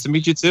 Yes. Nice to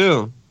meet you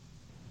too.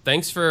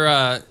 Thanks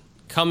for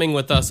coming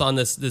with us on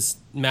this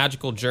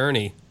magical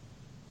journey.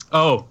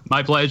 Oh,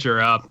 my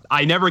pleasure.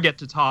 I never get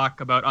to talk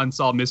about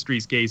unsolved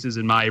mysteries cases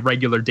in my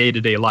regular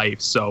day-to-day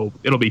life, so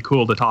it'll be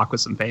cool to talk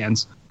with some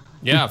fans.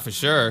 Yeah, for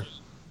sure.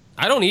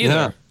 I don't either.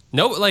 Yeah.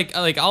 No, like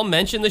I'll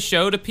mention the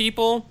show to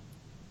people,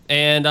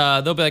 and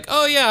they'll be like,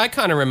 "Oh yeah, I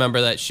kind of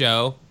remember that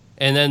show,"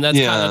 and then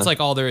that's like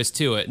all there is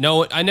to it.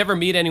 No, I never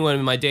meet anyone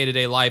in my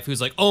day-to-day life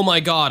who's like, "Oh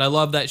my god, I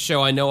love that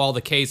show. I know all the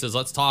cases.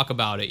 Let's talk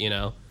about it." You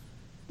know.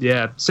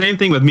 Yeah, same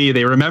thing with me.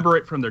 They remember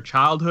it from their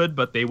childhood,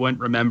 but they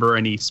wouldn't remember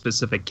any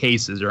specific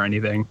cases or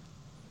anything.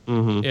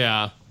 Mm-hmm.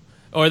 Yeah.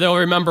 Or they'll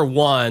remember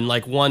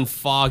one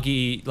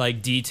foggy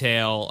like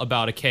detail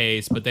about a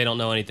case, but they don't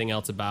know anything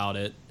else about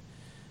it.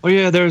 Oh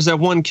yeah, there was that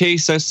one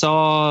case I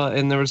saw,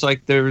 and there was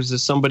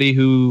somebody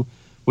who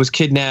was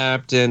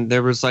kidnapped, and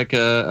there was like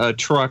a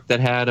truck that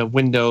had a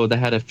window that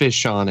had a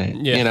fish on it.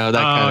 Yeah. You know that.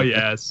 Oh, kind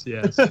yes.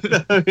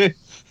 of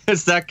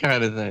It's that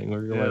kind of thing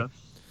where you're Yeah. like,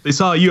 They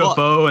saw a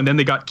UFO, and then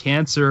they got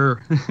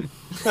cancer.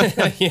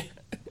 Yeah.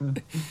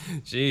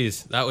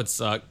 Jeez, that would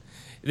suck.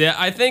 Yeah,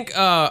 I think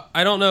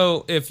I don't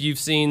know if you've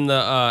seen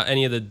the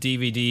any of the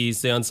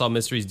DVDs, the Unsolved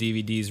Mysteries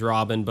DVDs,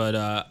 Robin, but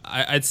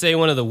I'd say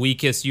one of the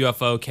weakest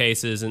UFO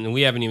cases, and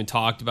we haven't even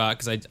talked about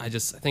because I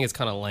think it's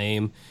kind of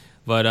lame,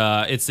 but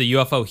it's the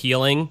UFO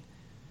healing.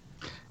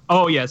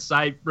 Oh, yes,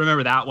 I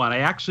remember that one. I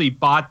actually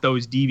bought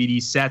those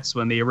DVD sets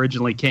when they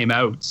originally came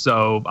out,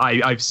 so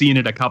I've seen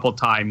it a couple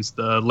times,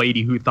 the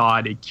lady who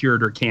thought it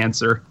cured her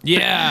cancer.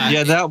 Yeah.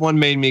 yeah, that one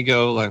made me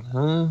go like,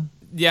 huh?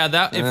 Yeah,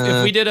 that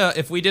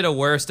if we did a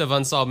worst of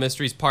Unsolved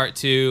Mysteries Part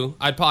 2,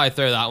 I'd probably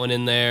throw that one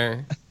in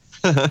there.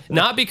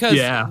 Not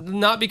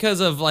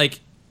because of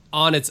like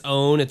on its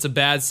own it's a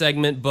bad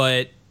segment,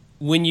 but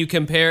when you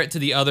compare it to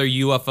the other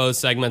UFO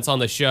segments on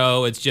the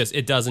show,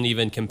 it doesn't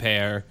even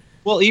compare.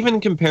 Well, even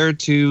compared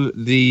to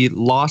the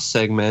Lost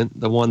segment,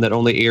 the one that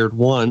only aired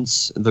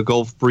once, the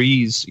Gulf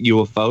Breeze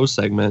UFO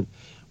segment,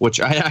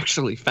 which I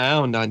actually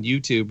found on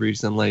YouTube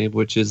recently,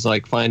 which is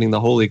like finding the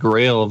holy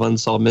grail of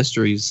unsolved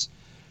mysteries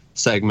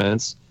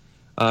segments,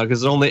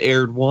 because it only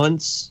aired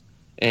once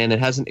and it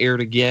hasn't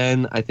aired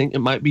again. I think it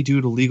might be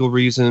due to legal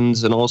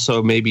reasons and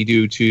also maybe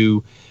due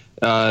to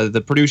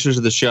the producers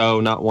of the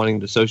show not wanting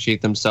to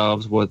associate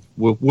themselves with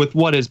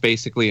what is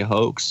basically a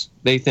hoax,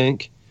 they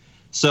think.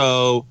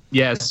 So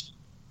yes,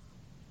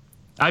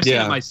 I've seen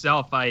it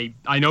myself. I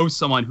know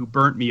someone who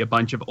burnt me a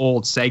bunch of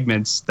old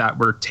segments that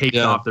were taped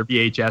off their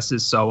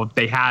VHSs, so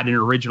they had an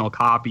original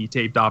copy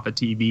taped off a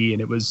TV,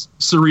 and it was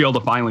surreal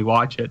to finally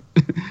watch it.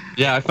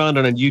 Yeah, I found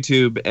it on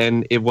YouTube,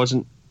 and it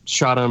wasn't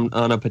shot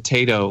on a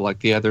potato like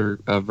the other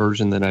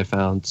version that I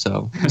found.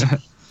 So,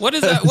 what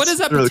is that? What is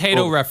that really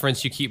potato cool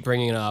reference you keep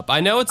bringing up? I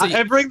know it's.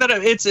 I bring that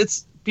up.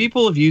 It's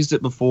people have used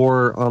it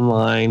before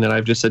online, and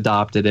I've just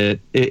adopted it.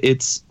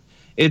 It's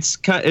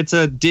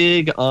a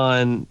dig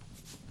on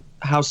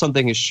how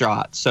something is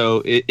shot.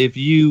 So if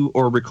you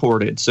or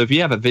recorded. So if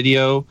you have a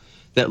video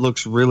that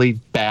looks really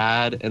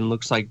bad and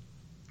looks like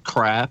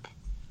crap,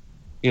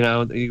 you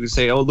know, you can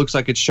say, "Oh, it looks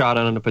like it's shot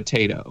on a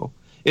potato."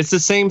 It's the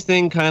same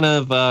thing, kind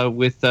of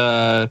with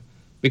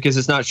because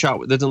it's not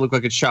shot. It doesn't look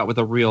like it's shot with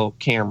a real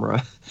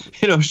camera.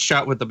 You know,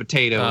 shot with a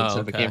potato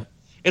instead of a camera.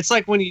 It's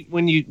like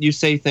when you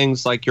say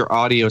things like your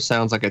audio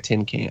sounds like a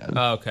tin can.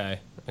 Okay,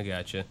 I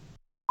gotcha.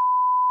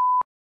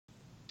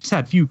 Police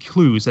had few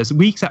clues as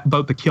weeks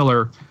about the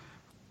killer.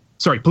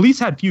 Police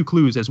had few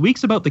clues as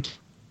weeks about the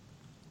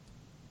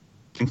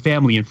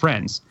family and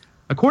friends.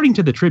 According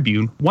to the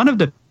Tribune, one of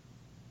the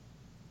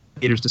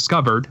investigators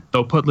discovered,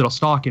 though put little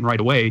stock in right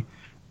away,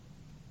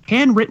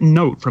 handwritten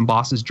note from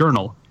boss's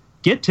journal: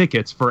 "Get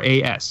tickets for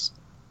AS."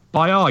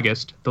 By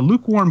August, the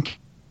lukewarm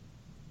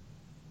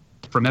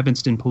from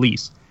Evanston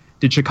police.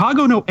 Did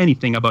Chicago know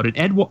anything about an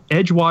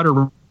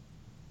Edgewater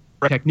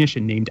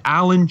technician named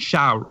Alan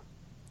Shower?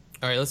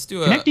 All right, let's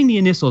do connecting the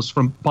initials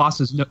from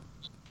boss's note.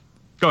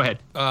 Go ahead.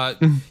 Yeah,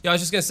 I was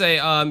just gonna say,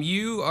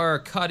 you are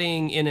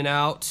cutting in and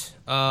out.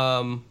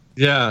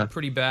 Yeah.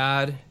 Pretty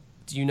bad.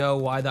 Do you know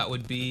why that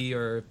would be,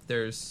 or if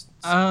there's?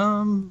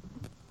 Not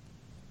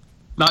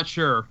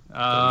sure.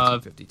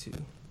 3252.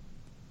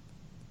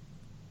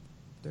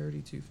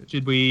 3252.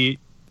 Should we?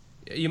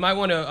 You might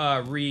want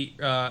to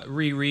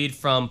reread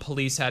from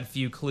 "Police had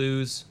few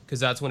clues" because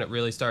that's when it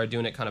really started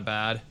doing it kind of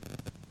bad.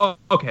 Oh,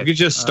 okay. You could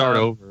just start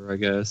over, I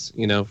guess.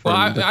 You know. From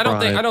I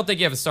don't think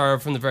you have to start over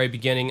from the very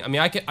beginning. I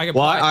mean, I could.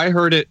 Well, I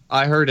heard it.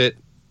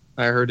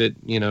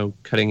 You know,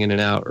 cutting in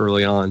and out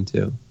early on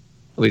too,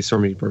 at least for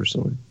me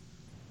personally.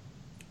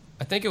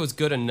 I think it was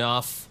good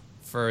enough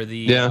for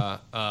the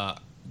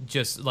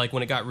just like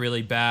when it got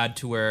really bad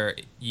to where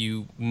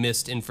you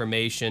missed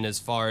information as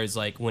far as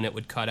like when it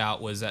would cut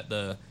out was at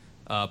the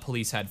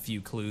police had few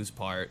clues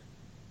part.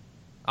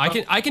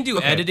 I can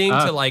do editing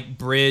to like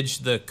bridge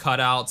the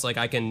cutouts. Like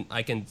I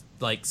can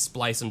like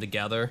splice them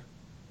together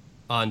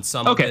on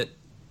some of it.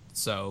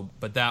 So,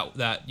 but that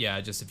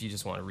just if you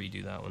just want to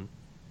redo that one.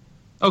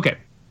 Okay.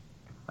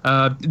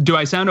 Do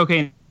I sound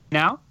okay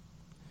now?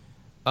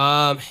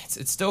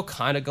 It's still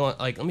kind of going.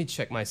 Like, let me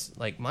check my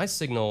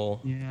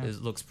signal.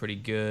 Looks pretty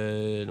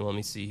good. Let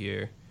me see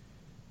here.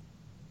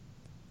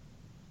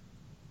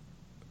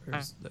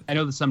 I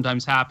know this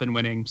sometimes happen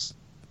when I'm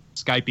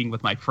Skyping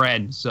with my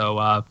friend,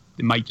 so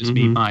it might just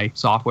be my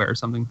software or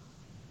something.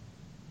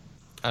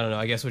 I don't know.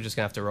 I guess we're just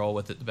gonna have to roll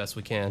with it the best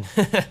we can.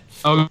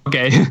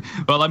 Okay.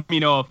 Well, let me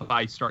know if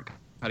I start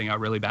cutting out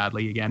really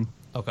badly again.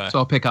 Okay. So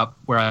I'll pick up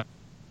where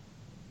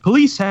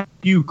police had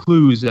few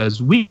clues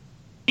as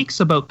weeks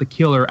about the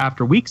killer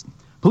after weeks.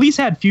 Police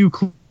had few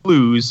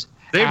clues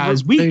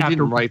as week after.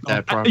 Didn't write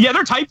that properly. Yeah,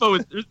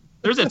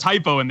 there's a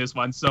typo in this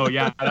one, so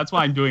yeah, that's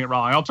why I'm doing it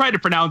wrong. I'll try to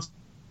pronounce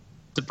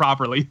it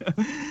properly.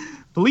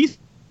 Police.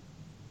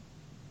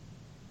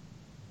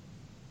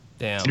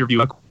 Damn.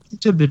 Interview. According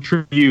to the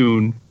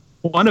Tribune,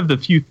 one of the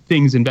few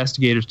things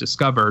investigators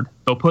discovered,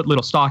 though put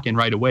little stock in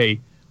right away,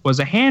 was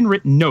a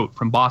handwritten note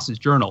from boss's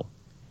journal: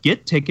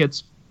 "Get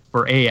tickets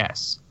for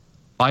AS."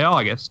 By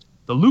August,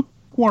 the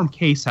lukewarm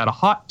case had a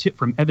hot tip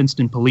from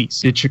Evanston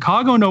police. Did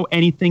Chicago know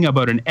anything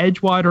about an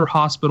Edgewater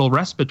Hospital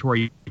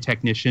respiratory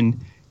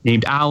technician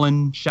named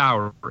Alan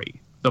Showery,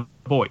 the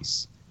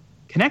voice?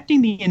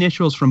 Connecting the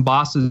initials from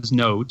boss's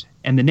note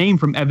and the name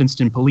from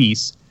Evanston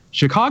police,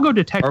 Chicago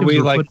detectives. Are we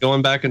like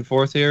going back and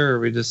forth here, or are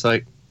we just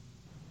like?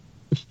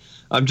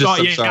 I'm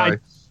sorry.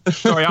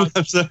 Sorry, I'll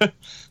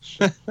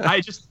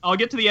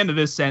get to the end of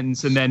this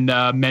sentence and then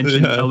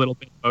mention a little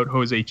bit about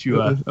Jose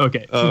Chua.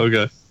 Okay. Oh,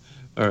 okay.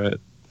 All right.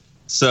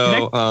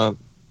 So, go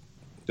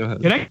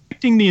ahead.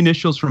 Connecting the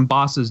initials from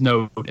boss's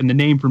note and the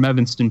name from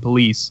Evanston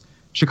police,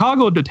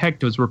 Chicago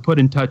detectives were put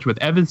in touch with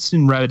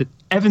Evanston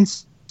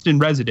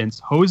residents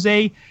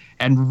Jose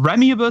and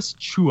Remibus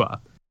Chua.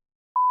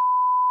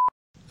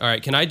 All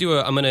right, can I do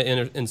I'm going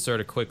to insert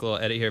a quick little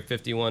edit here,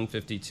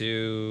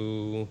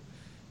 5152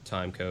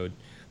 time code.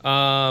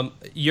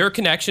 Your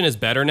connection is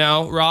better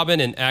now, Robin,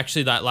 and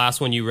actually that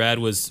last one you read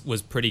was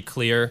pretty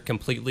clear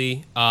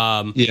completely.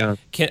 Yeah.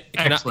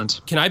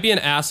 Excellent. Can I be an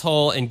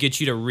asshole and get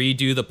you to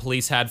redo the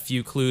police had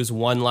few clues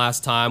one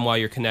last time while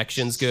your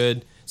connection's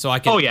good? So I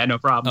can. Oh yeah, no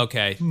problem.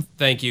 Okay,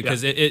 thank you.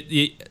 Because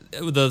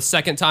the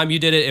second time you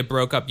did it, it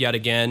broke up yet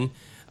again,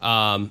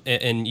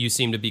 and you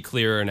seem to be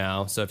clearer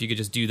now. So if you could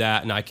just do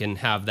that, and I can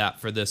have that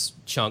for this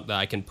chunk that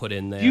I can put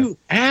in there. You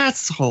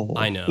asshole.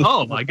 I know.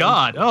 Oh my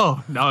God.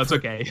 Oh no, it's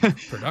okay.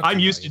 I'm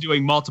used to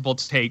doing multiple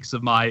takes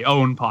of my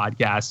own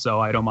podcast, so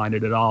I don't mind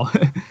it at all.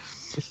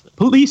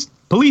 Police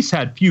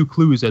had few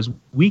clues as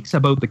weeks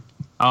about the.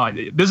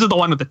 This is the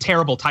one with the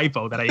terrible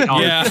typo that I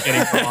always keep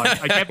getting wrong.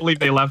 I can't believe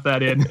they left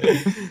that in.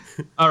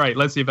 All right,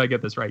 let's see if I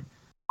get this right.